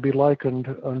and may be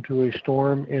likened unto a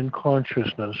storm in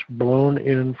consciousness blown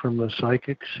in from the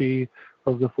psychic sea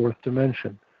of the fourth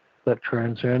dimension that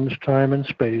transcends time and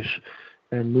space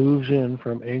and moves in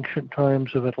from ancient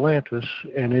times of Atlantis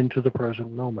and into the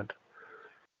present moment.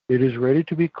 It is ready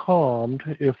to be calmed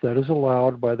if that is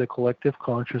allowed by the collective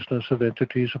consciousness of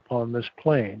entities upon this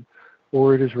plane,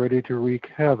 or it is ready to wreak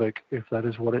havoc if that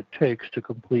is what it takes to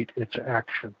complete its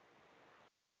action.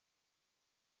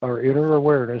 Our inner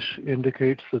awareness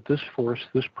indicates that this force,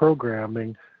 this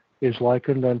programming, is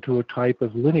likened unto a type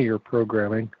of linear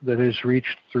programming that has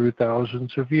reached through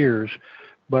thousands of years,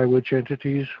 by which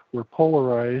entities were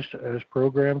polarized as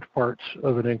programmed parts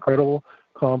of an incredible,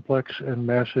 complex, and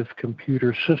massive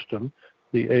computer system,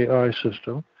 the AI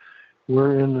system,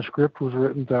 wherein the script was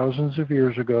written thousands of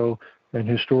years ago, and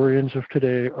historians of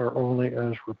today are only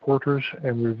as reporters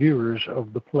and reviewers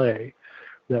of the play.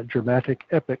 That dramatic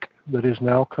epic that is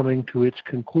now coming to its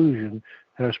conclusion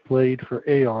has played for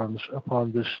aeons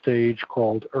upon this stage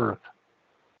called Earth.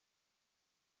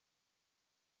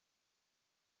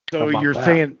 So you're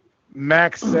saying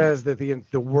Max says that this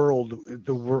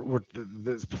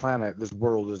planet, this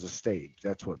world is a stage.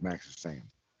 That's what Max is saying.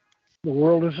 The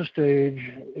world is a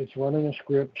stage. It's running a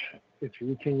script. It's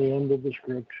reaching the end of the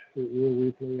script. It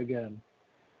will replay again.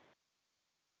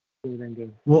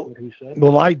 Well, he said.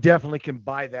 Well, I definitely can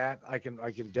buy that. I can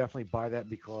definitely buy that,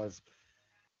 because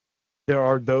there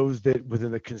are those that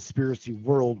within the conspiracy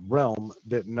world realm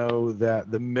that know that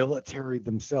the military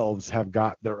themselves have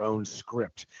got their own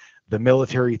script. The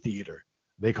military theater.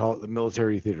 They call it the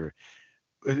military theater.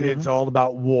 It's all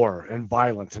about war and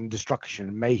violence and destruction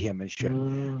and mayhem and shit.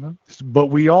 But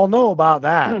we all know about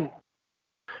that.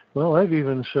 Well, I've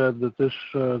even said that this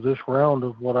round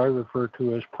of what I refer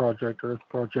to as Project Earth,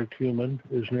 Project Human,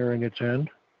 is nearing its end.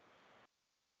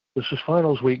 This is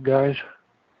finals week, guys.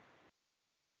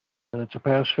 And it's a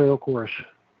pass-fail course.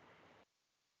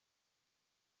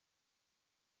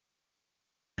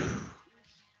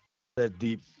 That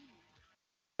deep.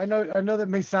 I know that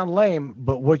may sound lame,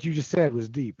 but what you just said was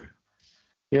deep.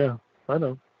 Yeah, I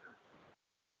know.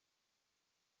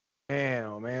 Man,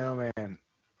 oh man, oh man.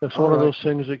 That's one of those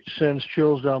things that sends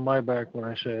chills down my back when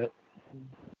I say it.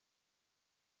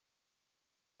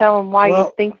 Tell them why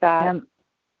you think that.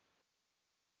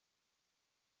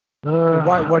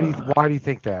 Why do you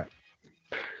think that?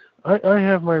 I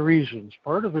have my reasons.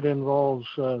 Part of it involves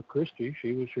Christy.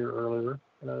 She was here earlier.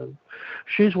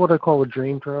 She's what I call a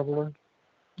dream traveler.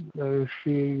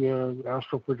 She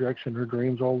astral projects in her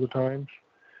dreams all the time.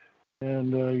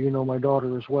 And my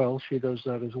daughter as well. She does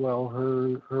that as well.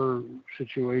 Her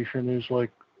situation is like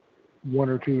 1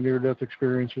 or 2 near-death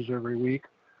experiences every week.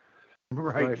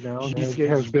 Right now,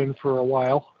 has been for a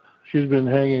while. She's been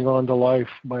hanging on to life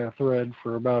by a thread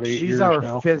for about 8 years now. She's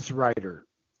our fence rider.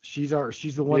 She's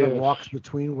the one that walks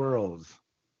between worlds.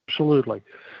 Absolutely.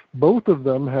 Both of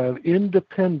them have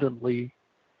independently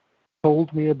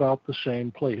told me about the same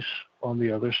place on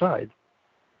the other side.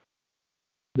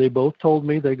 They both told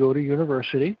me they go to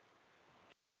university,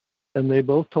 And they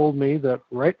both told me that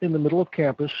right in the middle of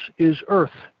campus is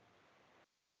Earth.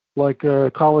 Like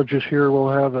colleges here will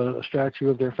have a statue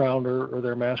of their founder or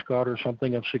their mascot or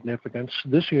something of significance.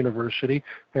 This university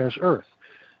has Earth.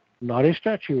 Not a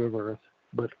statue of Earth,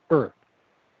 but Earth.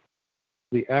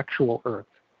 The actual Earth.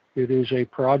 It is a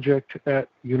project at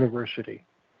university.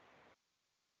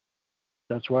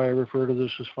 That's why I refer to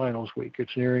this as finals week.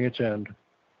 It's nearing its end.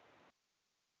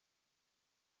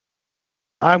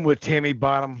 I'm with Tammy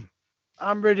Bottom.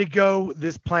 I'm ready to go.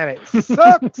 This planet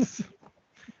sucks.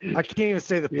 I can't even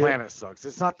say the planet sucks.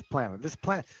 It's not the planet. This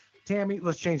planet, Tammy,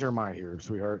 let's change our mind here,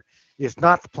 sweetheart. It's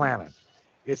not the planet.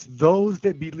 It's those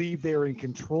that believe they're in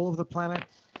control of the planet.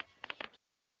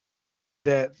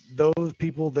 That those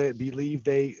people that believe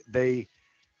they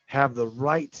have the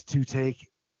right to take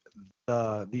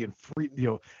the free,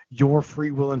 your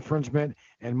free will infringement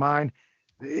and mine.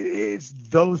 It's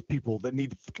those people that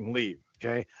need to fucking leave.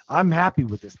 Okay, I'm happy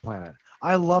with this planet.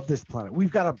 I love this planet.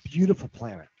 We've got a beautiful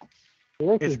planet.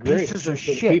 It's pieces of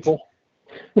shit.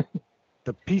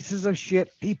 The pieces of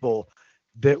shit people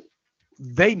that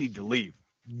they need to leave.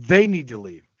 They need to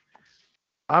leave.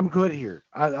 I'm good here.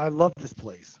 I love this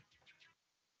place.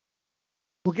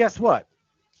 Well, guess what?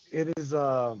 It is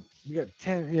we got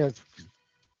 10. Yeah, it's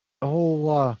a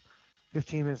whole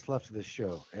 15 minutes left of this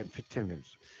show, and 10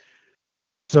 minutes.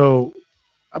 So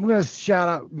I'm gonna shout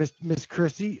out Miss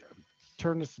Chrissy.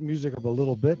 Turn this music up a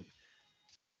little bit.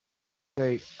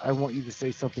 I want you to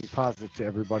say something positive to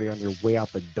everybody on your way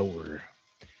out the door.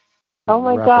 Oh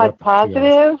my God,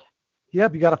 positive?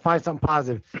 Yep, you got to find something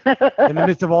positive in the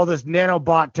midst of all this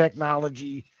nanobot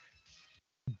technology,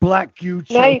 black goo.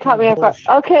 Now you caught me off guard.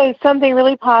 Okay, something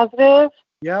really positive.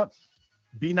 Yep.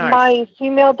 Be nice. My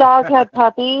female dog had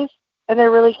puppies, and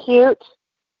they're really cute.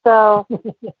 So,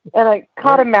 and I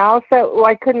caught a mouse that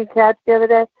I couldn't catch the other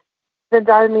day. Been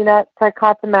driving me nuts. So I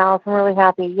caught the mouse. I'm really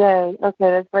happy. Yay. Okay,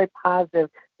 that's very positive.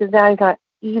 Because now he's not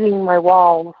eating my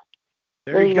walls.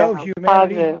 There you go,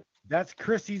 humanity. Positive. That's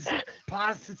Chrissy's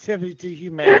positivity to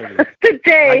humanity.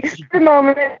 Today, the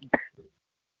moment.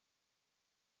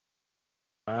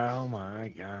 Oh my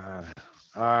God.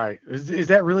 All right. Is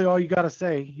that really all you got to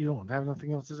say? You don't have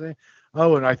nothing else to say?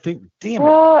 Oh, and I think, damn it.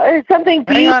 Well, it's something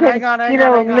deep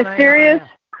and mysterious.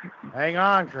 Hang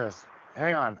on, Chris.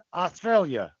 Hang on.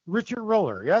 Australia. Richard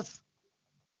Roller, yes?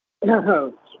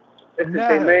 No. This is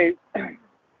me.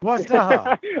 What's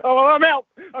up? Oh, well,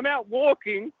 I'm out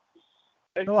walking.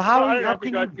 So how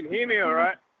can you can hear me all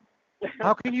right?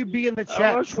 How can you be in the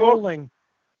chat trolling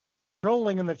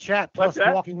in the chat plus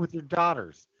walking with your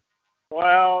daughters?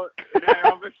 Well,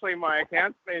 obviously my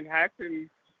account's been hacked and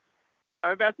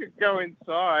I'm about to go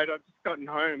inside. I've just gotten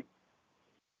home.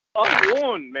 I'm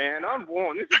warned, man. I'm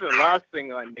warned. This is the last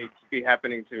thing I need to be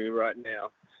happening to me right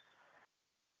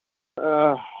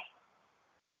now.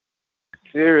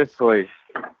 Seriously.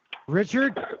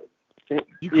 Richard?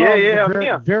 Yeah, I'm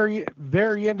here. Very,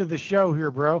 very end of the show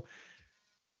here, bro.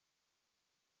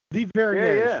 The very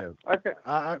end of the show. Okay.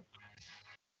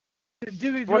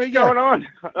 Dude, what's going on?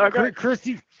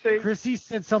 Chrissy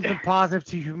said something positive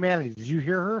to humanity. Did you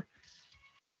hear her?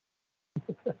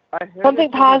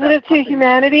 Something positive to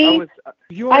humanity?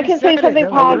 I can say something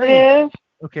positive.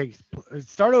 Okay,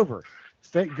 start over.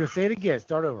 Go say it again.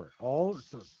 Start over.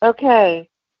 Okay.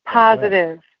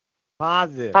 Positive.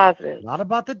 Positive. Not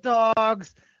about the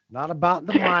dogs. Not about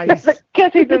the mice.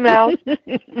 Catching the mouse.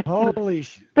 Holy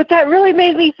shit. But that really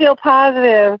made me feel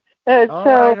positive.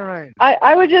 All right.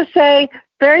 I would just say,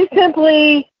 very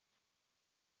simply,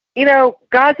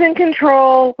 God's in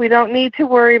control. We don't need to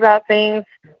worry about things.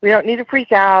 We don't need to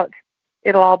freak out.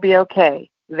 It'll all be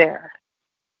okay. There.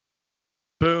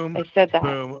 Boom. I said that.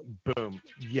 Boom.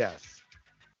 Yes.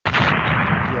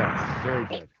 Very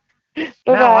good.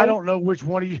 Now I don't know which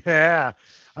one of you. Yeah,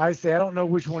 I say I don't know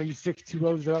which one of you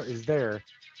 620s is there.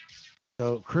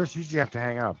 So Chris, you just have to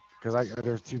hang up because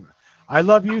there's two. I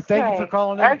love you. Thank you for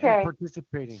calling in and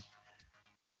participating.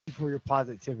 Thank you for your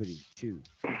positivity too.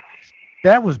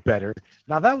 That was better.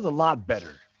 Now that was a lot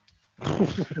better.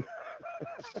 That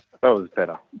was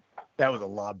better. That was a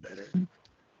lot better.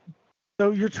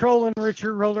 So you're trolling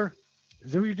Richard Roller?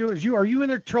 Is that what you're doing? Are you in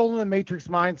there trolling the Matrix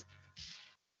minds?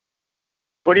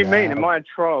 What do you mean? Am I a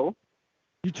troll?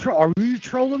 Are you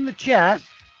trolling the chat?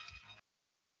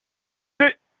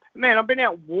 Man, I've been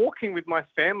out walking with my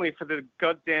family for the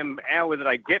goddamn hour that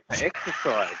I get to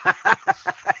exercise.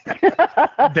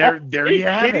 there you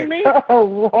have it. Kidding me? Oh,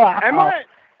 wow. Am I?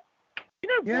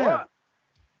 You know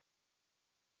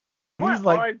what?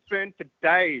 My eyes burned for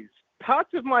days.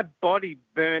 Parts of my body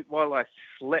burnt while I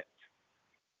slept.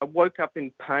 I woke up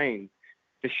in pain.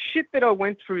 the shit that I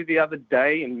went through the other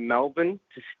day in Melbourne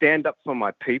to stand up for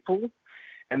my people,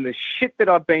 and the shit that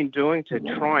I've been doing to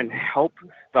try and help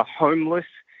the homeless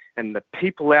and the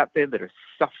people out there that are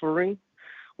suffering,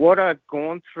 what I've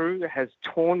gone through has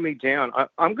torn me down.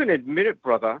 I'm going to admit it,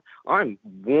 brother. I'm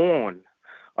worn.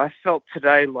 I felt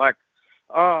today like,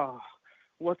 oh,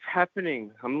 what's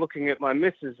happening? I'm looking at my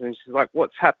missus and she's like,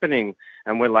 what's happening?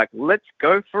 And we're like, let's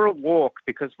go for a walk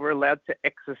because we're allowed to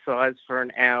exercise for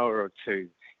an hour or two.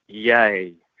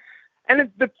 Yay.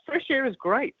 And the fresh air is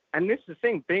great. And this is the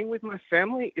thing, being with my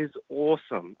family is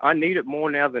awesome. I need it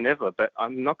more now than ever, but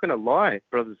I'm not going to lie,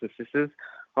 brothers and sisters.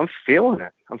 I'm feeling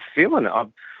it.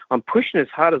 I'm pushing as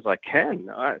hard as I can.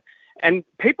 And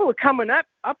people are coming up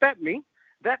at me.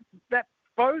 That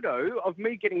photo of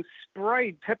me getting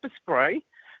sprayed, pepper spray.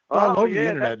 All over the yeah,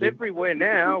 internet, that's dude. everywhere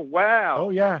now. Wow. Oh,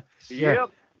 yeah.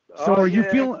 Yep. So are you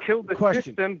feeling... Kill the question.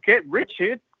 system. Get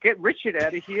Richard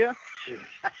out of here.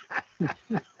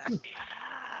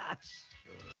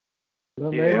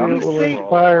 Well, Yeah, maybe it will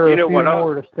inspire a few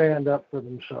more to stand up for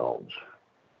themselves.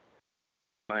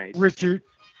 Mate. Richard,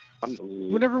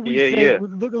 whenever we say,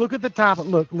 look at the top,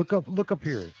 look up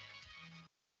here.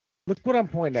 Look what I'm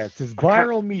pointing at. It says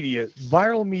viral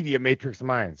media matrix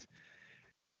minds.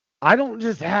 I don't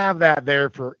just have that there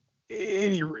for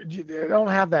I don't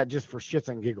have that just for shits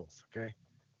and giggles, okay?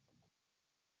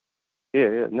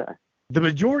 Yeah, no. The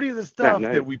majority of the stuff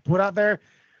that we put out there,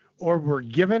 or we're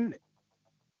given,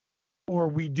 or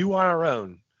we do on our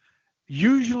own,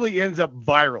 usually ends up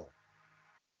viral.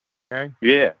 Okay?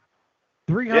 Yeah.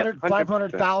 300, Yeah,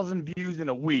 500,000 views in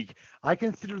a week. I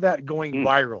consider that going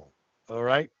viral. All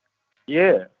right?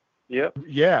 Yeah. Yep.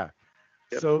 Yeah.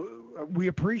 Yep. So we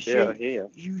appreciate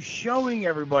you showing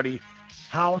everybody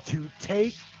how to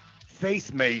take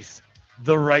face mace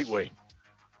the right way.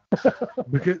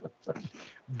 Because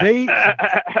they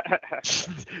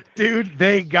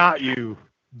got you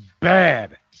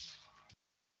bad.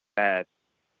 Bad.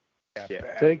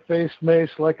 Yeah. Take face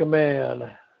mace like a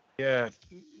man. Yeah,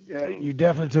 you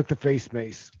definitely took the face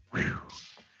mace. Whew.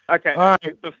 Okay. All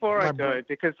right. Before I go,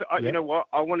 because you know what,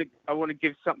 I want to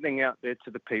give something out there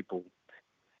to the people.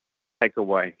 Take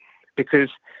away, because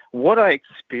what I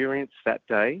experienced that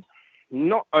day,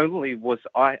 not only was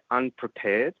I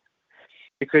unprepared,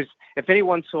 because if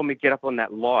anyone saw me get up on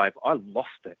that live, I lost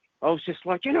it. I was just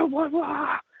like, you know what?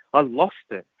 I lost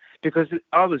it because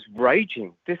I was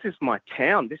raging. This is my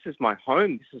town. This is my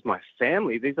home. This is my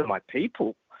family. These are my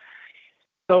people.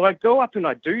 So I go up and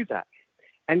I do that.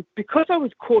 And because I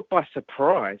was caught by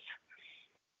surprise,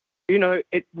 you know,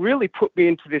 it really put me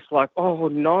into this like, oh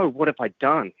no, what have I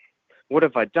done? What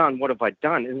have I done? What have I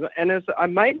done? And as I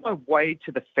made my way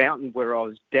to the fountain where I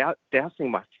was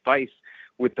dousing my face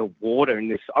with the water in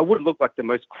this, I would look like the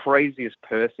most craziest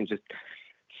person just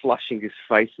flushing his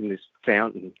face in this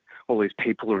fountain, all these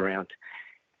people around.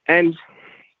 And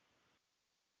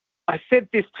I said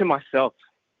this to myself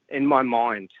in my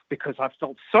mind because I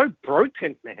felt so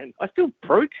broken, man. I feel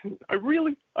broken. I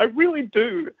really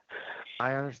do.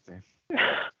 I understand.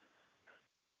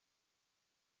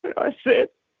 I said,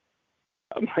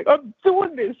 I'm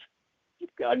doing this.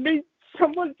 I need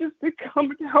someone just to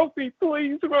come and help me,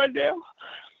 please, right now.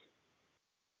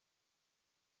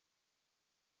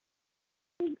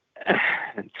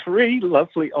 And 3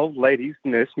 lovely old ladies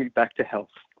nursed me back to health.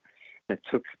 It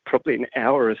took probably an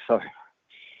hour or so.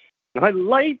 And I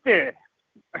laid there,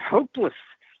 hopeless.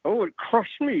 Oh, it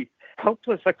crushed me.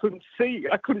 Helpless. I couldn't see.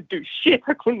 I couldn't do shit.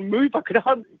 I couldn't move. I could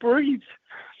hardly breathe.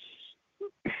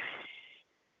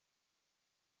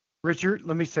 Richard,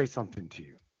 let me say something to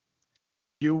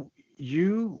you.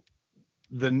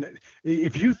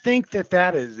 If you think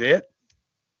that is it,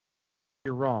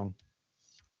 you're wrong.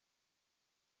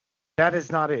 That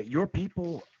is not it. Your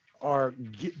people are,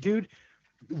 dude,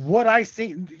 what I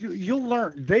see, you'll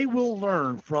learn. They will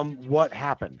learn from what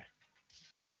happened.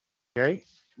 Okay?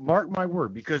 Mark my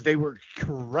word, because they were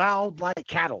corralled like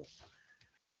cattle.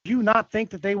 Do you not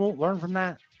think that they won't learn from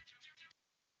that?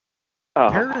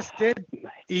 Paris did.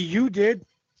 EU did.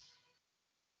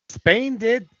 Spain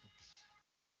did.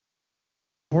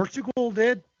 Portugal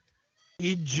did.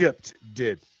 Egypt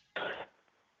did. I'm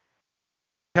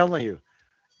telling you,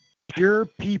 your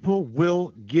people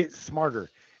will get smarter.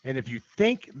 And if you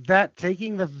think that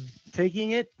taking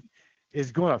it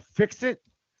is going to fix it,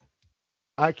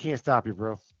 I can't stop you,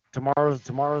 bro. Tomorrow's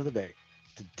the day.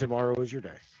 Tomorrow is your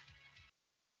day.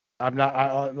 I'm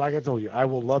not, like I told you, I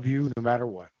will love you no matter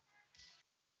what.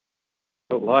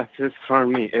 But life has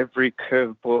thrown me every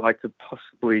curveball I could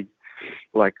possibly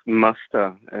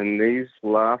muster, and these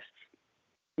last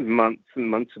months and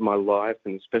months of my life,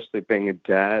 and especially being a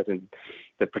dad and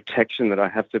the protection that I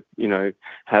have to,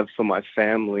 have for my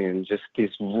family, and just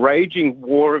this raging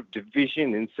war of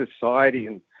division in society,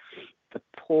 and the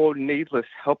poor, needless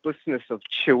helplessness of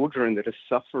children that are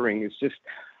suffering is just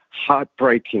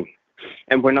heartbreaking.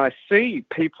 And when I see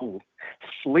people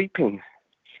sleeping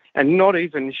and not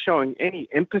even showing any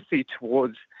empathy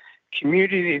towards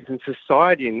communities and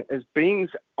society and as beings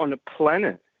on a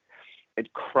planet,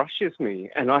 it crushes me.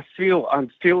 And I'm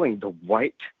feeling the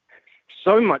weight,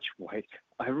 so much weight.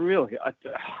 I do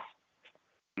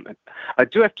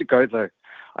have to go, though.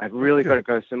 I really got to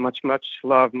go. So much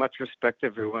love, much respect,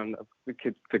 everyone. The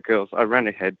kids, the girls. I ran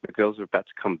ahead. The girls are about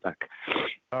to come back.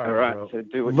 All right. Bro. So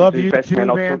do what Love you do you best, too, man.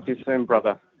 I'll man. talk to you soon,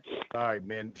 brother. All right,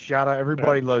 man. Shout out.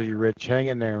 Everybody loves you, Rich. Hang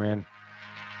in there, man.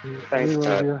 Thanks,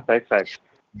 stay safe.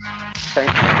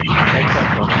 Thanks,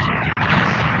 brother.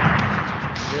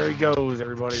 There he goes,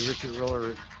 everybody. Richard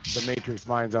Riller, the Matrix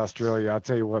Minds Australia. I'll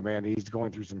tell you what, man. He's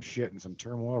going through some shit and some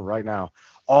turmoil right now.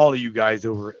 All of you guys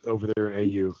over there at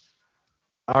AU,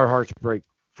 our hearts break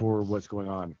for what's going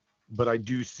on. But I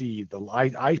do see the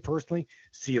light. I personally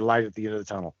see a light at the end of the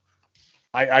tunnel.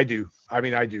 I do. I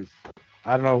mean, I do.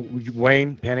 I don't know,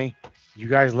 Wayne, Penny, you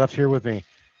guys left here with me.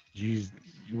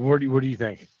 What do you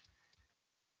think?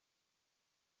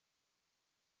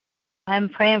 I'm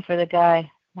praying for the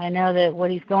guy. I know that what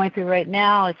he's going through right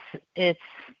now, it's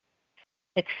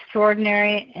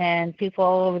extraordinary, and people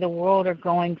all over the world are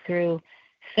going through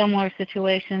similar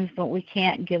situations, but we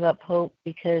can't give up hope,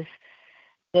 because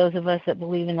those of us that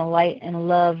believe in the light and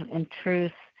love and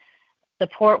truth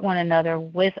support one another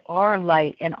with our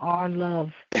light and our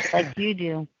love, like you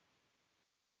do.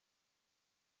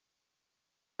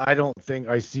 I don't think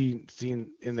I seen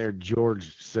in there.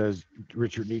 George says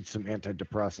Richard needs some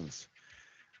antidepressants.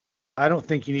 I don't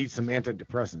think he needs some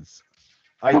antidepressants.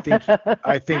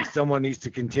 I think someone needs to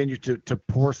continue to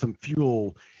pour some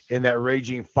fuel in that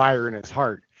raging fire in his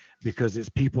heart, because his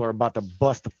people are about to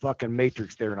bust the fucking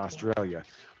matrix there in Australia.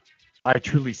 I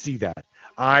truly see that.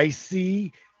 I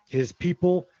see his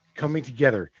people coming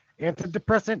together.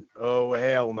 Antidepressant? Oh,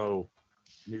 hell no.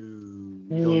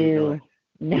 No.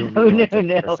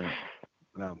 No.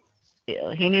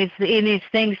 He needs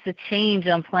things to change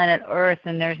on planet Earth,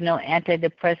 and there's no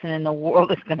antidepressant in the world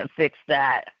that's going to fix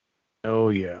that. Oh,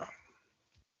 yeah.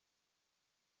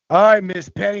 All right, Miss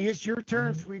Penny, it's your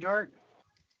turn, sweetheart.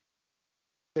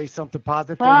 Say something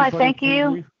positive. Well, I thank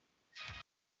you.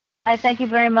 I thank you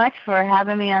very much for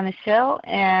having me on the show.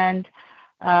 And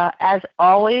as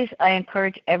always, I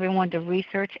encourage everyone to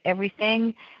research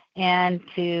everything and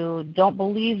to don't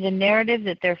believe the narrative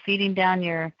that they're feeding down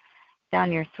your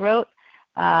throat.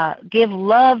 Give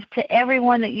love to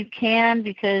everyone that you can,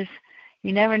 because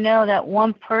you never know, that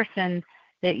one person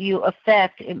that you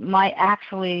affect, it might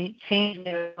actually change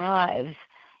their lives.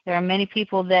 There are many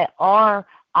people that are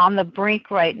on the brink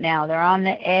right now. They're on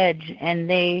the edge, and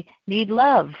they need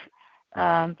love.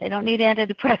 They don't need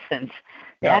antidepressants.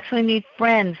 They actually need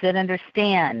friends that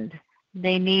understand.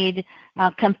 They need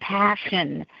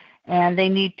compassion, and they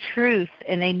need truth,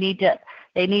 and they need to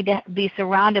be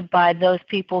surrounded by those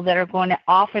people that are going to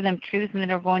offer them truth, and that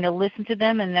are going to listen to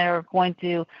them, and that are going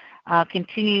to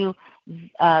continue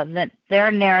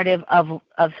their narrative of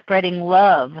spreading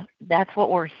love. That's what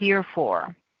we're here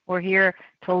for. We're here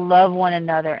to love one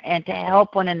another and to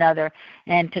help one another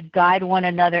and to guide one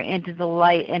another into the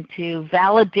light and to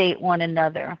validate one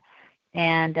another.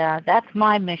 And that's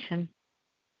my mission.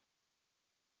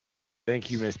 Thank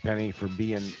you, Miss Penny, for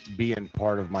being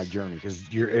part of my journey,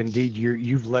 because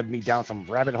you've led me down some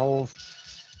rabbit holes.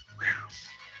 Whew.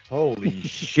 Holy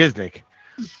shiznick!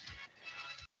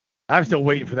 I'm still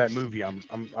waiting for that movie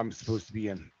I'm supposed to be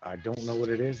in. I don't know what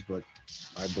it is, but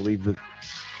I believe that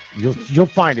you'll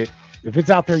find it. If it's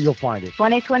out there, you'll find it.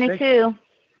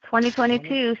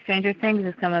 2022, Stranger Things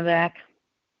is coming back.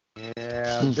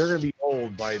 Yeah, they're gonna be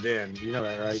old by then. You know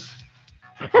that, right?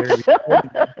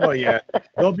 Oh yeah,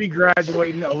 they'll be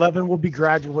graduating. 11 will be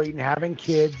graduating, having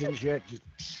kids and shit.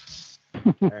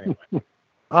 Anyway.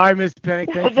 All right, Miss Penny,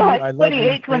 thank you. I love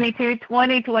you.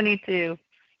 2022.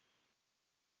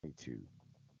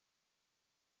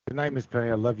 Good night, Miss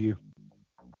Penny. I love you.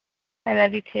 I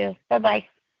love you too. Bye-bye.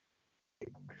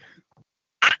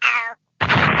 All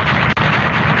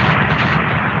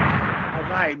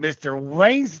right, Mr.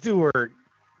 Wayne Stewart,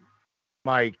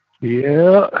 my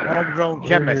homegrown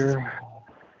chemist.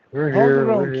 We're here.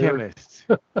 Homegrown chemist.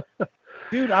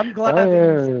 Dude, I'm glad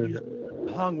that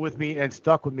you hung with me and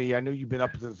stuck with me. I know you've been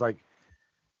up since, like,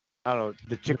 I don't know,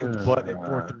 the chicken's butt at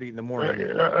 4:30 in the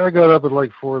morning. I got up at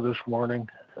like 4 this morning.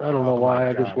 I don't know why.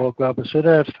 I just woke up and said,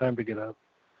 it's time to get up.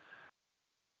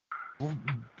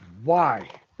 Why?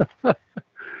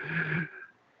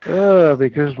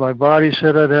 Because my body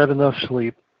said I'd had enough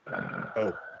sleep.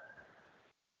 Oh.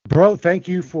 Bro, thank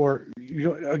you for,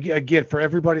 again, for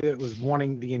everybody that was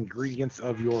wanting the ingredients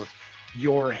of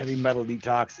your heavy metal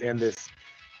detox and this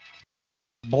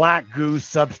black goo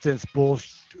substance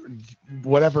bullshit,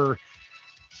 whatever,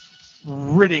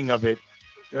 ridding of it.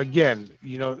 Again,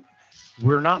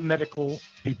 we're not medical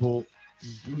people.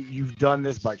 You've done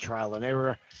this by trial and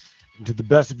error. And to the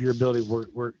best of your ability,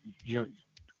 we're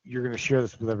you're going to share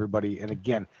this with everybody. And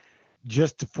again,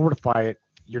 just to fortify it,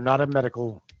 you're not a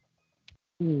medical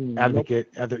advocate.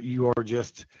 Nope. You are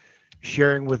just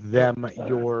sharing with them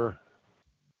your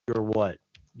what?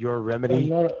 Your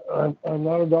remedy. I'm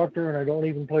not a doctor, and I don't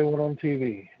even play one on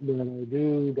TV. But I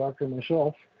do doctor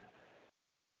myself,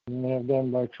 and I've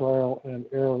done by trial and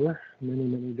error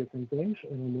many different things,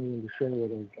 and I'm willing to share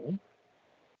what I've done.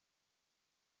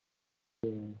 So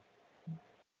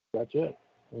that's it.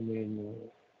 I mean,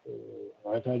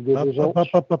 I've had good results.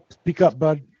 Speak up,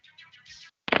 bud.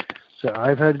 So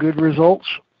I've had good results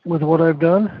with what I've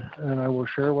done, and I will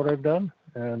share what I've done,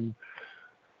 and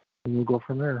we'll go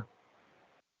from there.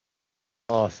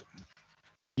 Awesome.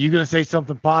 You gonna say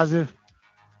something positive?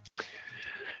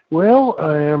 Well,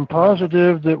 I am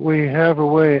positive that we have a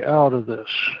way out of this.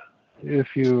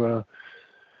 If you are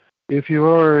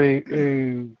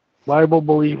a Bible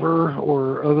believer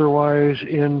or otherwise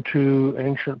into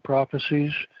ancient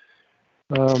prophecies,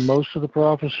 most of the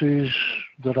prophecies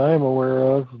that I am aware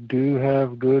of do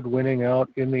have good winning out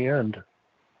in the end.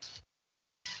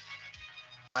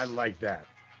 I like that.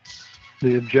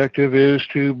 The objective is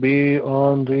to be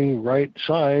on the right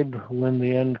side when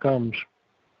the end comes.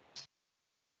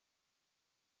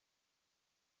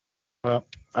 Well,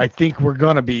 I think we're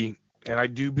going to be, and I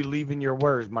do believe in your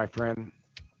words, my friend.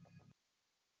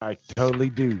 I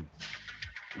totally do.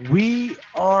 We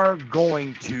are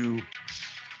going to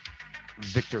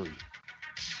victory.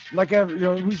 Like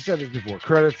we've said this before.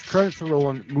 Credits are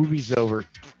rolling. Movie's over.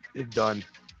 It's done.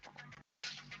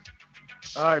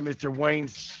 All right, Mr.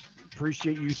 Waynes.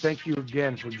 Appreciate you. Thank you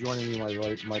again for joining me,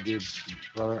 my dude,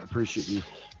 brother. I appreciate you.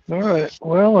 All right.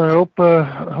 Well, I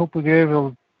hope we gave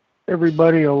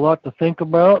everybody a lot to think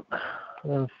about.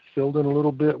 Filled in a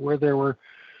little bit where there were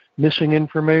missing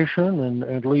information, and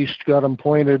at least got them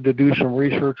pointed to do some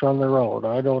research on their own.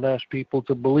 I don't ask people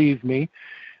to believe me.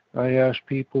 I ask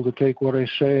people to take what I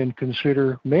say and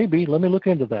consider, maybe, let me look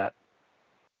into that.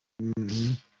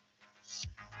 Mm-hmm.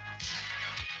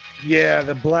 Yeah,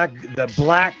 the black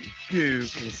goo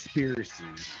conspiracy.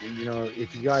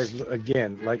 If you guys,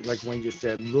 again, like Wayne just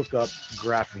said, look up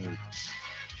graphene.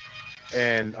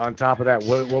 And on top of that,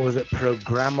 what was it?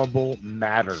 Programmable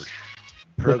matter.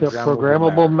 Look up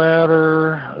programmable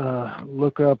matter.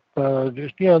 Look up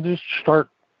just start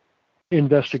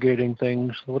investigating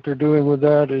things. What they're doing with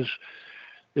that is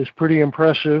pretty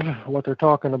impressive, what they're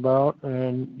talking about,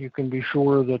 and you can be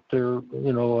sure that they're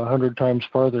 100 times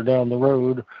farther down the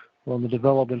road on the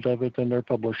development of it than they're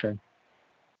publishing.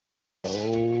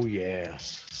 Oh yeah.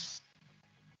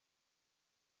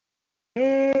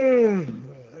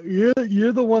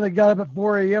 You're the one that got up at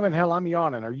 4 a.m. and hell, I'm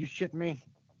yawning. Are you shitting me?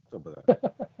 What's up with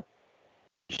that?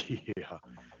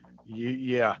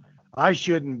 Yeah. I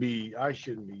shouldn't be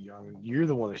yawning. You're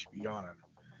the one that should be yawning.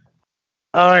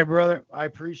 All right, brother. I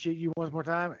appreciate you once more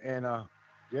time, and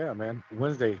yeah, man.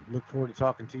 Wednesday. Look forward to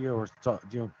talking to you or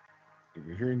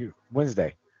hearing you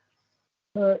Wednesday.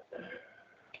 All right.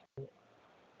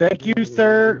 Thank you,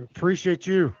 sir. Appreciate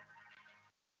you.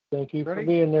 Thank you for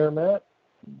being there, Matt.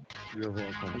 You're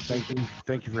welcome. Thank you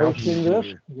for hosting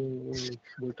helping this.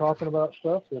 We're talking about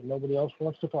stuff that nobody else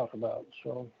wants to talk about.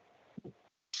 So,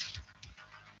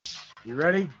 you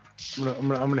ready? I'm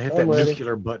gonna hit I'm that ready.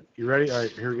 nuclear button. You ready? All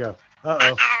right, here we go.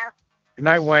 Uh-oh. Good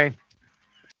night, Wayne.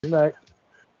 Good night.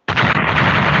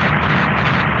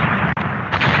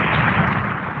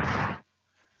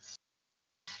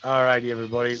 All righty,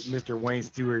 everybody. Mr. Wayne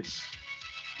Stewart,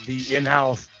 the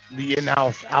in-house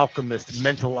alchemist,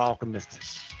 mental alchemist.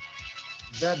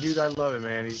 That dude, I love him,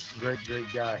 man. He's a great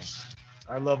guy.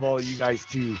 I love all of you guys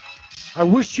too. I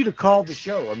wish you'd have called the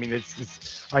show. I mean,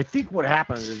 it's. I think what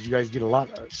happens is you guys get a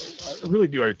lot. I really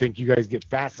do. I think you guys get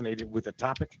fascinated with the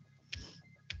topic.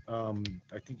 I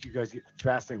think you guys get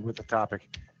fascinated with the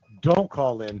topic. Don't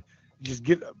call in. Just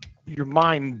get your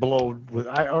mind blown with.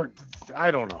 I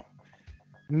don't know.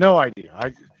 No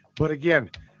idea. But again,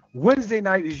 Wednesday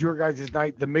night is your guys'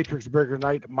 night, the Matrix Breaker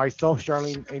night. Myself,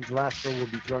 Charlene, Angel Astro will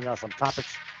be throwing out some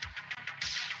topics.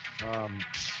 For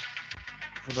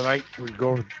the night, we'll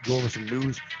go over some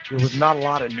news. There was not a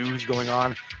lot of news going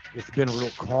on. It's been real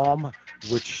calm,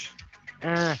 which,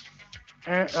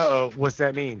 What's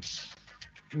that mean?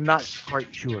 Not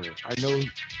quite sure. I know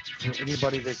for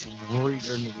anybody that's worried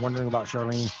and wondering about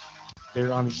Charlene,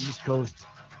 they're on the East Coast.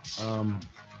 Um,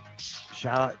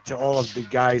 Shout out to all of the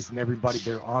guys and everybody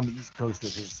there on the East Coast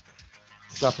that has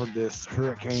suffered this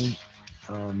hurricane,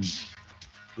 um,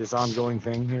 this ongoing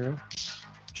thing here.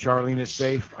 Charlene is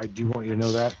safe. I do want you to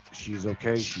know that. She's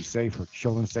okay. She's safe. Her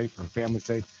children's safe. Her family's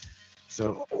safe.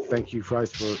 So thank you,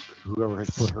 Christ, for whoever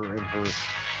has put her in her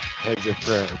hedge of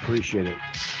prayer. Appreciate it.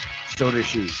 So does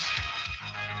she.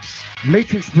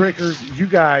 Matrix Breakers, you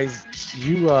guys,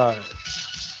 you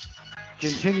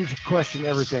continue to question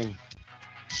everything,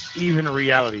 even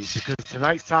reality, because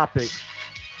tonight's topic,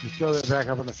 you throw that back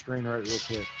up on the screen right real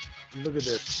quick. Look at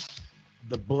this.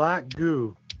 The Black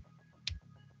Goo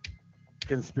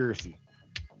conspiracy.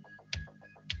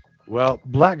 Well,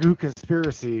 Black Goo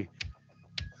conspiracy,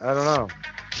 I don't know.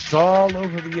 It's all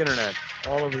over the internet.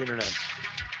 All over the internet.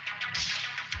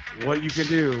 What you can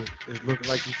do is look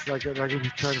like it's like we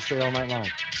try to say all night long.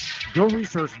 Go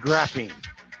research graphene.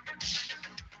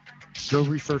 Go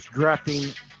research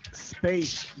graphene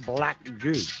space black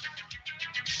goo.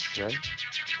 Okay?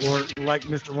 Or like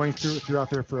Mr. Wayne Stewart threw out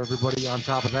there for everybody on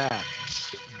top of that.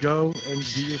 Go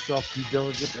and do yourself due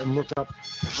diligence and look up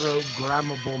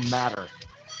programmable matter.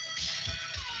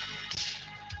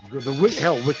 The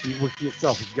wiki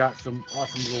itself has got some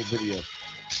awesome little videos.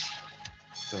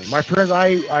 So, my friends, I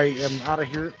am out of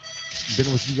here.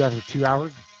 Been with you guys for 2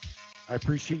 hours. I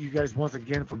appreciate you guys once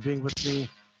again for being with me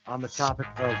on the topic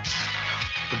of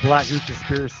the Black Goo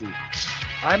conspiracy.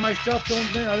 I myself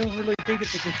don't really think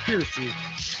it's a conspiracy.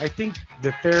 I think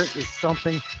that there is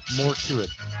something more to it.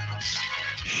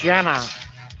 Shanna,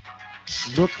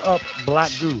 look up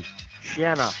Black Goo.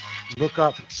 Shanna, look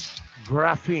up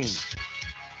graphene.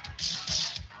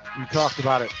 We talked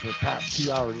about it for the past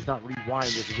 2 hours. Just not rewind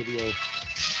this video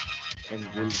and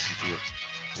listen to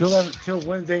it. Till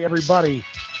Wednesday, everybody.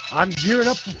 I'm gearing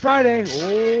up for Friday.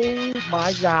 Oh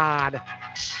my God.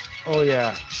 Oh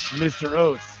yeah, Mr.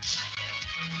 Oates,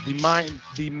 the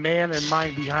man and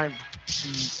mind behind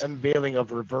the unveiling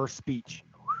of reverse speech.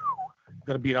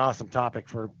 Going to be an awesome topic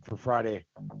for Friday.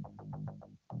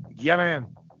 Yeah, man.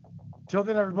 Till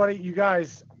then, everybody, you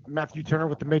guys, Matthew Turner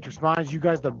with the Matrix Minds, you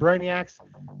guys, the Brainiacs,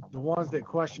 the ones that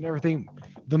question everything,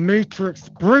 the Matrix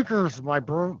Breakers, my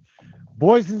bro.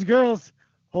 Boys and girls,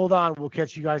 hold on. We'll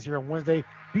catch you guys here on Wednesday.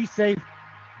 Be safe.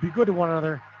 Be good to one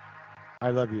another. I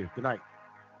love you. Good night.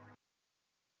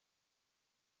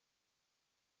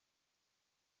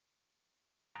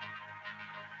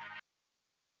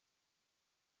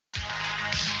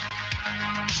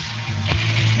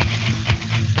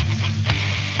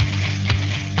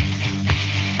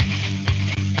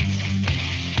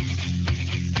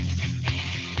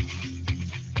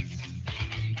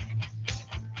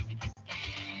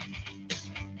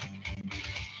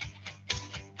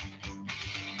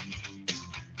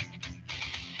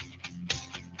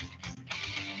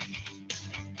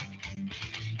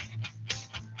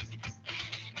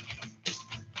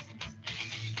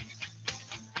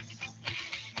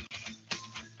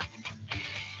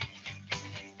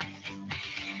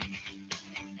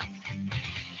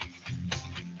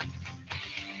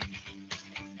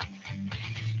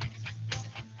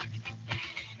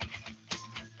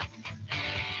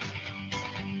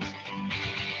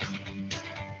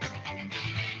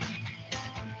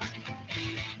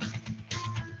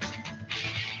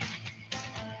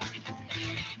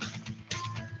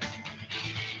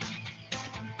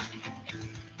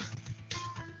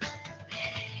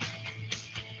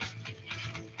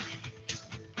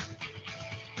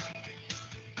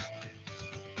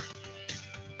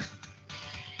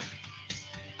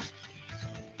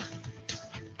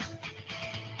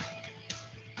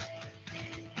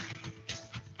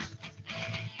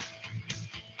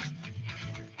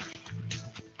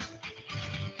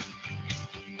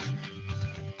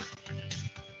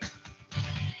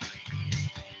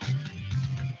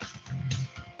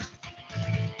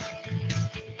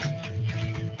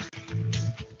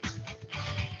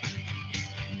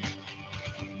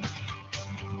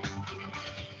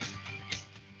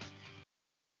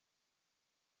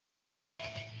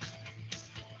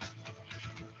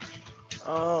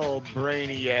 Oh,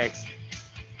 Brainiacs.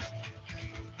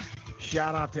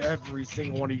 Shout out to every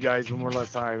single one of you guys one more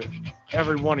last time.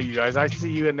 Every one of you guys. I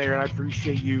see you in there and I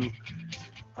appreciate you.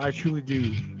 I truly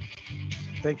do.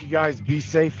 Thank you guys. Be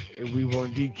safe and we will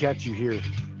indeed catch you here.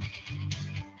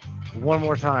 One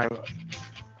more time.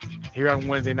 Here on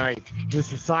Wednesday night.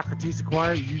 Mr. Socrates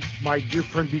Acquire, you, my dear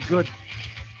friend, be good.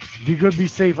 Be good, be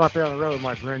safe out there on the road,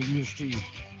 my friend. You and Steve.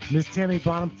 Miss Tammy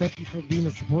Bonham, thank you for being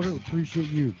a supporter. Appreciate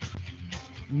you.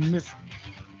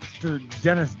 Mr.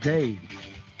 Dennis Day.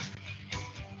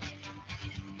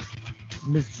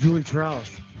 Miss Julie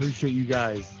Trouse. Appreciate you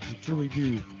guys. We truly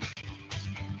do.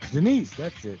 Denise,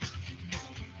 that's it.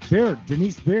 Baird,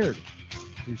 Denise Baird.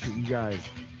 Appreciate you guys.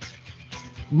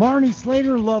 Marnie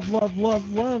Slater, love, love,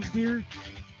 love, love, dear.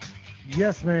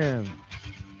 Yes, ma'am.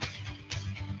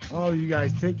 Oh, you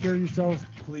guys, take care of yourselves,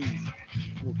 please.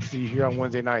 We'll see you here on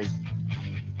Wednesday night.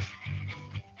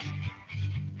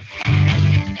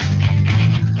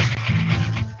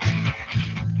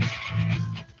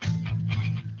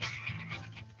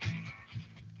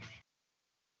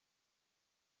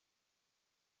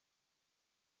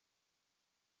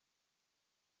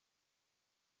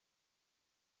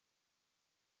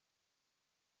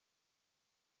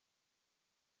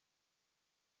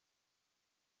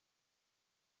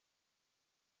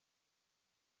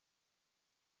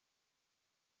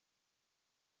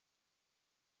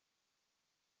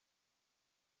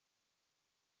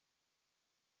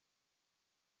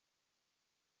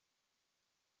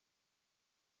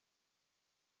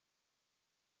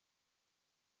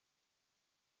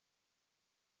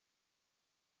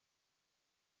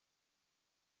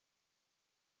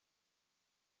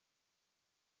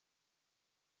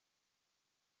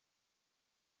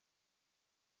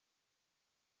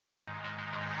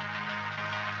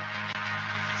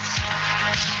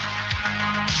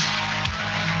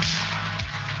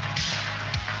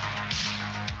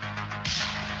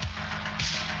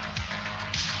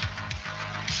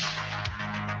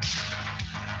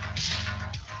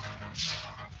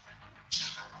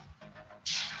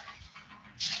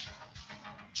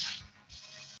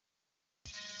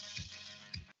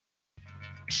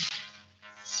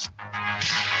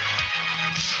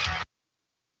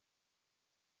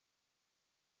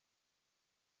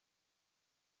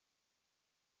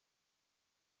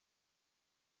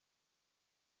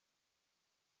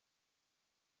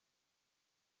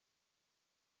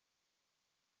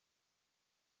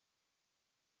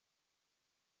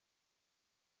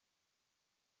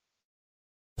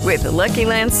 With the Lucky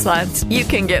Land Slots, you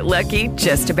can get lucky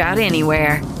just about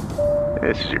anywhere.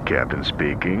 This is your captain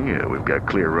speaking. We've got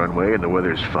clear runway and the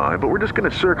weather's fine, but we're just going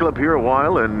to circle up here a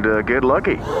while and get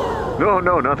lucky.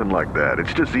 No, nothing like that.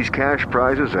 It's just these cash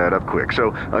prizes add up quick.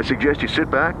 So I suggest you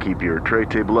sit back, keep your tray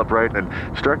table upright, and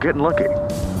start getting lucky.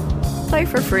 Play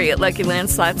for free at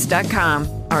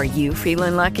LuckyLandSlots.com. Are you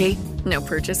feeling lucky? No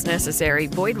purchase necessary.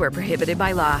 Void where prohibited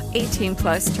by law.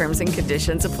 18+ terms and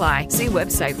conditions apply. See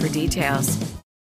website for details.